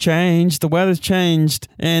weather's changed. The weather's changed,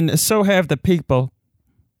 and so have the people.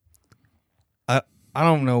 I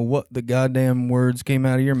don't know what the goddamn words came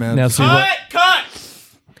out of your mouth. Now see what? Cut!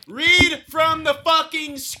 Read from the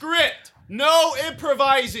fucking script. No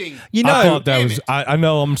improvising. You I know, thought that was. I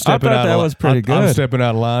know I'm stepping thought out. that of, was pretty I'm good. stepping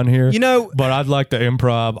out of line here. You know- but I'd like the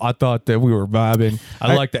improv. I thought that we were vibing.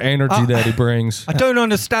 I like the energy that he brings. I don't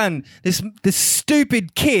understand. This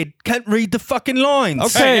stupid kid can't read the fucking lines.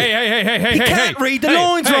 Okay. Hey! He can't read the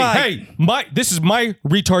lines right. This is my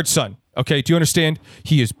retard son. Okay, do you understand?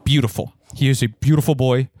 He is beautiful. He is a beautiful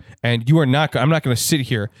boy, and you are not. I'm not going to sit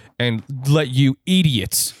here and let you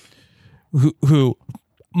idiots, who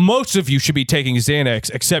most of you should be taking Xanax,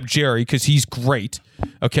 except Jerry because he's great.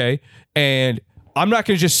 Okay, and I'm not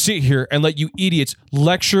going to just sit here and let you idiots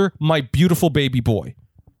lecture my beautiful baby boy.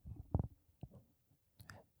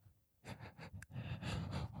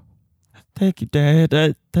 Thank you, Dad.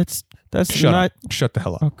 That's Shut not up. Shut the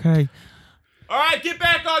hell up. okay. All right, get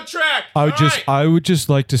back on track. I would just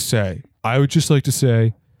like to say,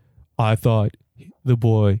 I thought the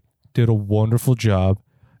boy did a wonderful job,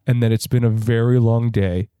 and that it's been a very long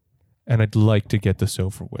day, and I'd like to get this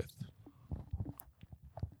over with.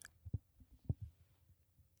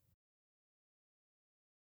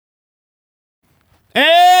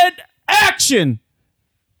 And action.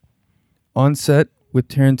 On set with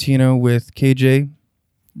Tarantino with KJ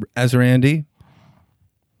as Randy,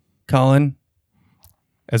 Colin,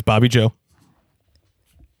 As Bobby Joe.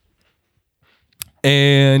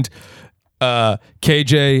 And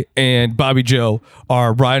KJ and Bobby Joe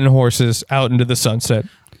are riding horses out into the sunset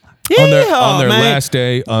on their Yeehaw, man. last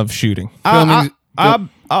day of shooting.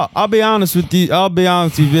 I'll be honest with you.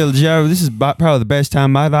 Billy Joe. This is probably the best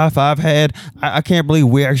time of my life I've had. I can't believe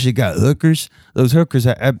we actually got hookers. Those hookers.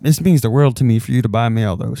 This means the world to me for you to buy me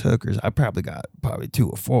all those hookers. I probably got 2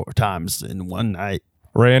 or 4 times in one night.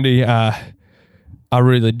 Randy, I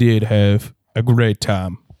really did have a great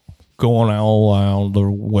time going all around the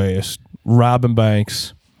West, robbing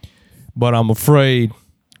banks. But I'm afraid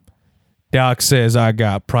Doc says I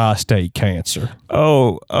got prostate cancer.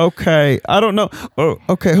 Oh, okay. I don't know. Oh,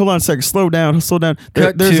 okay. Hold on a second. Slow down.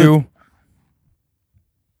 cut to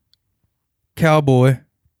Cowboy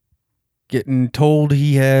getting told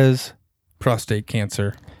he has prostate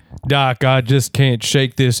cancer. Doc, I just can't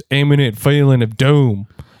shake this imminent feeling of doom.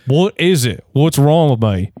 What is it? What's wrong with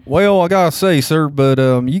me? Well, I gotta say, sir, but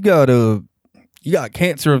you got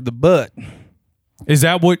cancer of the butt. Is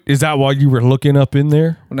that why you were looking up in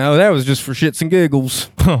there? No, that was just for shits and giggles.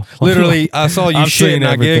 Literally, I saw you I've shit seen and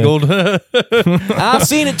I everything. giggled. I've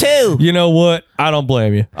seen it too. You know what? I don't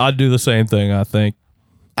blame you. I'd do the same thing, I think.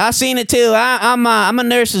 I've seen it too. I'm a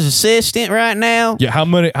nurse's assistant right now. Yeah, how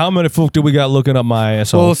many folk do we got looking up my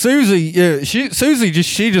asshole? Well, Susie, Susie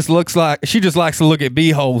just likes to look at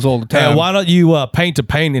b-holes all the time. Hey, why don't you paint a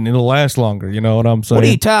painting? It'll last longer. You know what I'm saying? What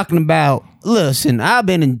are you talking about? Listen, I've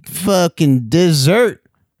been in fucking dessert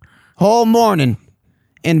whole morning,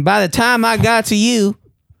 and by the time I got to you,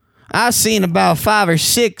 I seen about 5 or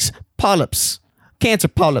 6 polyps, cancer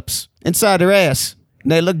polyps inside her ass.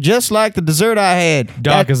 And they look just like the dessert I had.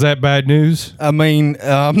 Doc, is that bad news? I mean,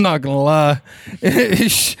 I'm not gonna lie,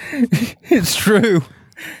 it's true.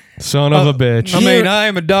 Son of a bitch. I mean, I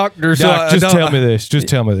am a doctor, so Doc, I just don't- tell me this. Just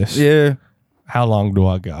tell me this. Yeah. How long do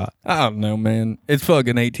I got? I don't know, man. It's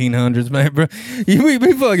fucking 1800s, man, bro.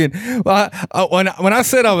 We fucking. When I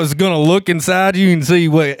said I was gonna look inside you and see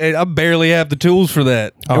what, I barely have the tools for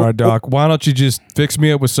that. All right, Doc. Why don't you just fix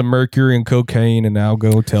me up with some mercury and cocaine, and I'll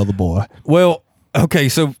go tell the boy. Well, Okay,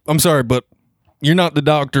 so I'm sorry, but you're not the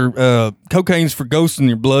doctor. Cocaine's for ghosts in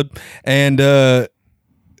your blood, and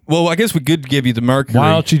well, I guess we could give you the mercury.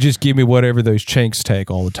 Why don't you just give me whatever those chinks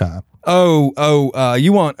take all the time?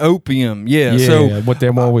 You want opium? Yeah. Yeah, So what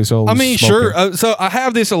them always I mean, smoking. sure. So I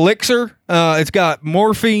have this elixir. It's got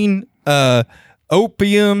morphine,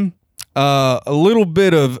 opium, a little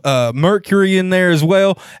bit of mercury in there as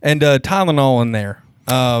well, and Tylenol in there.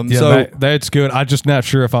 Yeah, So that's good. I'm just not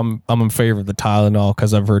sure if I'm in favor of the Tylenol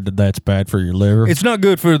because I've heard that that's bad for your liver. it's not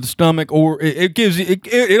good for the stomach, or it gives you.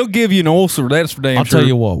 It'll give you an ulcer. That's for damn I'll sure. tell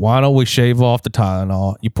you what. Why don't we shave off the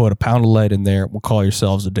Tylenol? You put a pound of lead in there. We'll call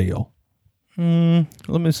yourselves a deal. Let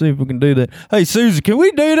me see if we can do that. Hey, Susie, can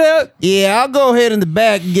we do that? Yeah, I'll go ahead in the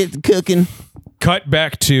back and get the cooking. Cut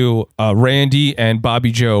back to Randy and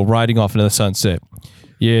Bobby Joe riding off into the sunset.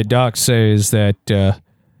 Yeah, Doc says that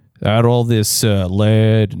out all this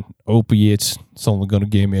lead and opiates, it's only going to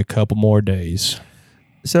give me a couple more days.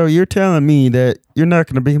 So you're telling me that you're not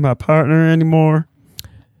going to be my partner anymore?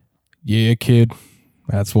 Yeah, kid.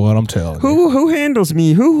 That's what I'm telling you. Who handles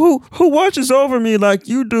me? Who watches over me like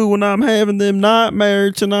you do when I'm having them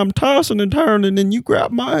nightmares and I'm tossing and turning and you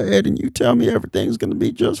grab my head and you tell me everything's gonna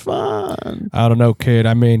be just fine? I don't know, kid.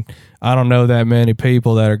 I mean, I don't know that many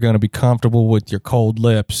people that are going to be comfortable with your cold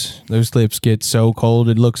lips. Those lips get so cold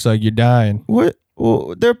it looks like you're dying. What?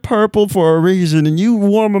 Well, they're purple for a reason, and you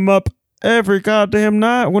warm them up every goddamn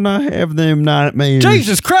night when I have them nightmares.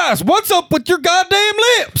 Jesus Christ, what's up with your goddamn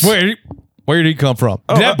lips? Where did he come from?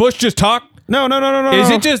 Did that bush just talk? No.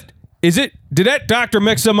 Did that doctor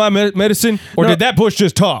mix up my medicine, or No. did that bush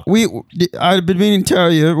just talk? I've been meaning to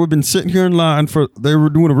tell you, we've been sitting here in line they were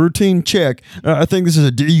doing a routine check. I think this is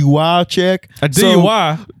a DUI check. A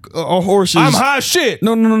DUI? Horses. I'm high as shit.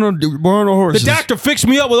 No. We're on a The horses. doctor fixed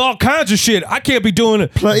me up with all kinds of shit. I can't be doing a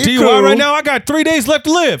Play it DUI cool. right now. I got 3 days left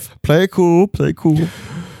to live. Play cool.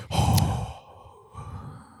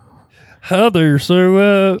 Hi there.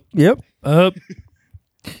 So, yep. May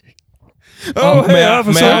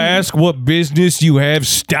officer. I ask what business you have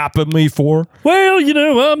stopping me for? Well,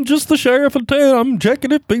 I'm just the sheriff of town. I'm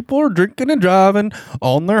checking if people are drinking and driving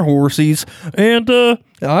on their horses. And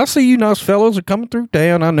I see you nice fellows are coming through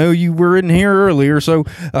town. I know you were in here earlier, so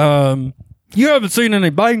you haven't seen any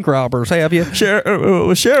bank robbers, have you?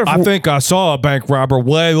 Sheriff. I think I saw a bank robber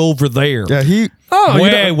way over there.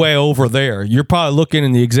 Yeah, way over there. You're probably looking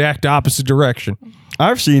in the exact opposite direction.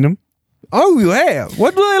 I've seen him. Oh, you have?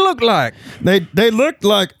 What do they look like? They looked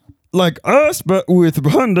like us, but with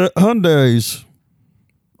Hyundais.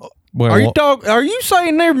 Well, Are you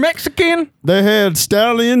saying they're Mexican? They had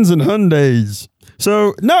stallions and Hyundais.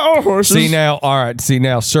 So not all horses. See now, all right. See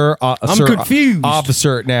now, sir. I'm sir, confused.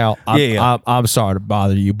 Officer. Now, Yeah. I'm sorry to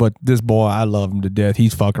bother you, but this boy, I love him to death.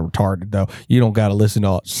 He's fucking retarded, though. You don't got to listen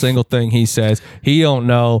to a single thing he says. He don't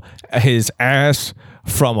know his ass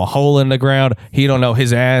from a hole in the ground. He don't know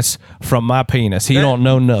his ass from my penis. He don't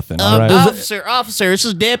know nothing. All right. Officer, this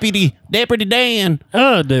is Deputy Dan.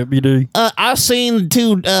 Hi, deputy. I've seen the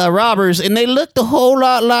two robbers, and they looked a whole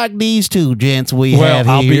lot like these two gents we have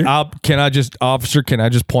here. Can I just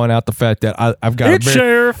point out the fact that I've got It's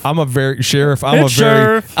sheriff. I'm a very sheriff. It's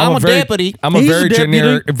sheriff. I'm a deputy. I'm a He's very a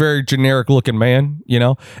deputy. very generic looking man,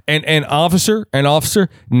 and officer,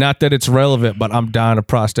 not that it's relevant, but I'm dying of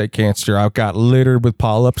prostate cancer. I've got littered with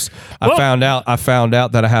polyps. I found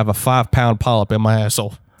out that I have a 5-pound polyp in my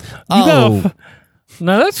asshole.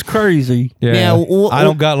 Now that's crazy. Yeah, Now, I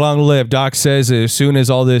don't got long to live. Doc says as soon as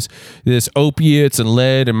all this opiates and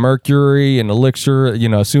lead and mercury and elixir,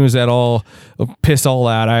 as soon as that all piss all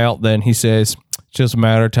that out, then he says it's just a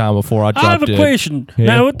matter of time before I drop I have a dead. question. Yeah.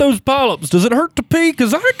 Now, with those polyps, does it hurt to pee?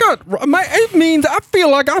 Because it means I feel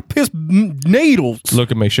like I pissed needles. Look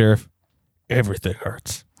at me, Sheriff. Everything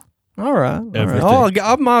hurts. All right. Everything. Oh, I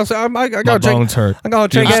gotta My check. bones hurt. I gotta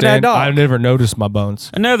Do you check out that understand? dog. I've never noticed my bones.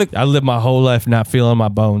 I lived my whole life not feeling my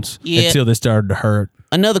bones Yeah. until they started to hurt.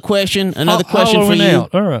 Another question for Hollowing you.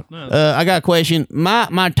 out. All right. I got a question.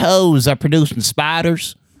 My toes are producing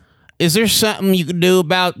spiders. Is there something you can do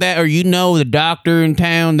about that, or the doctor in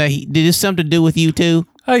town did this something to do with you too?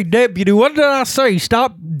 Hey, deputy, what did I say?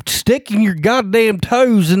 Stop sticking your goddamn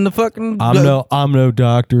toes in the fucking. I'm no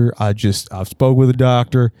doctor. I've spoke with a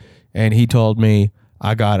doctor, and he told me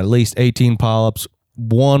I got at least 18 polyps,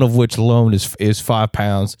 one of which alone is 5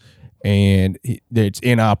 pounds, and it's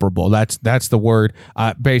inoperable. That's the word.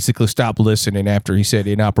 I basically stopped listening after he said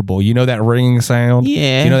inoperable. You know that ringing sound?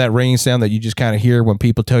 Yeah. You know that ringing sound that you just kind of hear when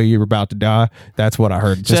people tell you you're about to die? That's what I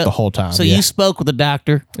heard just the whole time. So yeah. you spoke with the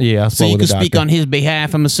doctor. Yeah, I So spoke you with can the speak doctor. on his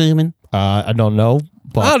behalf, I'm assuming. I don't know,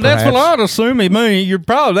 Oh, that's what I'd assume. I mean, you're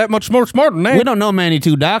probably that much more smart than that. We don't know many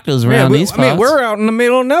two doctors around these parts. we're out in the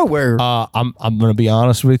middle of nowhere. I'm gonna be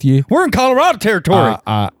honest with you. We're in Colorado territory.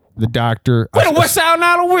 The doctor. We're the west side of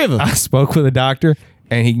Nile River. I spoke with a doctor,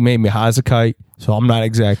 and he made me high as a kite. So I'm not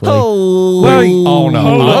exactly. Oh,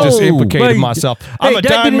 no! I just implicated myself. I'm a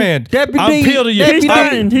dying man. I appeal to you.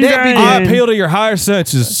 I appeal to your higher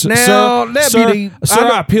senses, Now, sir. deputy,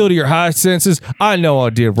 I appeal to your higher senses. I know I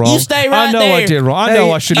did wrong. You stay right I know there. I did wrong. I know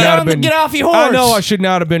I should not have been. Get off your horse. I know I should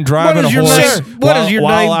not have been driving What is a your horse name? What is your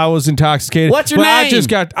while name? I was intoxicated. What's your but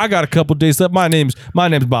name? I got a couple days left. My name's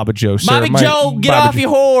Baba Joe. Sir. Bobby Joe, get off your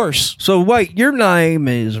horse. So wait, your name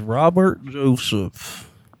is Robert Joseph.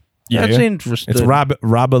 Yeah. That's interesting. It's Rob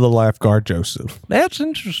the lifeguard Joseph. That's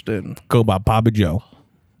interesting. Go by Bobby Joe.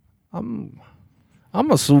 I'm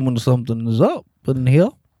assuming something is up in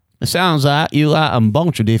here. It sounds like you got a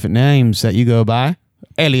bunch of different names that you go by,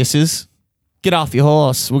 aliases. Get off your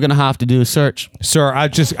horse. We're gonna have to do a search. Sir, I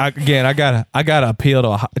gotta appeal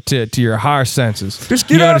to your higher senses. Just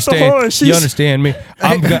get off the horse. You understand me?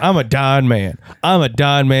 I'm a dying man.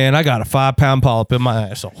 I got a 5-pound polyp in my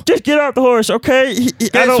asshole. Just get off the horse, okay?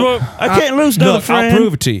 I can't lose no Look, friend. I'll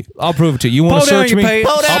prove it to you. You want Pull to down search your me?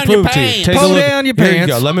 pants. Pull down I'll your prove it to you. pants. Take a Pull look. down your Here you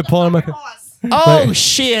pants. go. Let me pull them. Oh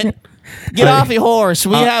shit! Get off your horse.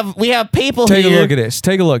 We have people Take here. a look at this.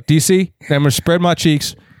 Take a look. Do you see? I'm gonna spread my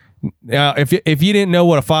cheeks. Now, if you didn't know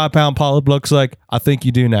what a 5-pound polyp looks like, I think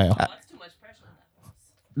you do now.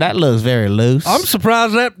 That looks very loose. I'm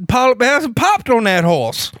surprised that polyp hasn't popped on that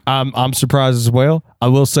horse. I'm surprised as well. I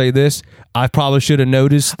will say this: I probably should have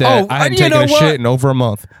noticed that I hadn't you taken know a what? shit in over a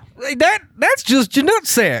month. That's just your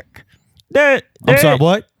nutsack. I'm sorry,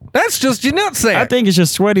 what? That's just your nutsack. I think it's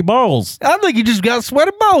just sweaty balls. I think you just got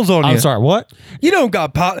sweaty balls on you. I'm sorry, what? You don't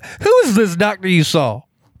got Who is this doctor you saw?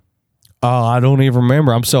 Oh, I don't even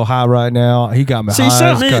remember. I'm so high right now. He got me See,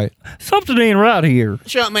 high as a kite. Something ain't right here.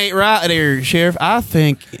 Something ain't right there, Sheriff. I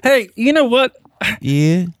think. Hey, you know what?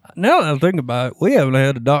 Yeah. Now that I think about it, we haven't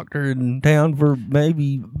had a doctor in town for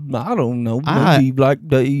maybe I don't know, maybe I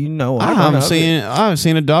haven't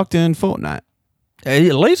seen a doctor in a fortnight. at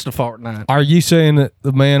least a fortnight. Are you saying that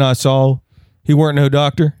the man I saw, he weren't no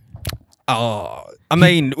doctor? I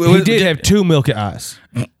mean, He did have 2 milky eyes.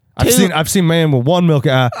 I've seen man with 1 milky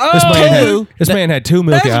eye. This man had 2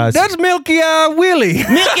 milky eyes. That's Milky Eye Willie.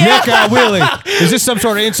 Milky Eye Willie. Is this some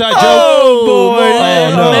sort of inside joke? Oh, boy.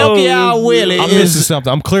 Oh, no. Milky Eye Willie I'm missing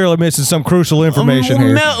something. I'm clearly missing some crucial information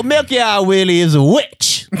here. Milky Eye Willie is a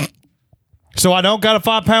witch. So I don't got a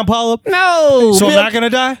 5-pound polyp? No. So I'm not going to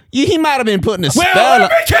die? He might have been putting a spell. Well,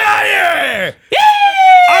 let me tell you!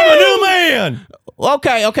 I'm a new man!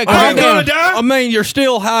 Okay. I'm calm gonna down. die? I mean, you're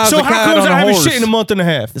still high as So a how kite come on I a haven't horse. shit in a month and a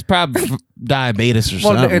half? It's probably diabetes or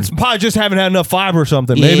Well, something. it's Probably just haven't had enough fiber or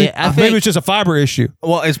something. Yeah, Maybe I think- maybe it's just a fiber issue.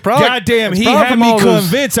 Well, it's probably. God damn, it's he probably had from me all those-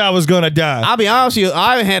 convinced I was gonna die. I'll be honest with you.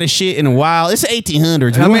 I haven't had a shit in a while. It's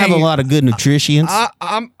 1800s. We I don't have a mean, lot of good nutrients.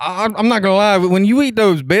 I'm not gonna lie. But when you eat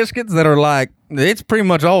those biscuits that are like, it's pretty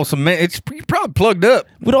much all cement. It's probably plugged up.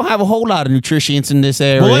 we don't have a whole lot of nutrients in this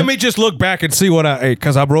area. Well, let me just look back and see what I ate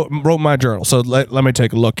because I wrote my journal. So let me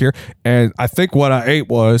take a look here. And I think what I ate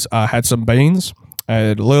was I had some beans, I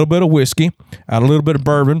had a little bit of whiskey, I had a little bit of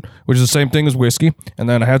bourbon, which is the same thing as whiskey, and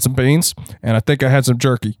then I had some beans, and I think I had some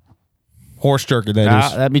jerky, horse jerky.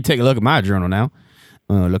 That is. Let me take a look at my journal now.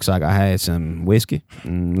 Looks like I had some whiskey.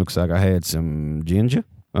 Looks like I had some ginger.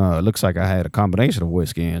 Looks like I had a combination of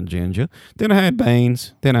whiskey and ginger. Then I had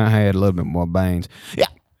beans. Then I had a little bit more beans.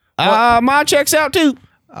 Yeah. Mine checks out too.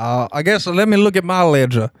 I guess let me look at my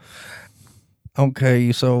ledger.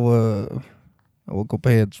 Okay, so we'll go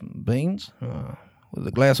ahead some beans with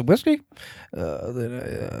a glass of whiskey.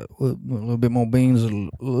 Then with a little bit more beans, a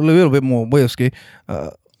little bit more whiskey.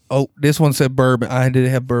 This one said bourbon. I did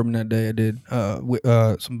have bourbon that day. I did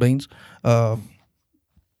some beans.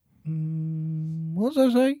 What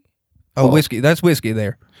does that say? Oh, whiskey. That's whiskey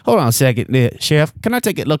there. Hold on a second, Chef. Can I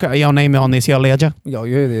take a look at your name on this here ledger? Yeah,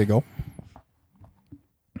 there you go.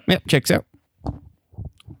 Yep, checks out.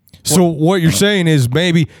 So what you're saying is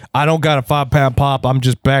maybe I don't got a 5-pound pop. I'm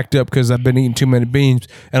just backed up because I've been eating too many beans,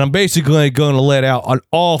 and I'm basically going to let out an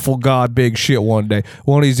awful god big shit one day.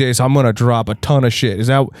 One of these days, I'm going to drop a ton of shit. Is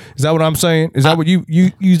that what I'm saying? Is that what you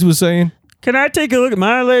was saying? Can I take a look at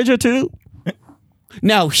my ledger too?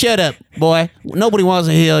 No, shut up, boy. Nobody wants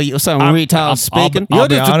to hear you some retard speaking. I'll You're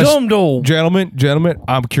be just honest. a dumb dog. Gentlemen,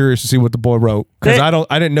 I'm curious to see what the boy wrote because I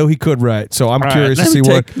didn't know he could write. So I'm All right, curious to let see me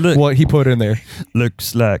take a look. what he put in there.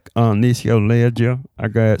 Looks like on this your ledger, I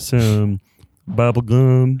got some bubble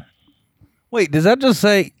gum. Wait, does that just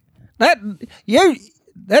say that? Yeah,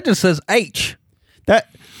 that just says H. That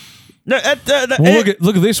Well,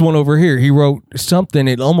 look at this one over here. He wrote something.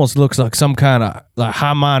 It almost looks like some kind of like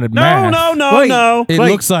high-minded math. No. It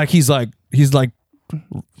looks like he's like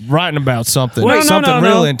writing about something. Wait, something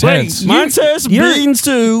real intense. Mine says beans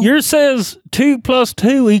too. Yours says 2 +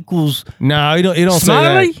 2 equals. No, it don't say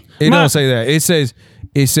Smiley? that. It don't say that.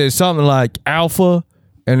 It says something like alpha,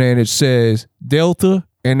 and then it says delta,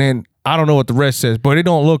 and then I don't know what the rest says, but it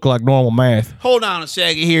don't look like normal math. Hold on a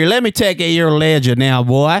second here. Let me take your ledger now,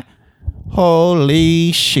 boy.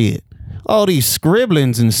 Holy shit. All these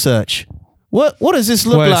scribblings and such. What does this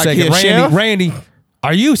look Wait a like second, here, Sheriff? Randy,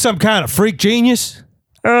 are you some kind of freak genius?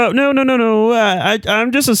 No.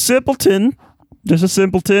 I'm just a simpleton. Just a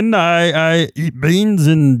simpleton. I eat beans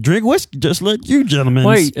and drink whiskey just like you gentlemen.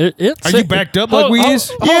 Wait, Are you backed up like we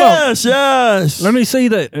is? Yes. Let me see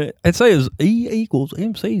that. It says E =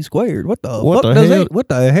 MC squared. What the What the does hell? that? What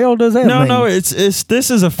the hell does that mean? No, it's this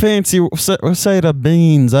is a fancy say to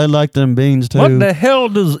beans. I like them beans too. What the hell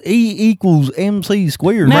does E = MC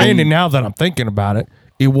squared mean? Randy, now that I'm thinking about it,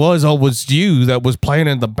 it was always you that was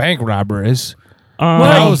planning the bank robberies.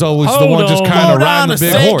 I was always the one just kind of Hold on riding a the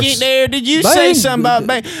big second horse. there. Did you say something about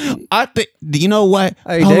bank? I think, you know what?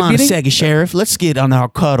 Hey, Hold on a deputy? second, Sheriff. Let's get on our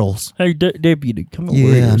cuddles. Hey, deputy, come over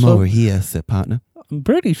here. Yeah, I'm son. over here, said partner. I'm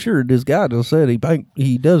pretty sure this guy just said he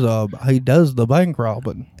does the bank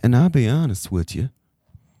robbing. And I'll be honest with you.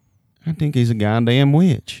 I think he's a goddamn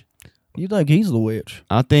witch. You think he's the witch?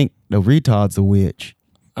 I think the retard's a witch.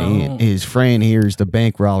 And his friend here is the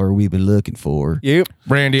bank robber we've been looking for. Yep.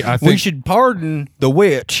 Randy, I We think should pardon the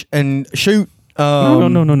witch and shoot.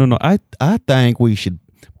 No. I think we should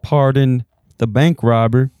pardon the bank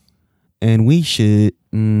robber, and we should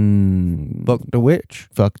Fuck the witch.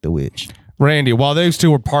 fuck the witch. Randy, while those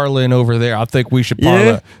two are parlaying over there, I think we should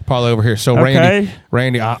parlay over here. So, Okay.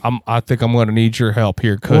 Randy, I think I'm going to need your help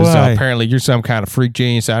here because Why? apparently you're some kind of freak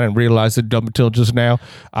genius. I didn't realize it until just now.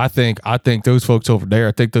 I think those folks over there,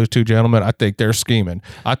 I think those two gentlemen, I think they're scheming.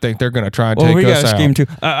 I think they're going to try and take we us got out. to scheme too.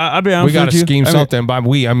 I'll be honest We got with to you. scheme I mean- something. By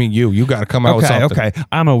we, I mean you. You got to come out with something. Okay.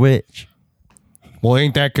 I'm a witch. Well,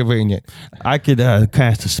 ain't that convenient? I could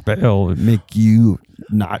cast a spell and make you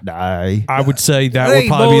not die. I would say that Hey, would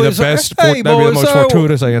probably boys, be the best. hey, That'd be the boys, most so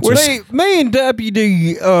fortuitous answer. Me and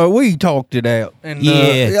Deputy, we talked it out, and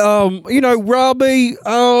Yeah. Robbie,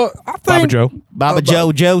 I think Baba Joe. Baba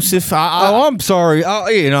Joe Joseph. I'm sorry. It's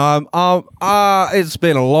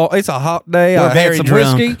been it's a hot day. We're I very had some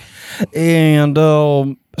drunk. whiskey, and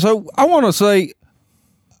so I want to say,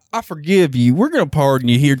 I forgive you. We're gonna pardon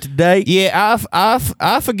you here today. Yeah,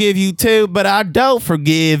 I forgive you too, but I don't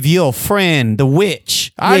forgive your friend, the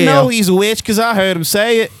witch. I Yeah. know he's a witch because I heard him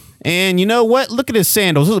say it. And you know what? Look at his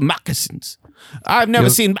sandals. Those are moccasins. I've never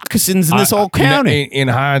seen moccasins in this whole county. In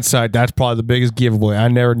hindsight, that's probably the biggest giveaway. I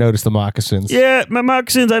never noticed the moccasins. Yeah, my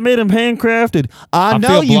moccasins, I made them handcrafted. I know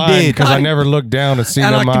feel you blind did. because I never looked down and seen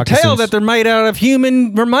And the I can moccasins. tell that they're made out of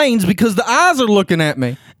human remains because the eyes are looking at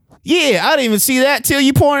me. Yeah, I didn't even see that till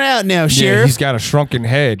you point it out now, Yeah, Sheriff. he's got a shrunken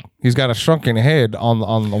head. He's got a shrunken head on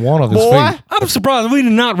the one of his Boy, feet. I'm surprised we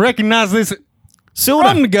did not recognize this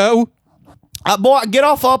from the go. boy, get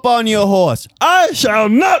off up on your horse. I shall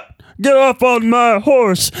not get off on my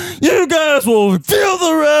horse. You guys will feel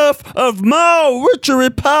the wrath of my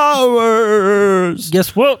witchery powers.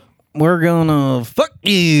 Guess what? We're gonna fuck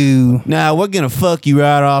you. Now we're gonna fuck you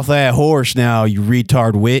right off that horse now, you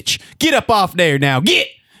retard witch. Get up off there now. Get.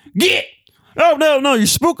 Oh, no, you're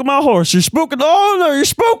spooking my horse. You're spooking. Oh, no, you're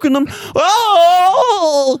spooking them.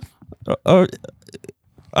 Oh!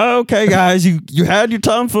 Okay, guys, you had your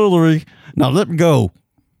tomfoolery. Now let me go.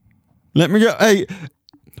 Let me go. Hey,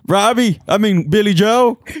 Billy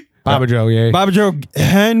Joe. Baba Joe, yeah. Bobby Joe,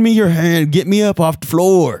 hand me your hand. Get me up off the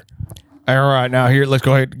floor. All right, now here, let's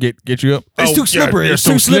go ahead and get you up. It's too slippery. You're It's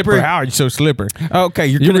so too slippery. slippery. How are you so slippery? Okay,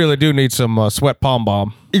 You really do need some sweat palm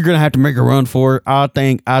balm. you're gonna have to make a run for it. I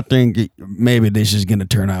think maybe this is gonna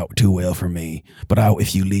turn out too well for me. But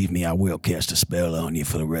if you leave me, I will cast a spell on you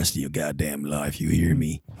for the rest of your goddamn life. You hear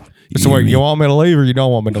me? So hear wait, me? you want me to leave or you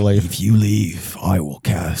don't want me to leave? If you leave, I will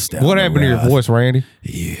cast down What the happened to your wrath. voice, Randy?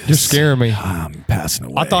 Yes. You're scaring me. I'm passing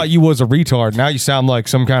away. I thought you was a retard. Now you sound like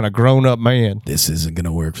some kind of grown-up man. this isn't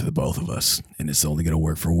gonna work for the both of us, and it's only gonna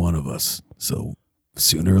work for one of us. So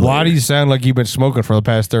sooner or Why later, do you sound like you've been smoking for the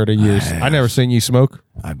past 30 years? I never seen you smoke.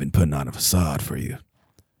 I've been putting on a facade for you.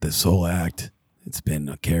 This whole act, it's been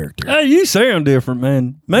a character. Hey, you sound different,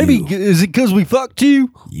 man. Maybe You. is it because we fucked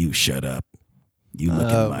you? You shut up. You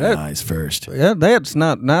look in my that- eyes first. Yeah, that's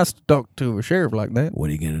not nice to talk to a sheriff like that. What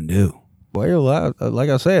are you gonna do? Well, like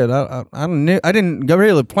I said, I didn't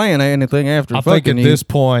really plan anything after I fucking think at you. this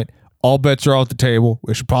point, all bets are off the table.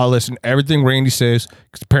 We should probably listen to everything Randy says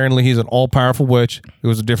because apparently he's an all-powerful witch. It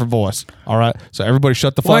was a different voice. All right, so everybody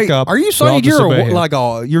shut the fuck Wait, up. are you We all saying you're disobey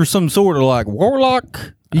him. you're some sort of like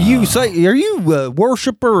warlock? Are you a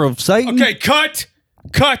worshiper of Satan? Okay, cut.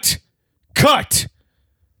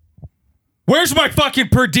 Where's my fucking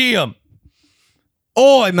per diem?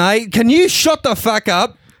 Oi, mate, can you shut the fuck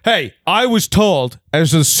up? Hey, I was told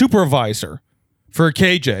as a supervisor for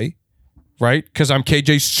KJ, right? Because I'm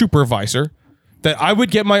KJ's supervisor, that I would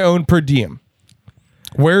get my own per diem.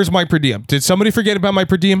 Where's my per diem? Did somebody forget about my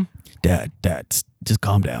per diem? Dad, just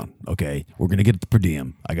calm down, okay? We're gonna get the per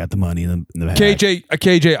diem. I got the money in the bag.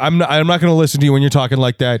 KJ, I'm not going to listen to you when you're talking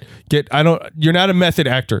like that. You're not a method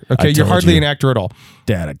actor, okay? You're told hardly you. an actor at all.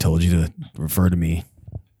 Dad, I told you to refer to me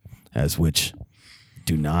as which.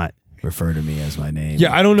 Do not refer to me as my name.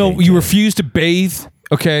 Yeah, I don't know. KJ. You refuse to bathe,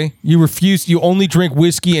 okay? You only drink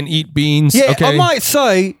whiskey and eat beans, Yeah, okay? I might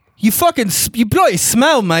say you bloody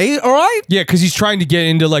smell, mate. All right. Yeah, because he's trying to get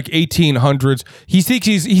into like 1800s. He thinks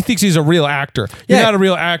he's a real actor. You're Yeah. not a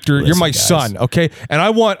real actor. You're Listen, my guys. son, okay? And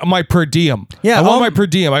I want my per diem. Yeah, I want my per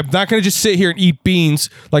diem. I'm not going to just sit here and eat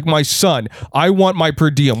beans like my son. I want my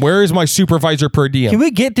per diem. Where is my supervisor per diem? Can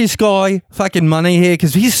we get this guy fucking money here?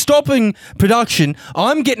 Because he's stopping production.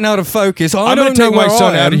 I'm getting out of focus. I'm going don't to take know my where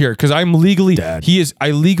son I out am. of here because I'm legally. Dad.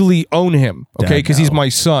 I legally own him, okay? Dad, Because he's no. my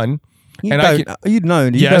son. You and don't, I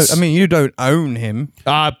Yes. don't, I mean, you don't own him.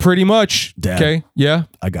 can pretty much. Dad. Okay, yeah.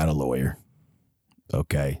 I got a lawyer.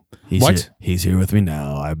 Okay. What? He's here with me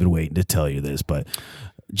now. I've been waiting to tell you this, but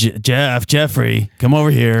Jeffrey, come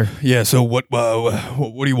over here. Yeah. So what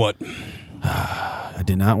do you want? I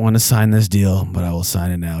did not want to sign this deal, but I will sign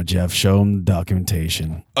it now. Jeff, show him the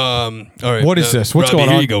documentation. All right. What is this? What's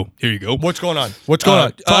Robbie, going on? Here you go. What's going on? What's going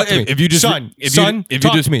on? Talk to me. If you just son, if son, you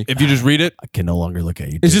talk just to me. if you just read it, I can no longer look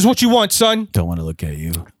at you. Is this what you want, son? Don't want to look at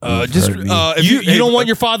you. You've just heard me. if You don't want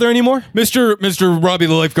your father anymore? Mr. Robbie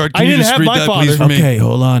the lifeguard. Can I you didn't just have read my that, father. please, for me? Okay,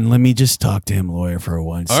 hold on. Let me just talk to him, lawyer, for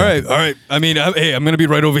one All second. right. I mean, hey, I'm gonna be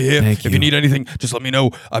right over here. Thank If you. you need anything, just let me know.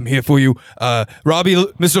 I'm here for you. Robbie,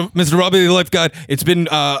 Mr. Robbie the lifeguard. It's been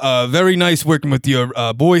very nice working with your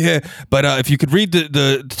boy here. But if you could read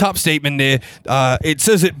the top statement there, it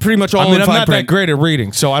says it pretty much all I mean, in I'm fine not that print. great at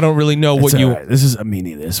reading, so I don't really know what It's you. all right. This is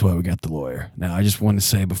this is why we got the lawyer. Now, I just want to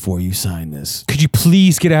say before you sign this, Could you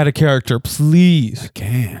please get out of character, please?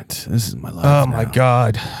 can't. This is my life. Oh my now.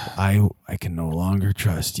 God! I can no longer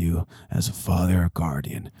trust you as a father or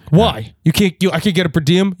guardian. Why? You can't. I can't get a per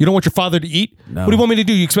diem. You don't want your father to eat. No. What do you want me to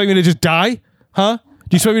do? You expect me to just die? Huh?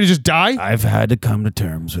 Do you expect me to just die? I've had to come to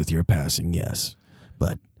terms with your passing, yes.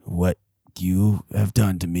 But what you have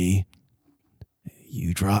done to me,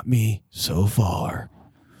 you dropped me so far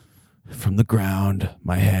from the ground,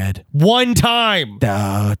 my head. One time.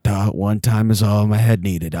 One time is all my head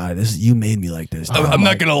needed. You made me like this. I'm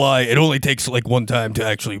not gonna lie. It only takes like one time to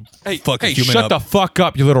actually fuck a Hey, human shut up. the fuck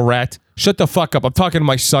up, you little rat. Shut the fuck up. I'm talking to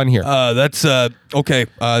my son here. That's okay.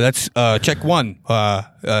 That's check one.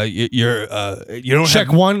 You don't Check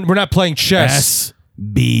have, one. We're not playing chess.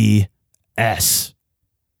 SBS.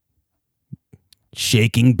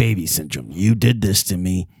 Shaking baby syndrome. You did this to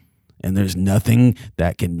me, and there's nothing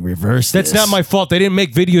that can reverse That's this. not my fault. They didn't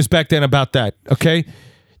make videos back then about that. Okay.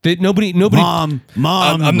 Nobody. Mom.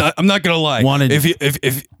 I'm not gonna lie. Wanted- If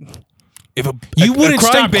You wouldn't crying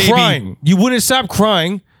stop baby, crying. You wouldn't stop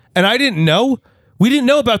crying, and I didn't know. We didn't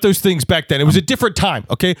know about those things back then. It was a different time.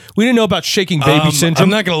 Okay. We didn't know about shaking baby syndrome. I'm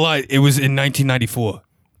not gonna lie. It was in 1994.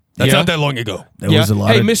 That's Yeah? not that long ago. There was a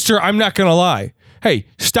lot Hey, of Mister, I'm not gonna lie. Hey,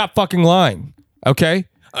 stop fucking lying. Okay.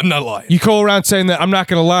 I'm not lying. You go around saying that I'm not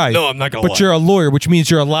going to lie. No, I'm not gonna But lie. you're a lawyer, which means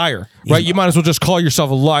you're a liar, right? You might as well just call yourself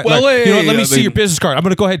a liar. Well, You know what? hey, Let me I see mean- your business card. I'm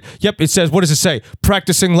going to go ahead. Yep, it says, what does it say?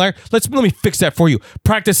 Practicing liar. Let me fix that for you.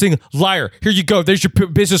 Practicing liar. Here you go. There's your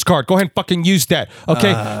business card. Go ahead and fucking use that.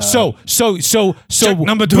 Okay. So check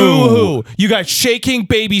number two. Boo-hoo. You got shaking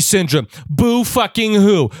baby syndrome. Boo fucking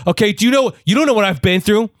who. Okay. You don't know what I've been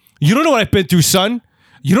through. You don't know what I've been through, son.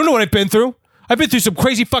 You don't know what I've been through. I've been through some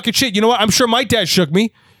crazy fucking shit. You know what? I'm sure my dad shook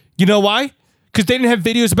me. You know why? Because they didn't have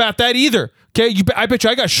videos about that either. Okay, I bet you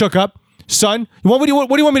I got shook up, son. What do you want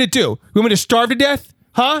me to do? You want me to starve to death?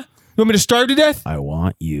 Huh? You want me to starve to death? I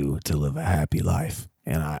want you to live a happy life,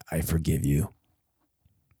 and I forgive you.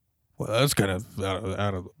 Well, that's kind of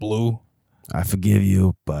out of the blue. I forgive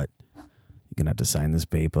you, but you're gonna have to sign this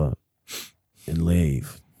paper and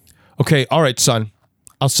leave. Okay, all right, son.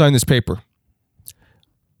 I'll sign this paper.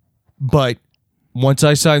 But once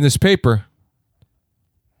I sign this paper,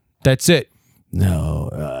 that's it. No,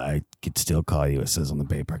 could still call you. It says on the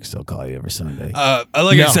paper I can still call you every Sunday. Like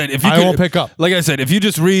No, I said, if you I won't pick up. Like I said, if you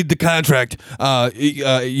just read the contract,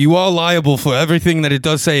 you are liable for everything that it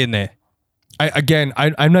does say in there.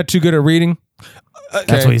 I'm not too good at reading.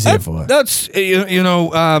 That's what he's here for. That's you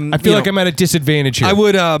know. I feel like I'm at a disadvantage here. I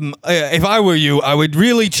would if I were you, I would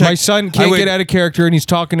really check. My son can't get out of character, and he's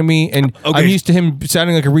talking to me, and I'm used to him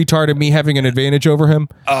sounding like a retard and me having an advantage over him.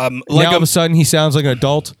 Now all of a sudden, he sounds like an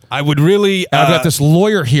adult. I would really. I've got this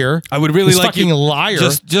lawyer here. I would really this like fucking liar.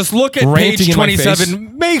 Just look at ranting page in my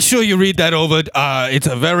 27. Make sure you read that over. It's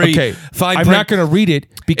a very fine. I'm print. not going to read it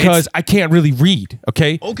because I can't really read.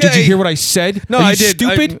 Okay. Okay. Did you hear what I said? No, Are you I did.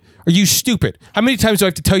 Stupid? Are you stupid? How many times do I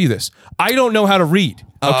have to tell you this? I don't know how to read.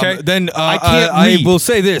 Okay. Then I can't read. I will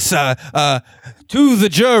say this to the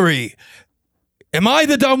jury: am I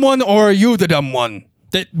the dumb one or are you the dumb one?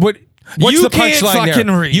 What's You the can't punchline there?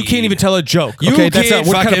 fucking read. You can't even tell a joke. You Okay, that's can't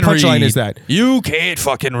not what kind of fucking punchline read. is that? You can't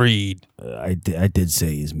fucking read. I did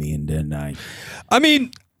say he's mean, didn't I? I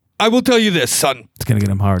mean, I will tell you this, son. It's gonna get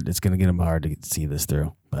him hard. It's gonna get him hard to see this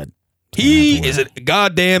through. But He is a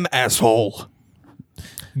goddamn asshole.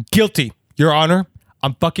 Guilty, Your Honor.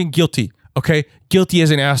 I'm fucking guilty. Okay, guilty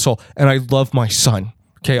as an asshole, and I love my son.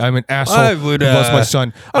 Okay, I'm an asshole I would, who loves my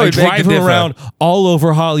son. I I would drive beg to him differ. around all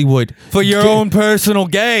over Hollywood For your own personal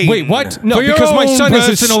gain. Wait, what? No, For your because my own son is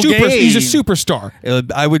personal he's a gain. superstar.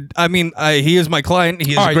 He is my client.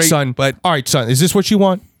 He is All a right, great son. but All right, son. Is this what you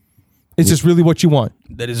want? Is this really what you want?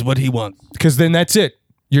 that is what he wants. Because then that's it.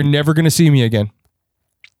 You're never going to see me again.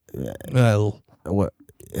 Well, what?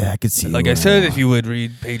 I could see. like you I said, now. if you would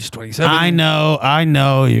read page 27. I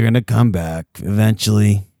know. You're gonna come back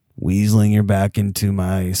eventually, weaseling your back into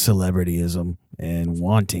my celebrityism and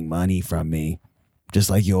wanting money from me, just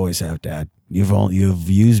like you always have, Dad. You've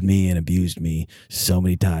used me and abused me so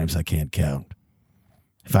many times I can't count.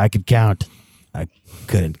 If I could count, I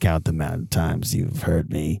couldn't count the amount of times you've heard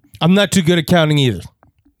me. I'm not too good at counting either.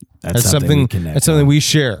 That's something. we connect That's something on. we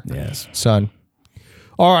share, Yes. son.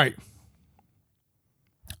 All right.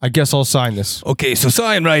 I guess I'll sign this. Okay, so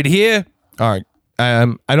sign right here. All right.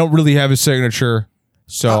 I don't really have his signature,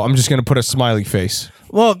 so I'm just going to put a smiley face.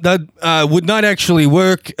 Well, that would not actually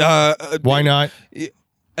work. Why not?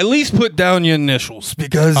 At least put down your initials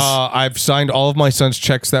because I've signed all of my son's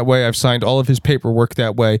checks that way. I've signed all of his paperwork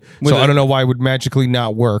that way. So I don't know why it would magically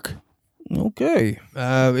not work. okay.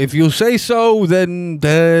 If you say so, then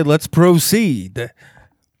let's proceed.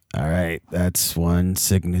 All right. That's one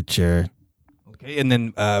signature. Okay, and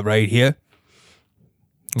then right here.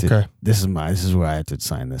 Okay. This is where I have to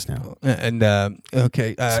sign this now. And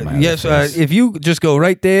okay, Smiley yes. face. If you just go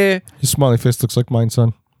right there. His smiley face looks like mine,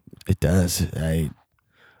 son. It does.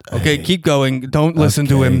 Okay, keep going. Don't listen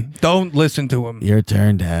to him. Don't listen to him. Your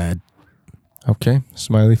turn, Dad. Okay.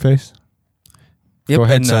 Smiley face. Yep, Go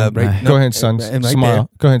ahead, and, son. right- Go no, ahead, son. and right Smile.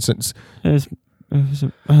 Go ahead, son.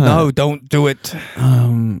 No, don't do it.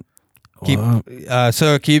 Keep, well,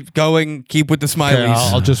 sir. Keep going. Keep with the Okay, smileys.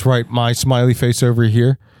 I'll just write my smiley face over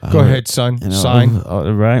here. Go ahead, son. And Sign.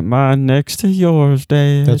 I'll write mine next to yours,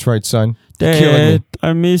 Dad. That's right, son. You're killing me. Dad,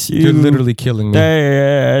 I miss you. You're literally killing me.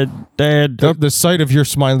 Dad. The sight of your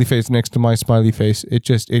smiley face next to my smiley face, it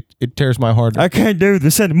tears my heart. I can't do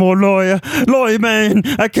this anymore, lawyer. Lawyer man,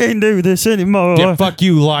 I can't do this anymore. Yeah, fuck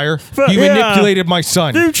you, liar. You yeah. manipulated my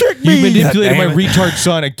son. You tricked You me. manipulated my Damn it. retard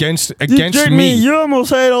son against You tricked me. You almost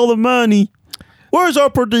had all the money. Where's our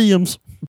per diems?